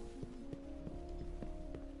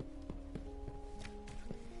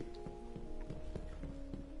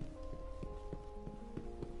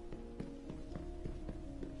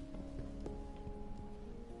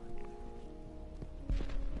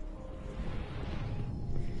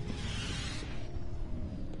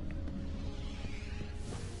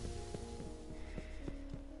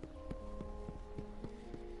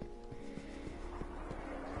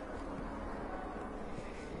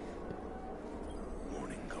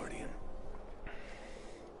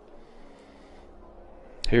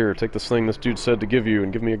 Here, take this thing this dude said to give you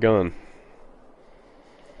and give me a gun.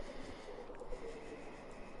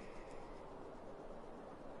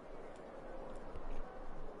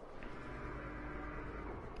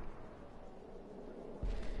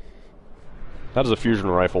 How does a fusion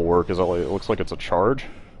rifle work? Is it like, it looks like it's a charge?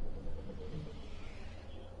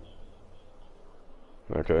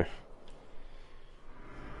 Okay.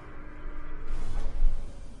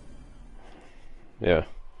 Yeah.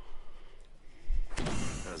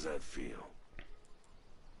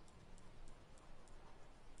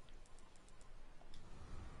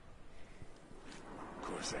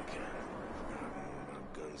 best I can. I don't know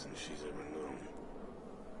about guns than she's ever known.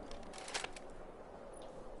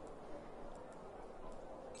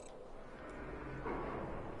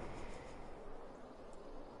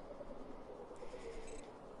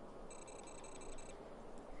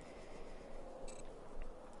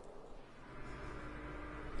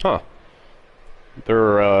 Huh.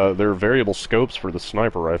 There are variable scopes for the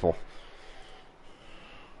sniper rifle.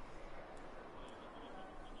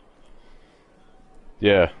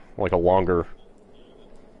 Yeah, like a longer.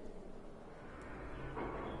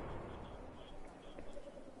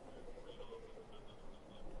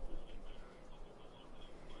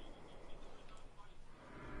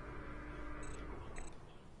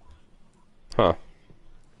 Huh.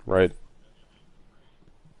 Right.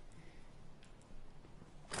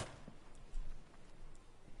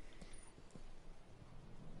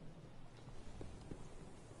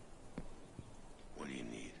 What do you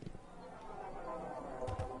need?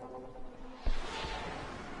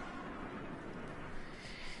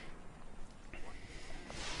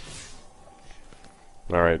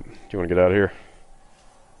 Alright, do you want to get out of here?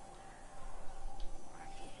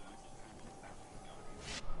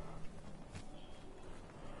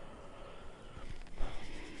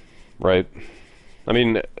 Right. I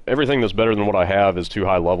mean, everything that's better than what I have is too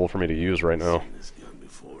high level for me to use right now. Seen this gun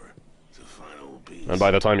before. It's a fine old beast. And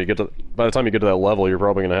by the time you get to that level, you're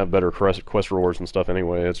probably gonna have better quest rewards and stuff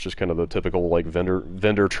anyway. It's just kind of the typical like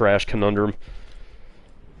vendor trash conundrum.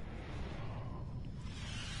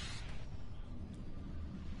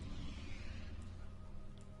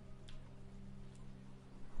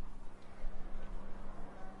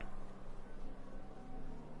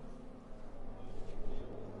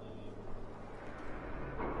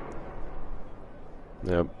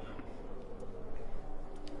 Yep.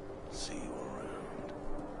 See you around.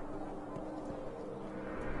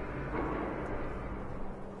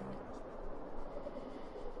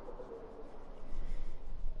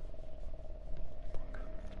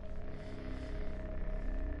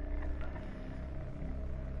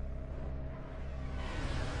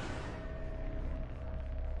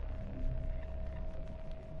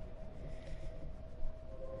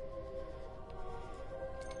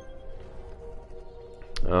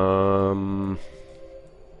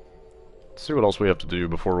 Let's see what else we have to do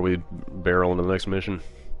before we barrel into the next mission.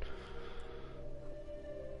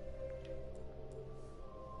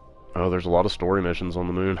 Oh, there's a lot of story missions on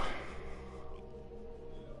the moon.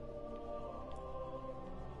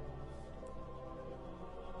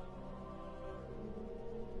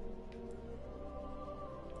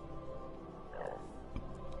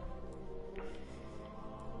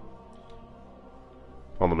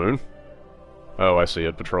 On the moon? Oh, I see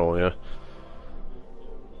it. Patrol, yeah.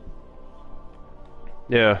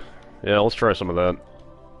 Yeah, let's try some of that.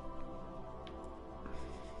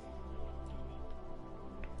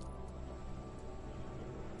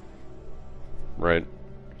 Right.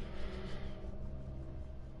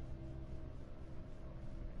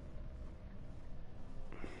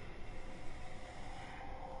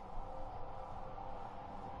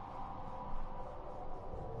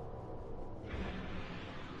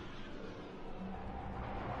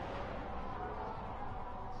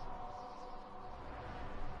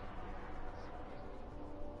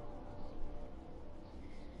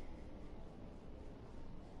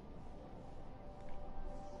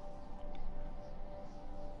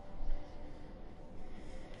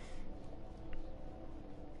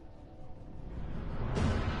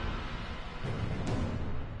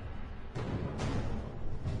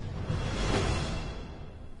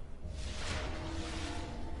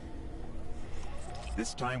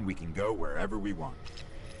 This time we can go wherever we want.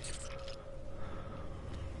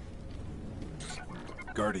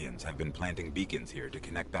 Guardians have been planting beacons here to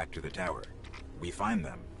connect back to the tower. We find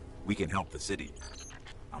them, we can help the city.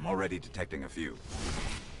 I'm already detecting a few.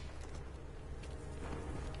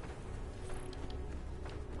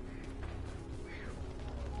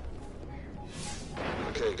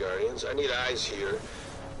 Okay, Guardians, I need eyes here.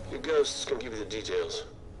 Your ghosts can give you the details.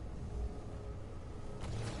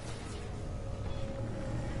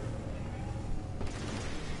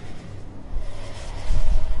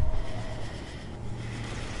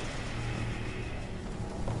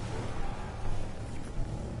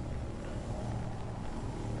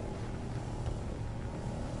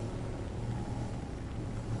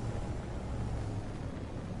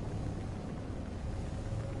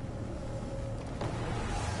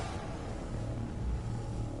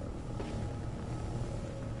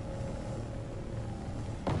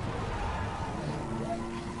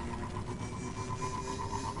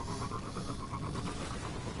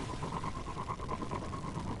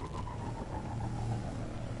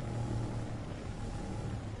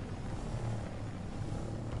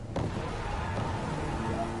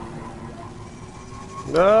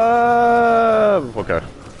 Okay.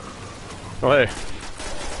 Oh, hey.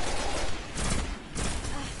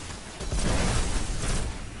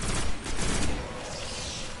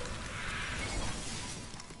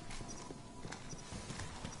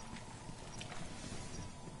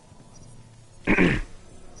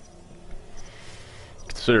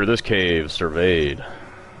 Consider this cave surveyed.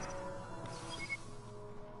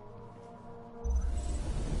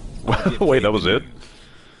 Wait, that was it?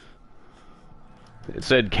 It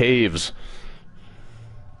said caves.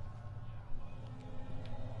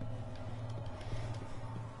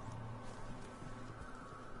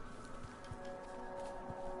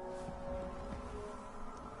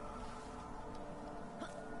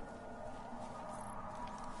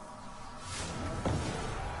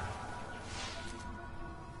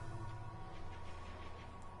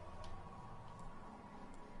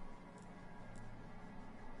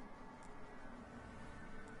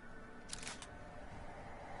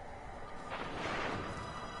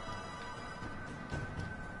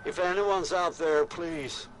 If anyone's out there,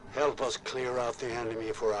 please help us clear out the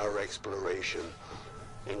enemy for our exploration.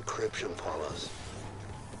 Encryption policy.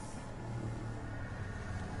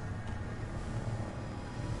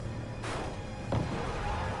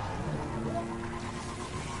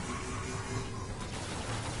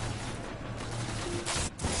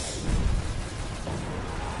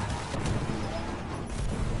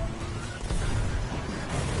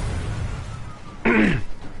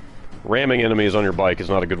 Ramming enemies on your bike is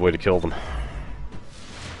not a good way to kill them.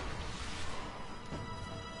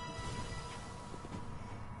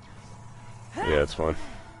 Yeah, it's fine.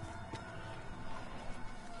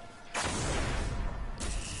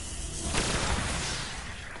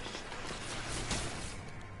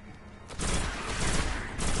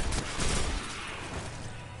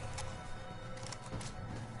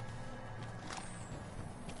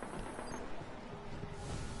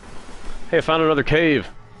 Hey, I found another cave.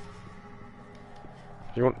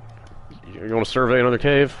 You want to survey another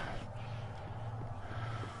cave?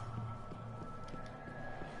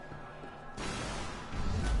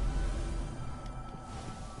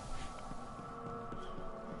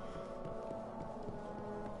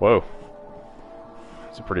 Whoa.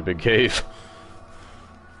 It's a pretty big cave.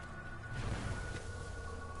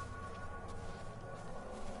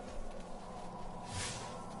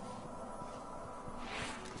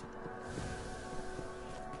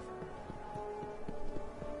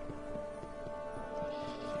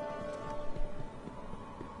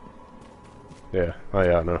 Yeah, oh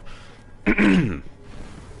yeah, I know.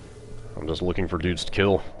 I'm just looking for dudes to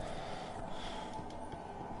kill.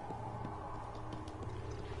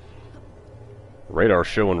 Radar's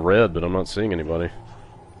showing red, but I'm not seeing anybody.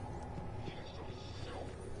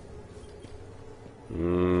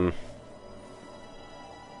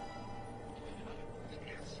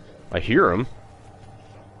 I hear him.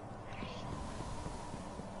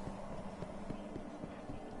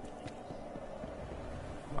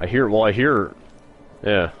 I hear...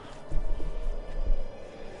 Yeah.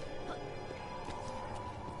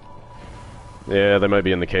 Yeah, they might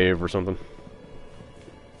be in the cave or something.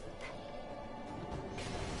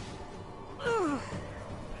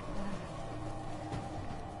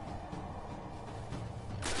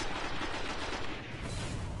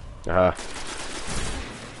 Aha.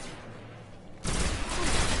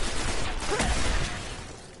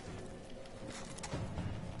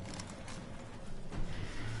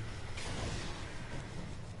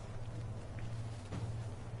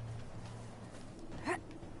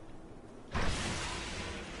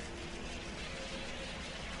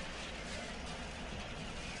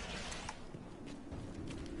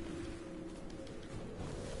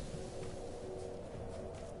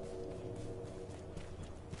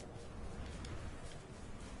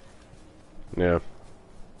 Yeah.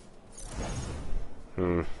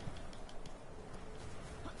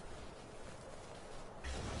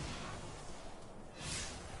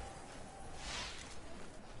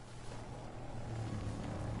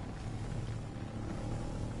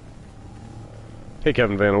 Hey,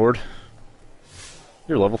 Kevin Van Ord.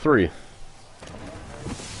 You're level 3.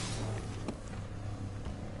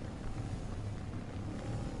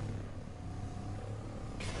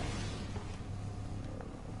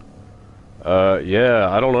 Yeah,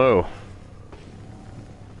 I don't know.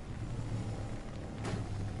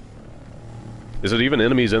 Is it even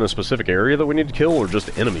enemies in a specific area that we need to kill, or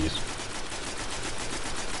just enemies?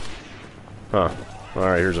 Huh.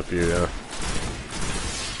 Alright, here's a few, yeah.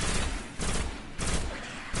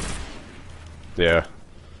 Yeah.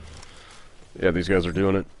 Yeah, these guys are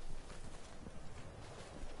doing it.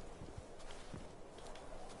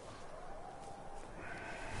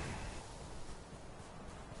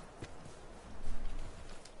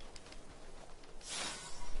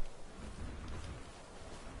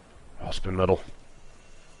 spin metal.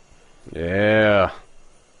 Yeah.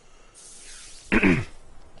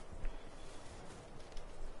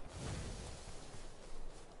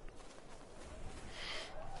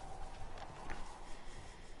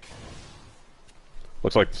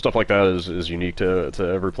 Looks like stuff like that is unique to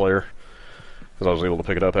every player, because I was able to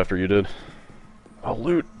pick it up after you did. Oh,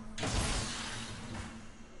 loot!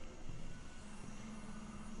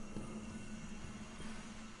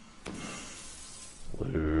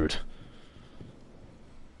 Loot.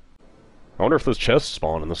 I wonder if those chests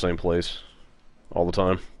spawn in the same place all the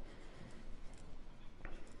time.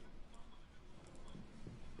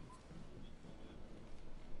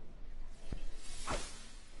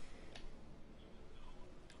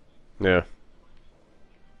 Yeah.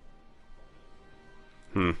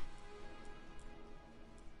 Hmm.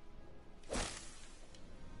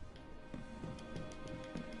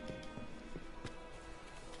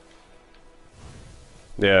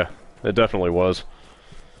 Yeah, it definitely was.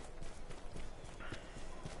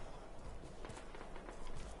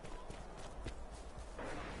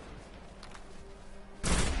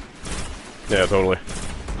 Yeah, totally.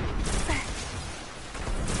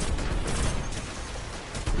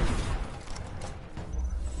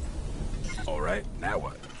 Alright, now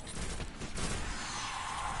what?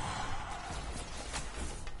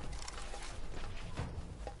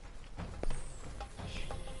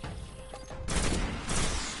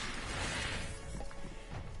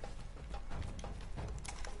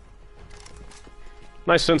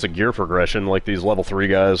 Nice sense of gear progression, like these level 3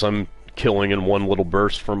 guys I'm killing in one little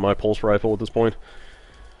burst from my pulse rifle at this point.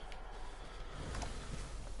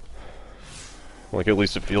 Like, at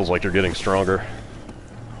least it feels like you're getting stronger.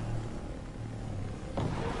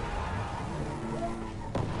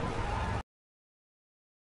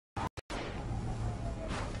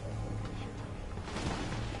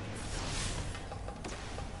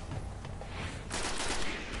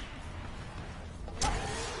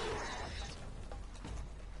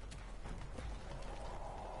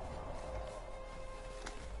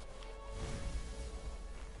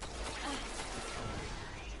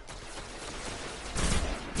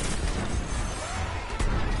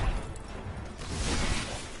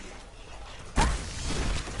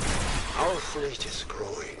 Our fleet is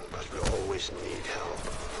growing, but we always need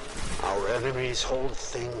help. Our enemies hold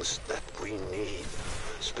things that we need.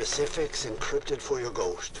 Specifics encrypted for your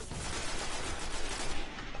ghost.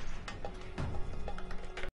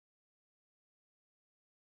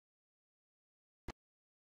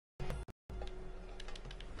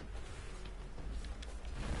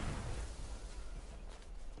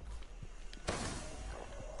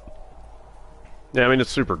 Yeah, I mean,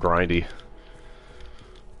 it's super grindy.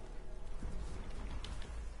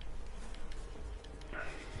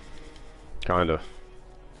 Kinda.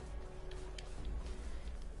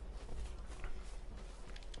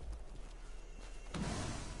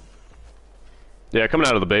 Yeah, coming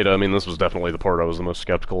out of the beta, I mean, this was definitely the part I was the most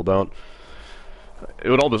skeptical about. It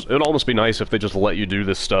would almost be nice if they just let you do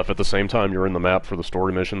this stuff at the same time you're in the map for the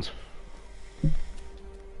story missions.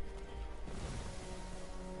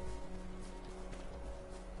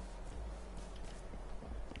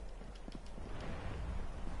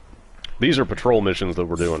 These are patrol missions that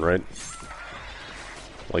we're doing, right?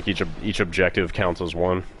 Like each objective counts as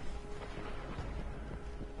one.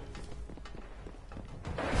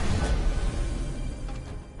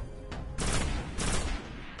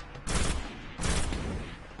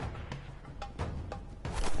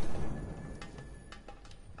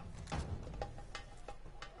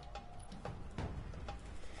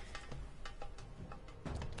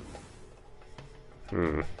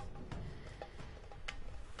 Hmm.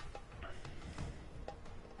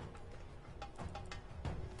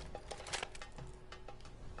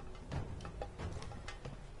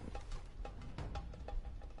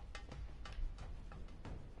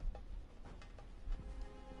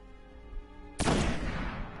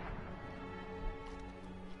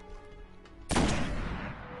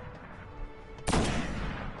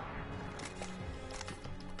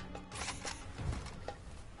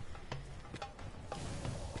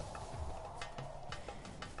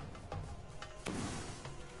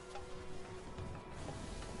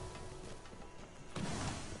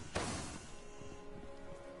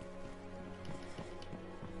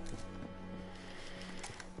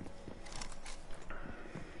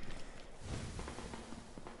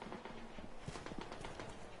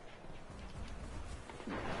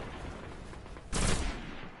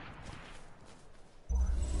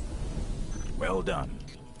 Well done.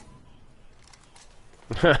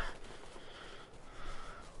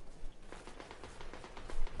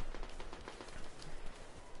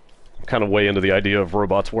 kind of way into the idea of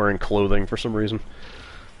robots wearing clothing for some reason.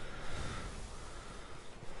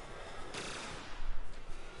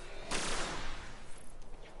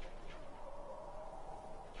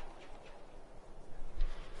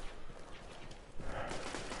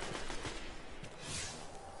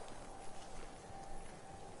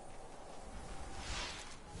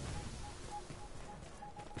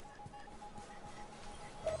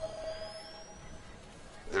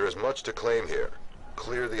 There is much to claim here.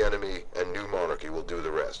 Clear the enemy, and New Monarchy will do the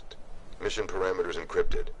rest. Mission parameters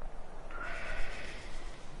encrypted.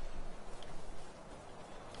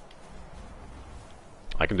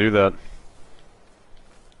 I can do that.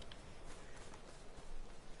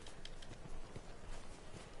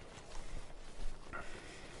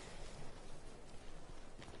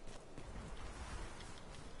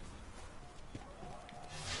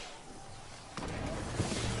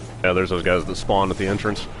 Yeah, there's those guys that spawned at the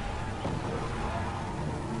entrance.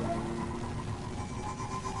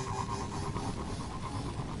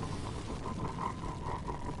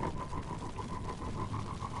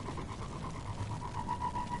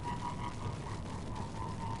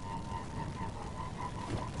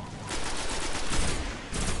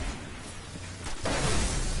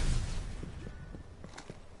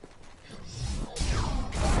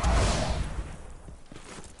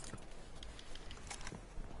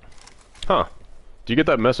 Huh. Do you get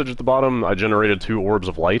that message at the bottom? I generated 2 orbs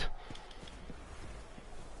of light.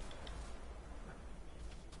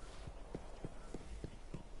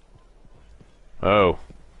 Oh.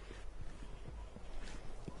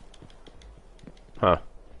 Huh.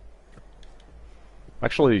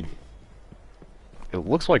 Actually, it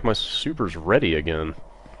looks like my super's ready again.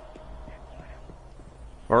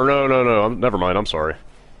 Or no, never mind, I'm sorry.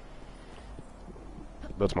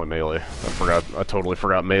 That's my melee. I totally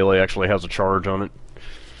forgot melee actually has a charge on it.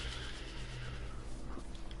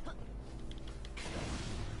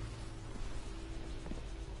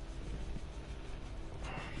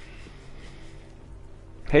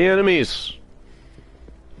 Hey enemies!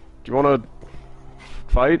 Do you wanna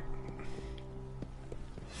fight?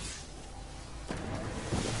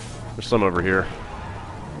 There's some over here.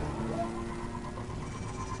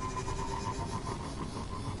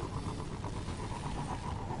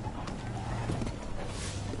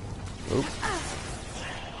 Oop.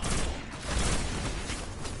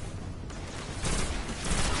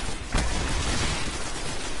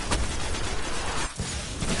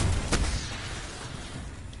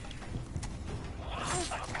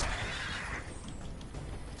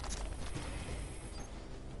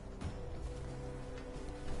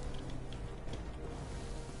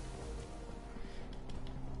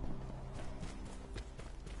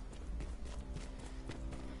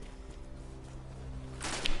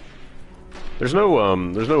 There's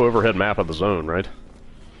no overhead map of the zone, right?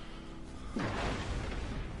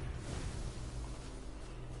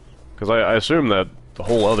 Because I assume that the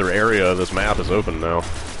whole other area of this map is open now.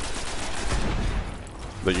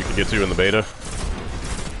 That you can get to in the beta.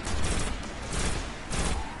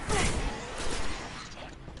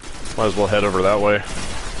 Might as well head over that way.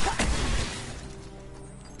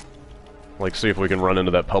 Like, see if we can run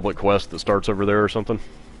into that public quest that starts over there or something.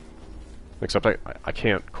 Except I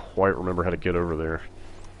can't quite remember how to get over there.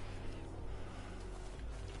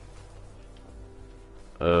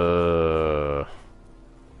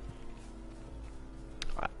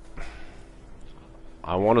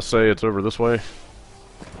 I want to say it's over this way.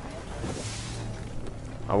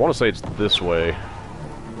 I want to say it's this way.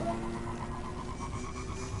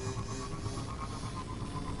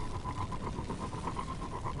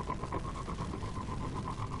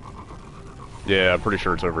 Yeah, I'm pretty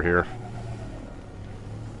sure it's over here.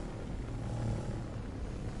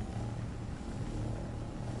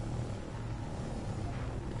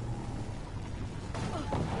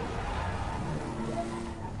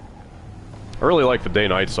 I really like the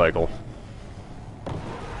day-night cycle.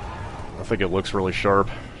 I think it looks really sharp.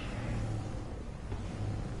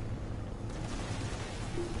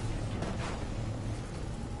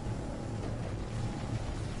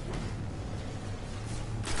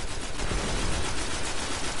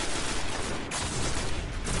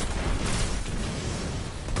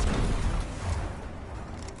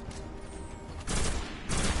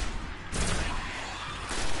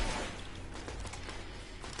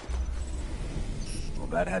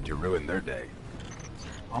 That had to ruin their day.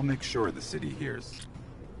 I'll make sure the city hears.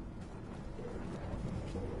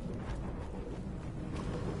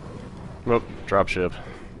 Oh, dropship.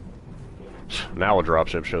 Now a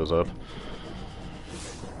dropship shows up.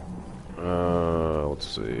 Let's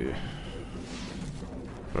see.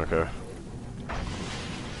 Okay.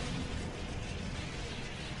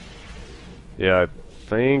 Yeah, I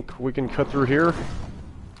think we can cut through here.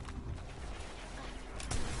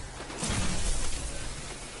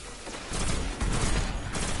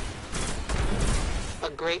 A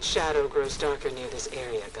great shadow grows darker near this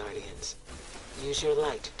area, Guardians. Use your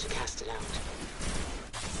light to cast it out.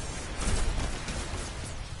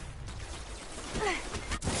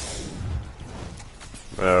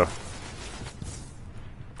 Oh.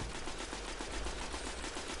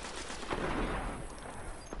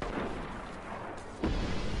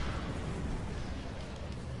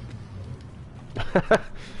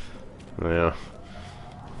 Yeah.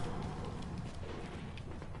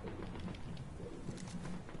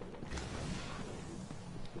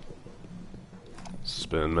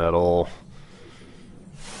 Spin metal.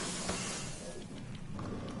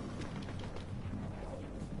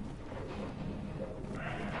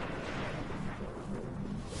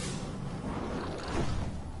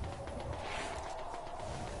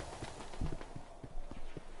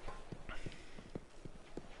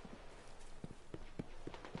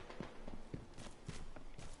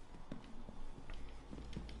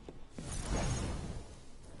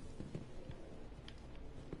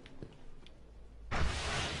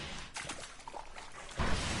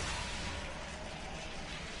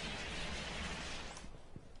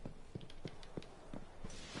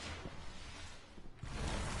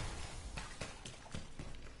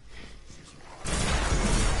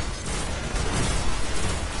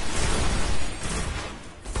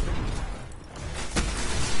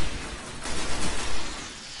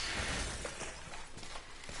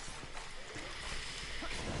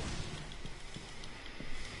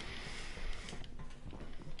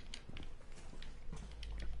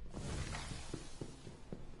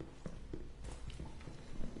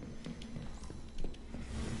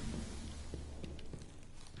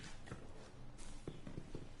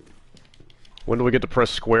 When do we get to press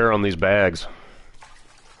square on these bags?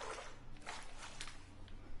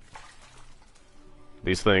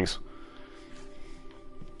 These things.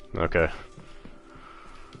 Okay.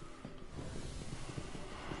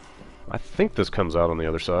 I think this comes out on the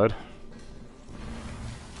other side.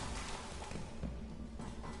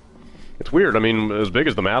 It's weird, I mean, as big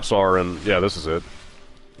as the maps are, and yeah, this is it.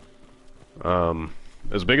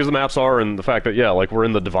 As big as the maps are, and the fact that, yeah, like, we're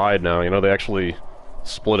in the divide now, you know, they actually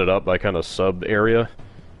split it up by kind of sub-area.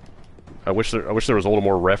 I wish there was a little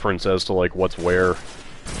more reference as to, like, what's where.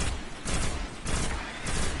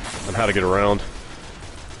 And how to get around.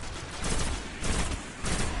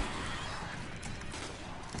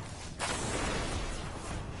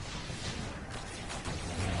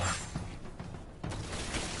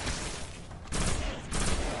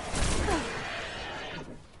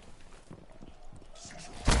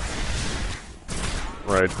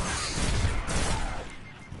 Right.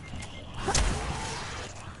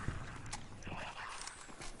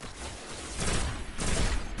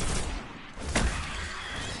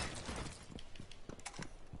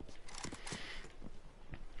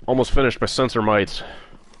 Almost finished my sensor mites.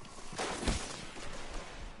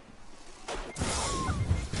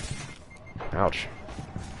 Ouch.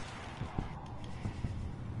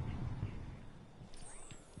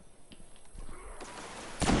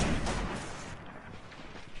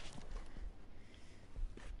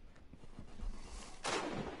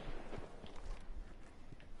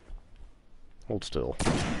 Hold still.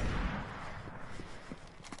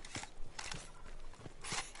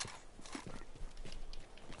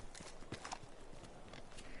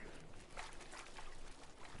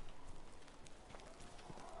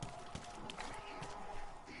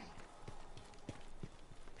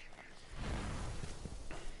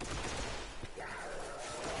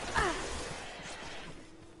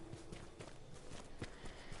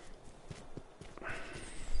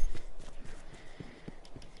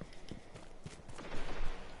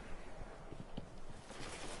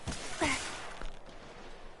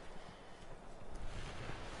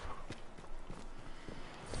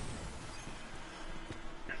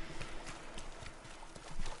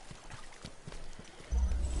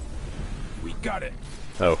 Got it.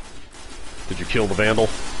 Oh. Did you kill the Vandal?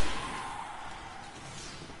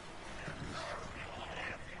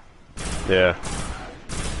 Yeah.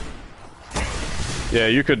 Yeah,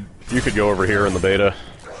 you could go over here in the beta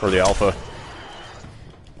or the alpha.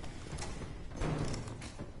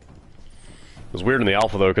 It was weird in the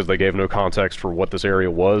alpha though because they gave no context for what this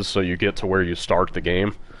area was, so you get to where you start the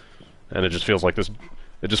game, and it just feels like this.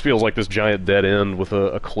 It just feels like this giant dead end with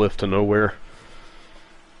a cliff to nowhere.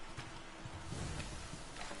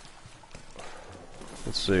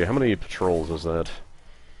 Let's see, how many patrols is that?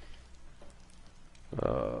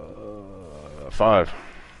 5.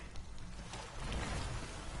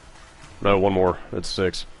 No, one more. It's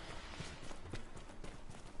 6.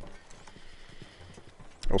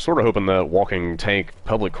 I was sort of hoping that walking tank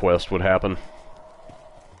public quest would happen.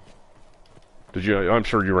 Did you? I'm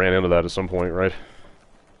sure you ran into that at some point, right?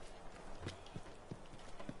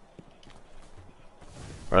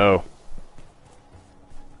 Oh.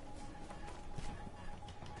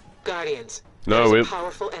 Guardians, No, there's a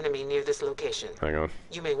powerful enemy near this location. Hang on.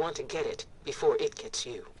 You may want to get it before it gets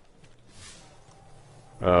you.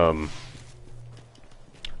 No,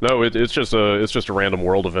 it's just a random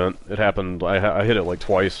world event. It happened. I hit it like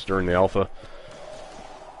twice during the alpha.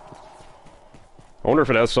 I wonder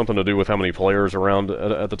if it has something to do with how many players around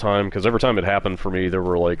at the time, because every time it happened for me, there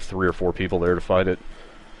were like 3 or 4 people there to fight it.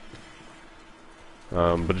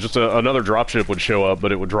 But just another dropship would show up,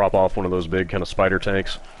 but it would drop off one of those big kind of spider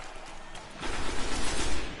tanks.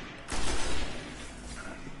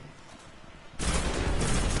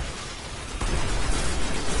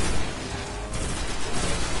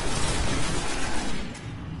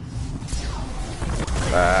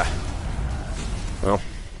 Well,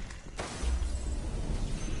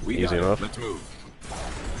 easy enough. Let's move.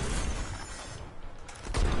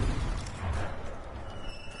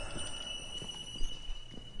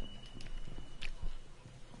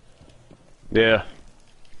 Yeah.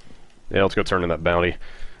 Yeah, let's go turn in that bounty.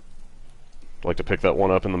 I'd like to pick that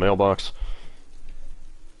one up in the mailbox.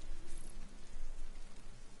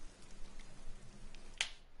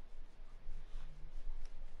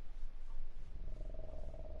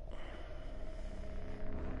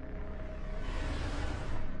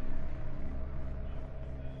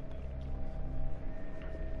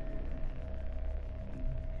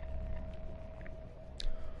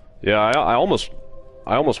 Yeah, I almost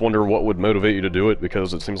wonder what would motivate you to do it,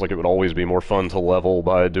 because it seems like it would always be more fun to level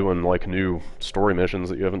by doing, like, new story missions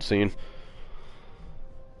that you haven't seen.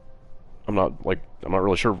 I'm not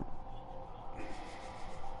really sure.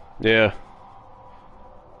 Yeah.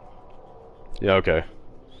 Yeah, okay.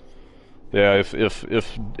 Yeah,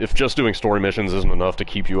 if just doing story missions isn't enough to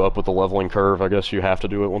keep you up with the leveling curve, I guess you have to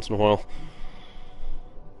do it once in a while.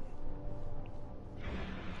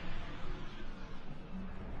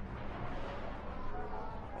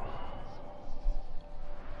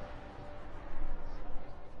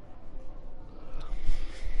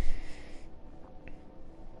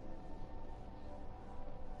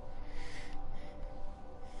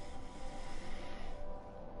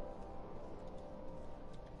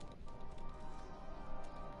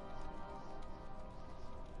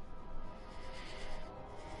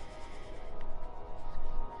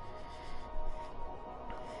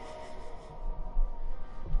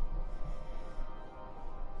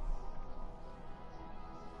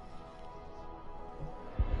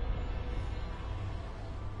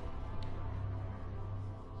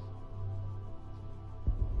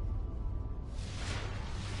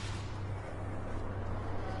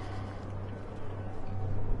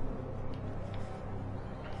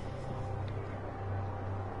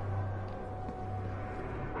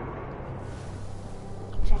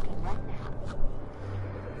 Checking right now.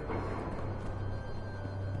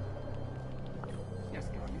 Yes,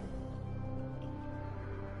 Guardian.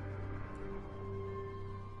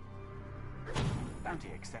 Bounty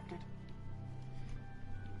accepted.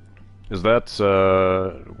 Is that,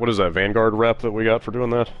 what is that, Vanguard rep that we got for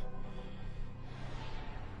doing that?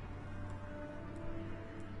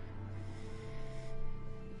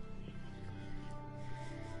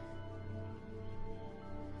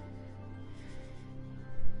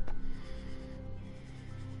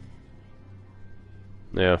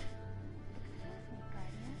 Yeah.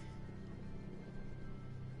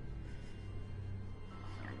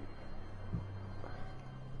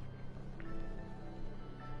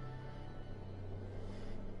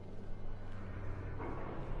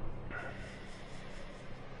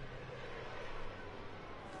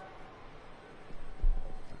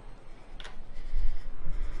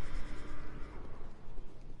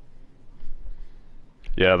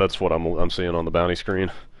 Yeah, that's what I'm seeing on the bounty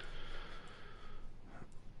screen.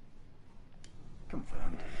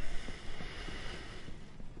 Confirmed.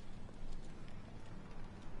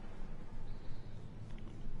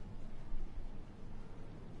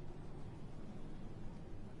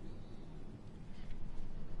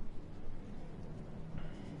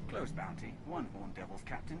 Close bounty. 1 Horned Devils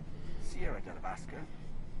Captain. Sierra de la Vasca.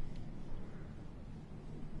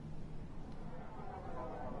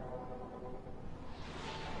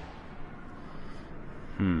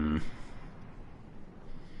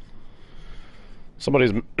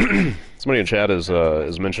 Somebody in chat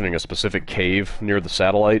is mentioning a specific cave near the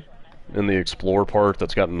satellite in the Explore part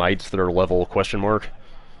that's got knights that are level question mark.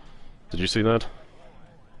 Did you see that?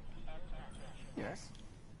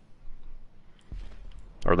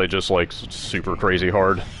 Are they just, like, super crazy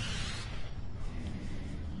hard?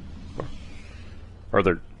 Are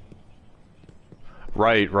there...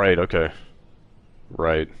 Right, okay.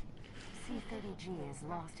 Right. C-30G is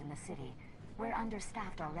lost in the city. We're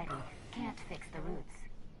understaffed already. Can't fix the routes.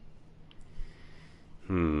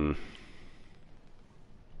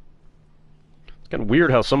 It's kind of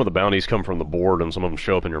weird how some of the bounties come from the board and some of them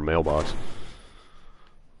show up in your mailbox.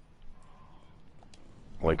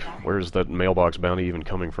 Like, where's that mailbox bounty even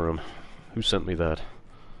coming from? Who sent me that?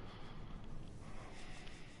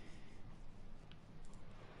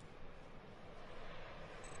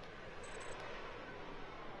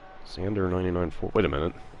 Xander 99.4. Wait a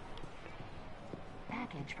minute.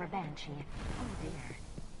 Package for Banshee. Oh dear.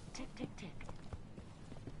 Tick, tick, tick.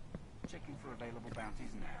 Checking for available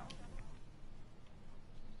bounties now.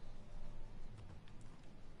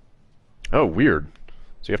 Oh, weird.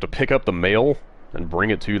 So you have to pick up the mail and bring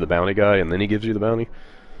it to the bounty guy, and then he gives you the bounty?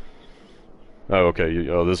 Oh, okay.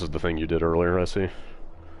 Oh, this is the thing you did earlier, I see.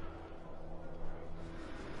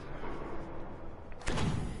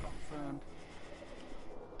 Confirmed.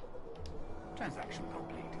 Transaction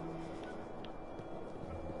complete.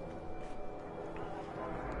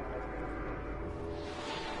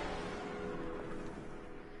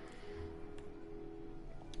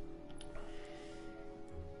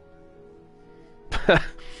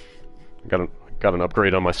 Got an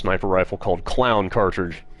upgrade on my sniper rifle called Clown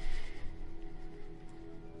Cartridge.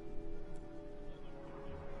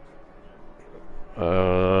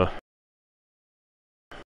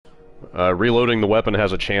 Reloading the weapon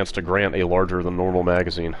has a chance to grant a larger than normal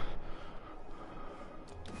magazine.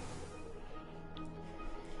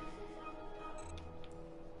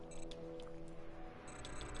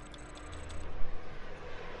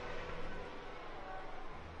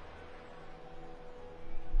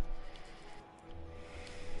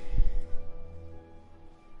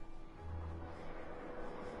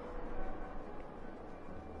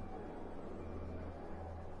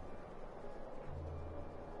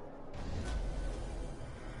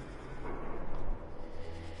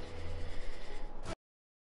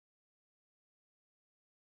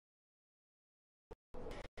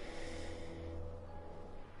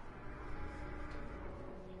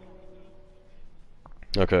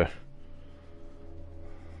 Okay.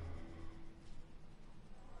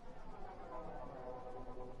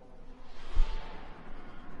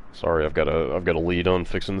 Sorry, I've got a lead on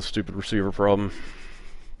fixing the stupid receiver problem.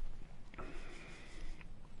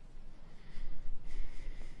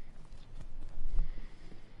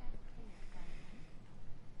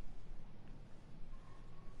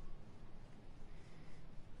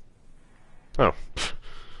 Oh.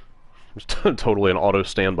 It's totally an auto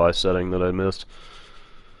standby setting that I missed.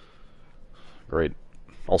 Great.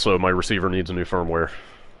 Also, my receiver needs a new firmware.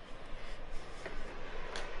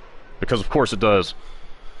 Because of course it does.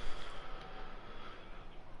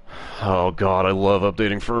 Oh god, I love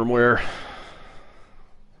updating firmware.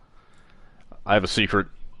 I have a secret.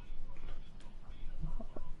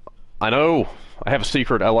 I know! I have a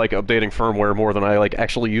secret. I like updating firmware more than I like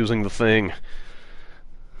actually using the thing.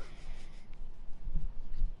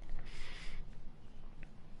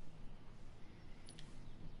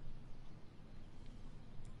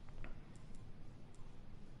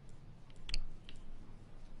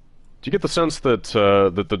 Do you get the sense that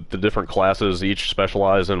that the different classes each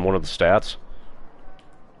specialize in one of the stats?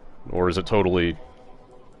 Or is it totally...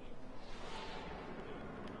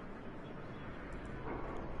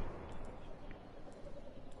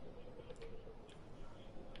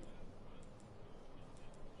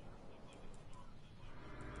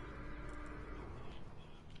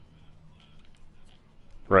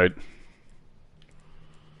 Right.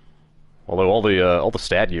 Although all the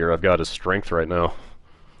stat gear I've got is strength right now.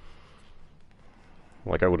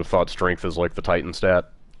 Like, I would have thought strength is like the Titan stat.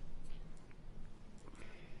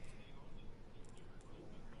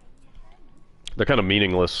 They're kind of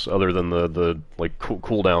meaningless other than the like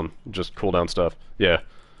cooldown, just cooldown stuff. Yeah.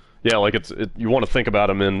 Yeah, like you want to think about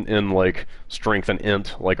them in like strength and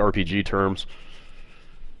int, like RPG terms.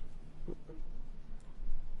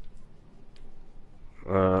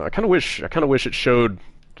 I kind of wish it showed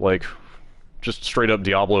like just straight up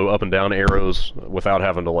Diablo up and down arrows without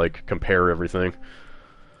having to like compare everything.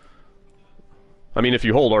 I mean, if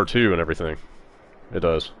you hold R2 and everything, it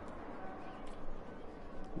does.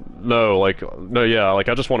 No, yeah, like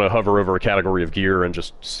I just want to hover over a category of gear and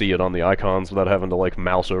just see it on the icons without having to like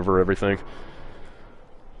mouse over everything.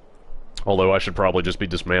 Although I should probably just be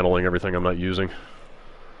dismantling everything I'm not using.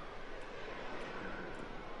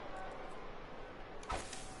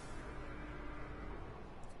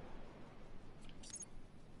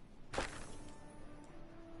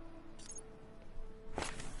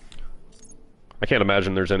 I can't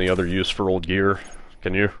imagine there's any other use for old gear.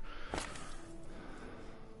 Can you?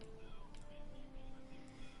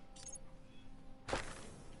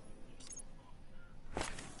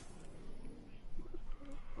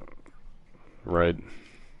 Right.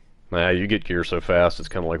 Nah, you get gear so fast, it's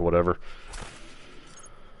kind of like whatever.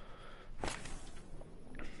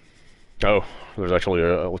 Oh, there's actually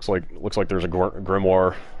a looks like there's a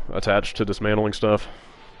grimoire attached to dismantling stuff.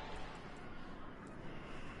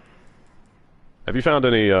 Have you found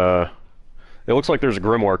any? It looks like there's a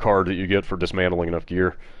grimoire card that you get for dismantling enough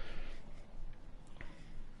gear.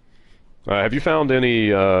 Have you found any?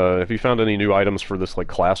 Have you found any new items for this like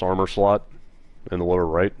class armor slot in the lower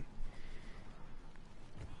right?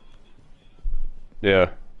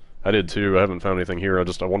 Yeah, I did too. I haven't found anything here. I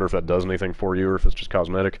wonder if that does anything for you or if it's just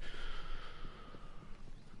cosmetic.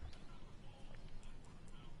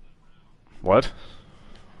 What?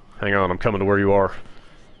 Hang on, I'm coming to where you are.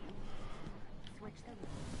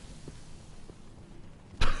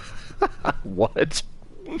 What?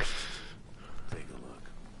 Take a look.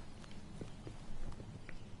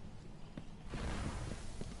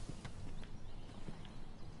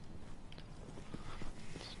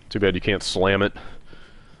 Too bad you can't slam it.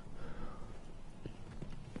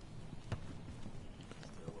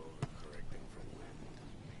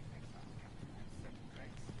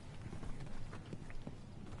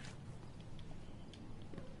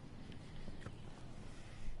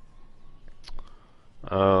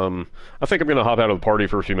 I think I'm gonna hop out of the party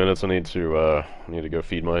for a few minutes. I need to go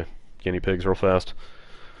feed my guinea pigs real fast.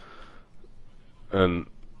 And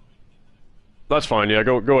that's fine, yeah,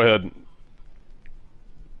 go ahead.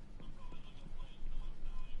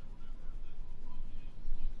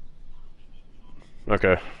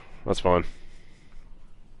 Okay, that's fine.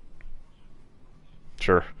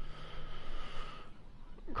 Sure.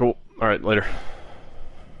 Cool. Alright, later.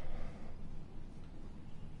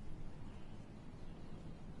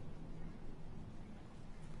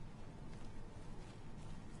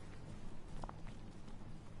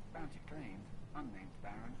 Bounty claimed, unnamed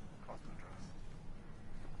Baron, Cosmodros.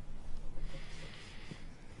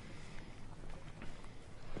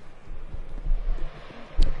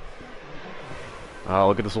 Ah,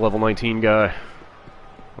 look at this level 19 guy.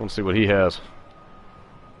 I want to see what he has.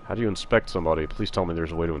 How do you inspect somebody? Please tell me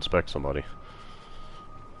there's a way to inspect somebody.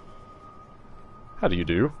 How do you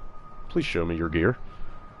do? Please show me your gear.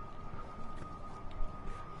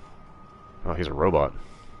 Oh, he's a robot.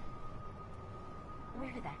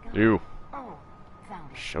 Where did that go? You. Oh,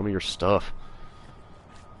 found it. Show me your stuff.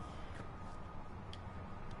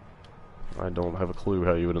 I don't have a clue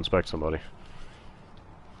how you would inspect somebody.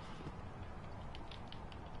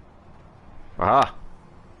 Aha!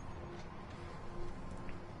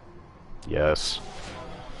 Yes.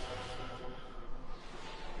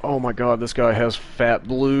 Oh my god, this guy has fat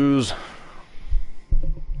blues.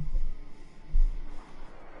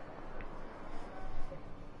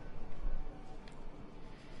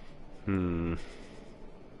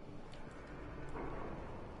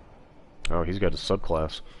 Oh, he's got a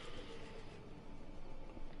subclass.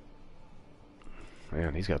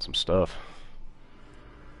 Man, he's got some stuff.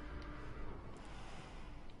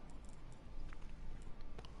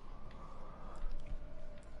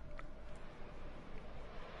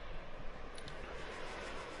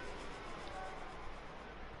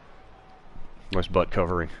 Nice butt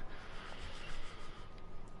covering.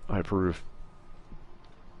 I approve.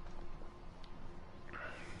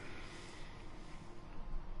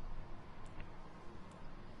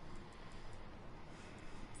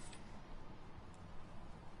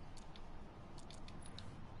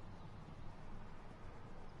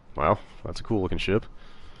 Wow, that's a cool looking ship.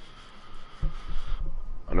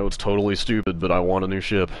 I know it's totally stupid, but I want a new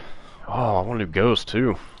ship. Oh, I want a new Ghost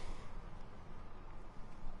too.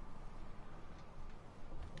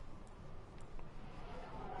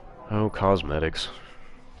 Oh, cosmetics.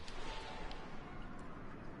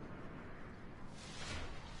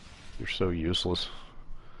 You're so useless.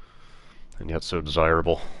 And yet so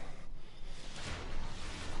desirable.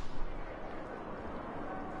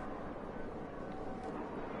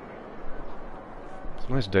 It's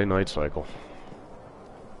a nice day-night cycle.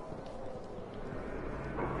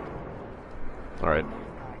 Alright.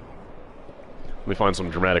 Let me find some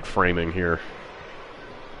dramatic framing here.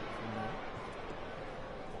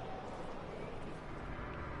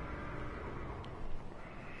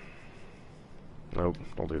 Nope,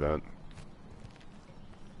 don't do that.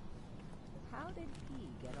 How did he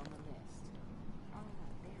get on the list? Oh,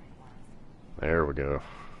 there he was. There we go.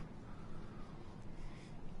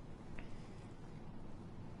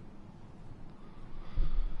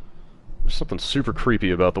 Something super creepy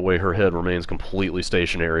about the way her head remains completely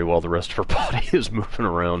stationary while the rest of her body is moving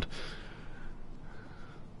around.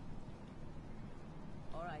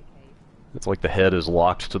 It's like the head is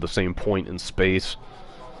locked to the same point in space.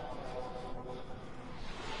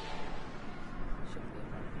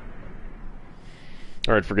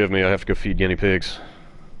 Alright, forgive me, I have to go feed guinea pigs.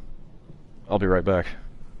 I'll be right back.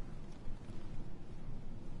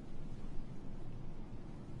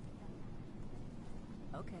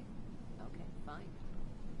 Okay, fine.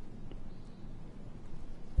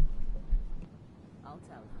 I'll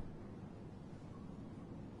tell her.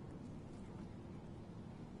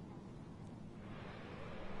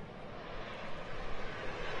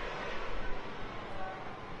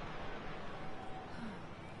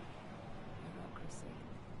 Bureaucracy.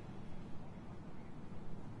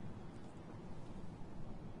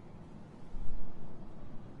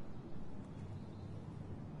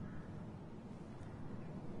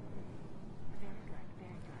 Very good,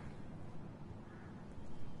 very good.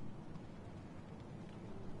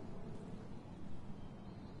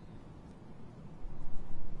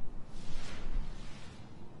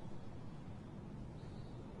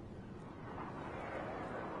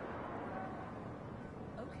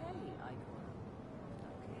 Okay, Icon.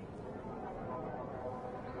 Okay.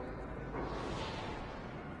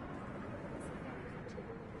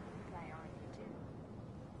 Priority 2.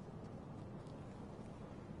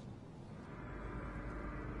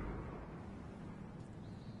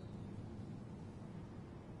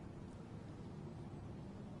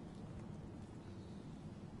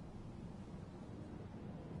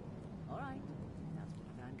 All right. That's what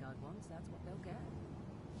the Vanguard wants. That's what they'll get.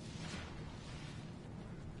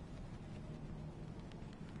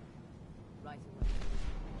 Right away.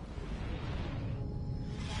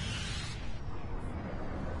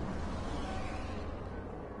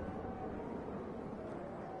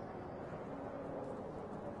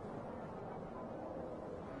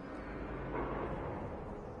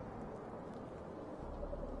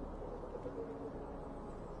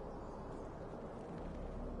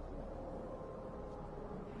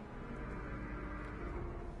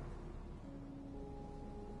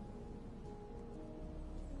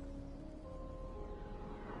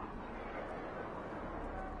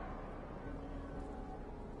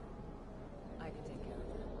 I can take care of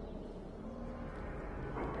that.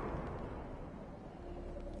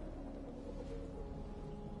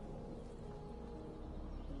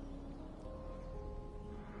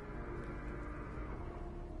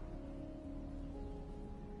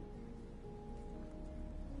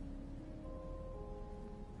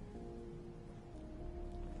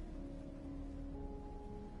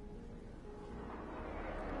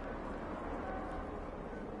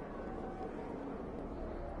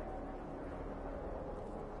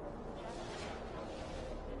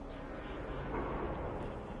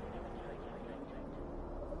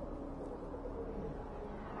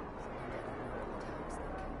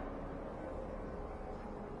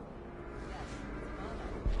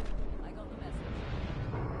 I got the message.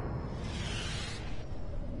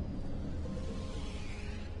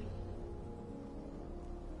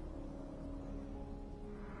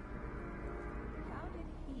 How did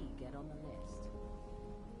he get on the list?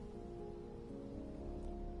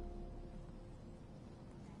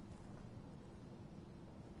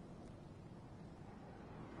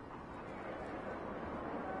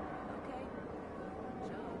 Okay.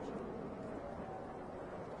 Charge.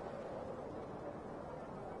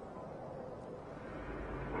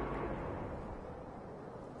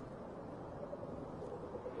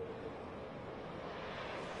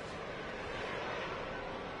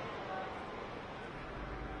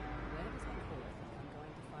 Where does McCoy think I'm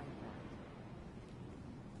going to find that?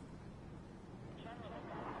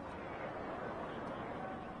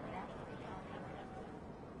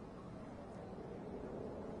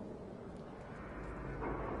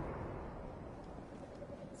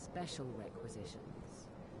 Special requisitions.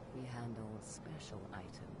 We handle special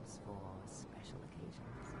items for special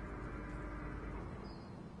occasions.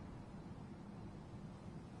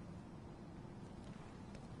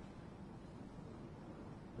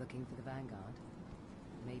 Looking for the Vanguard?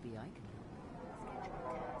 Maybe I can help.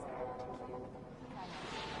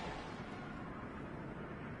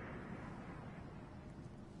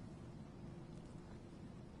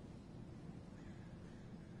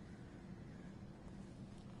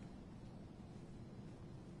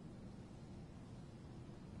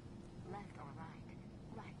 Left or right?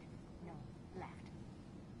 Right. No, left.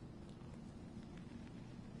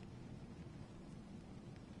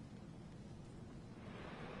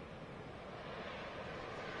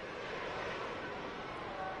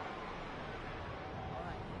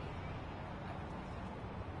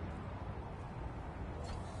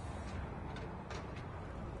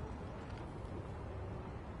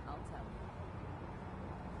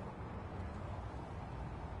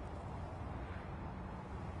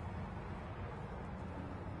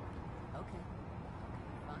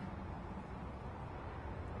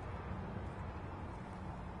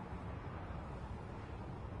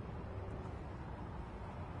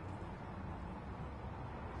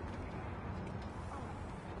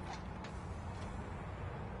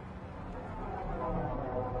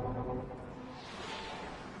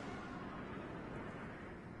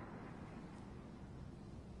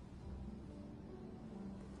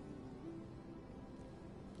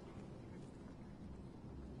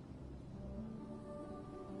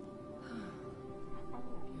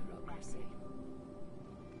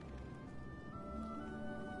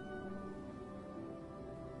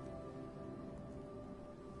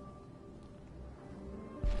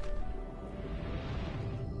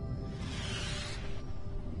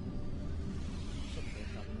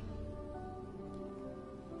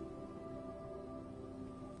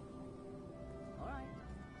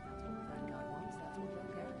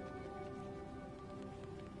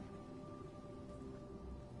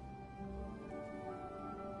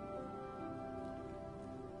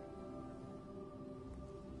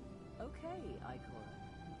 I call it.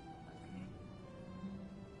 Okay.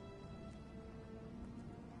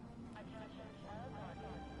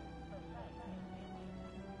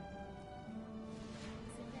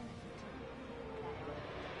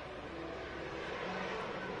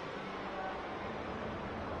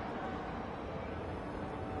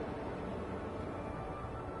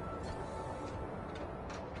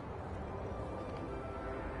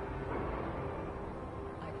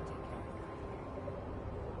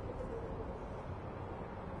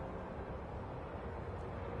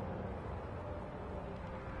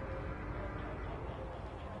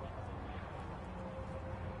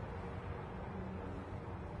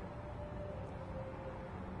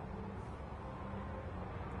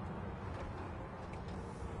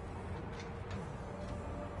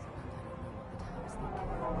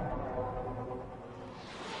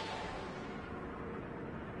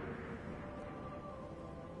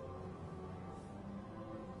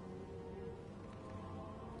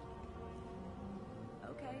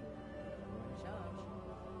 Okay. Charge.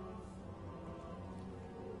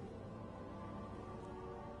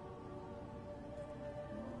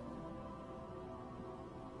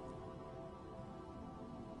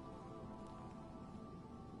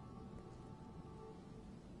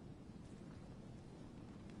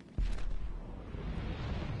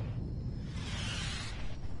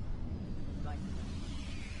 Right.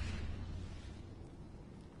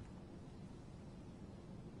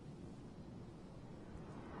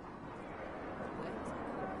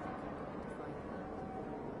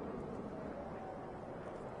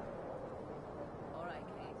 All right,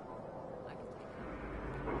 Kate. I can take it.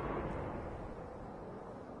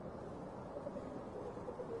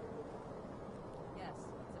 Yes,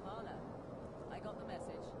 Zavala. I got the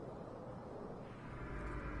message.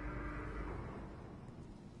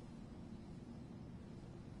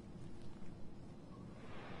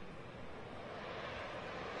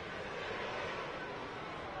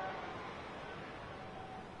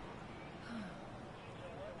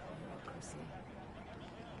 Bureaucracy.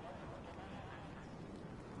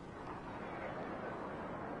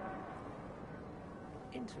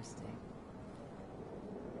 Interesting.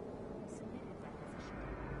 Submitted requisition.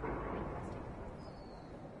 Requesting.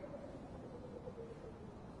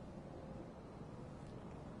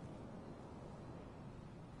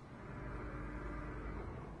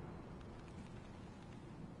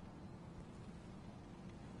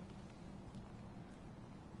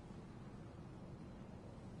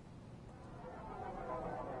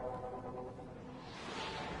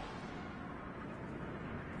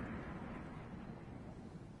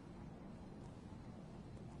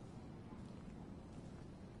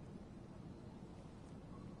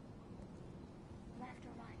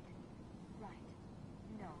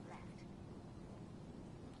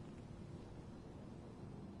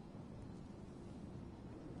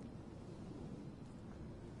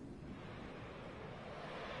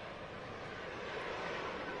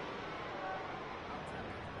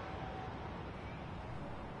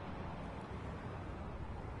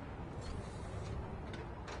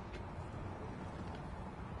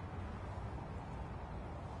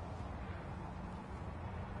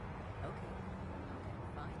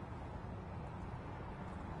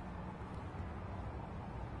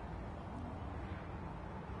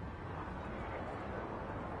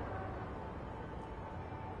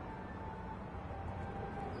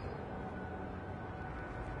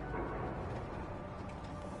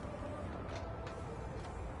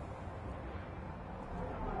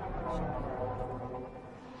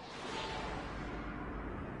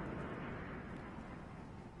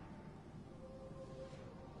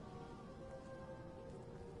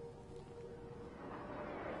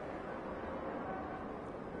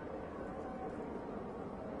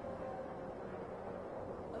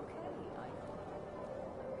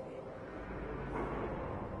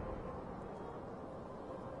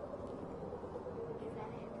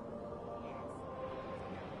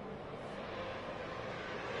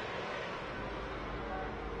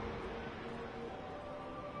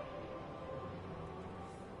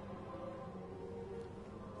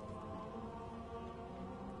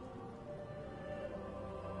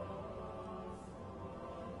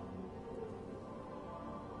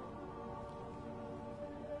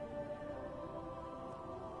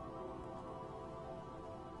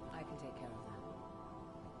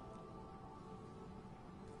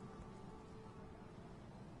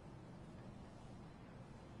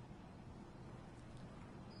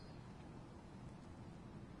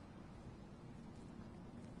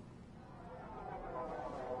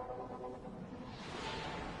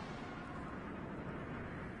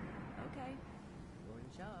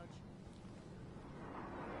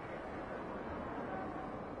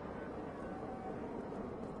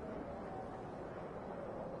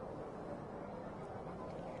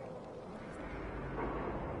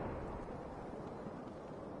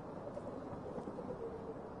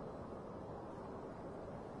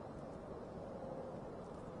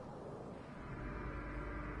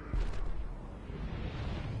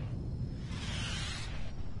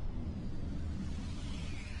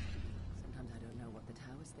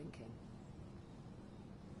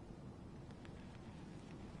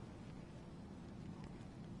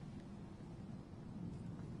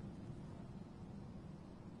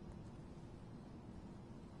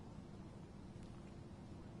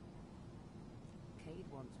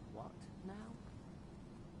 wants what now?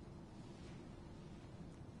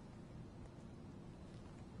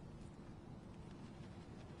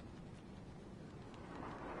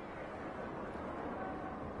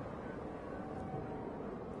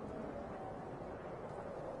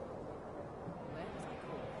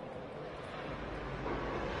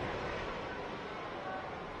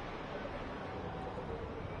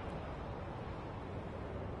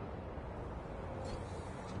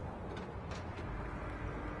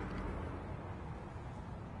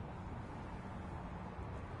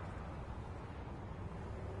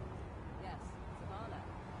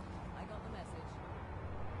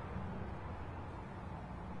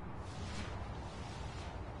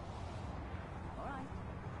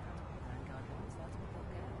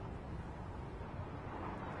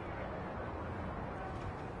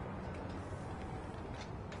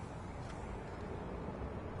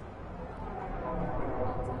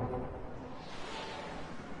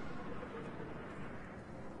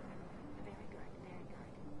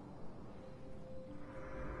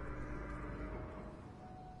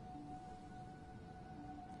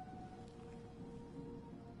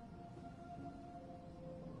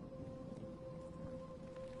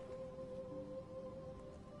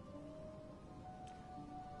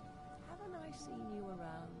 Haven't I seen you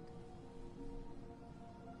around?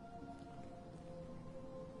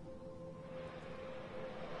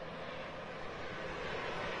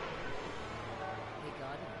 Hey,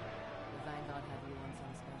 Guardian. Will Vanguard have you on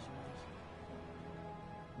some special mission?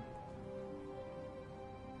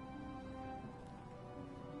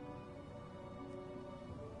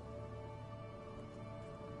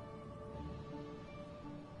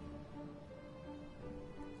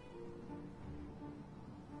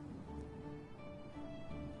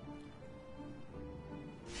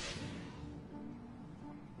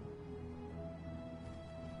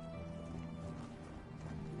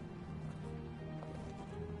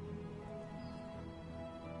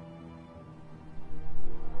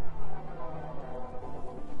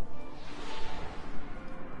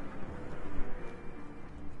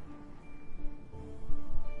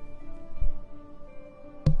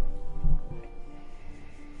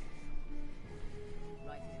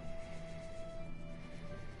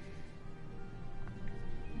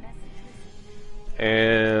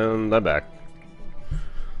 And I'm back.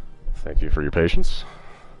 Thank you for your patience.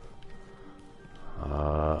 And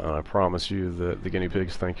I promise you that the guinea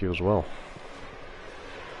pigs thank you as well.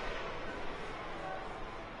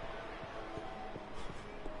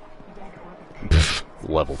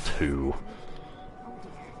 Level 2.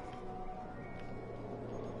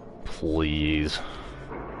 Please.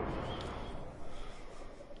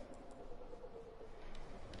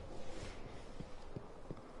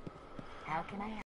 How can I help?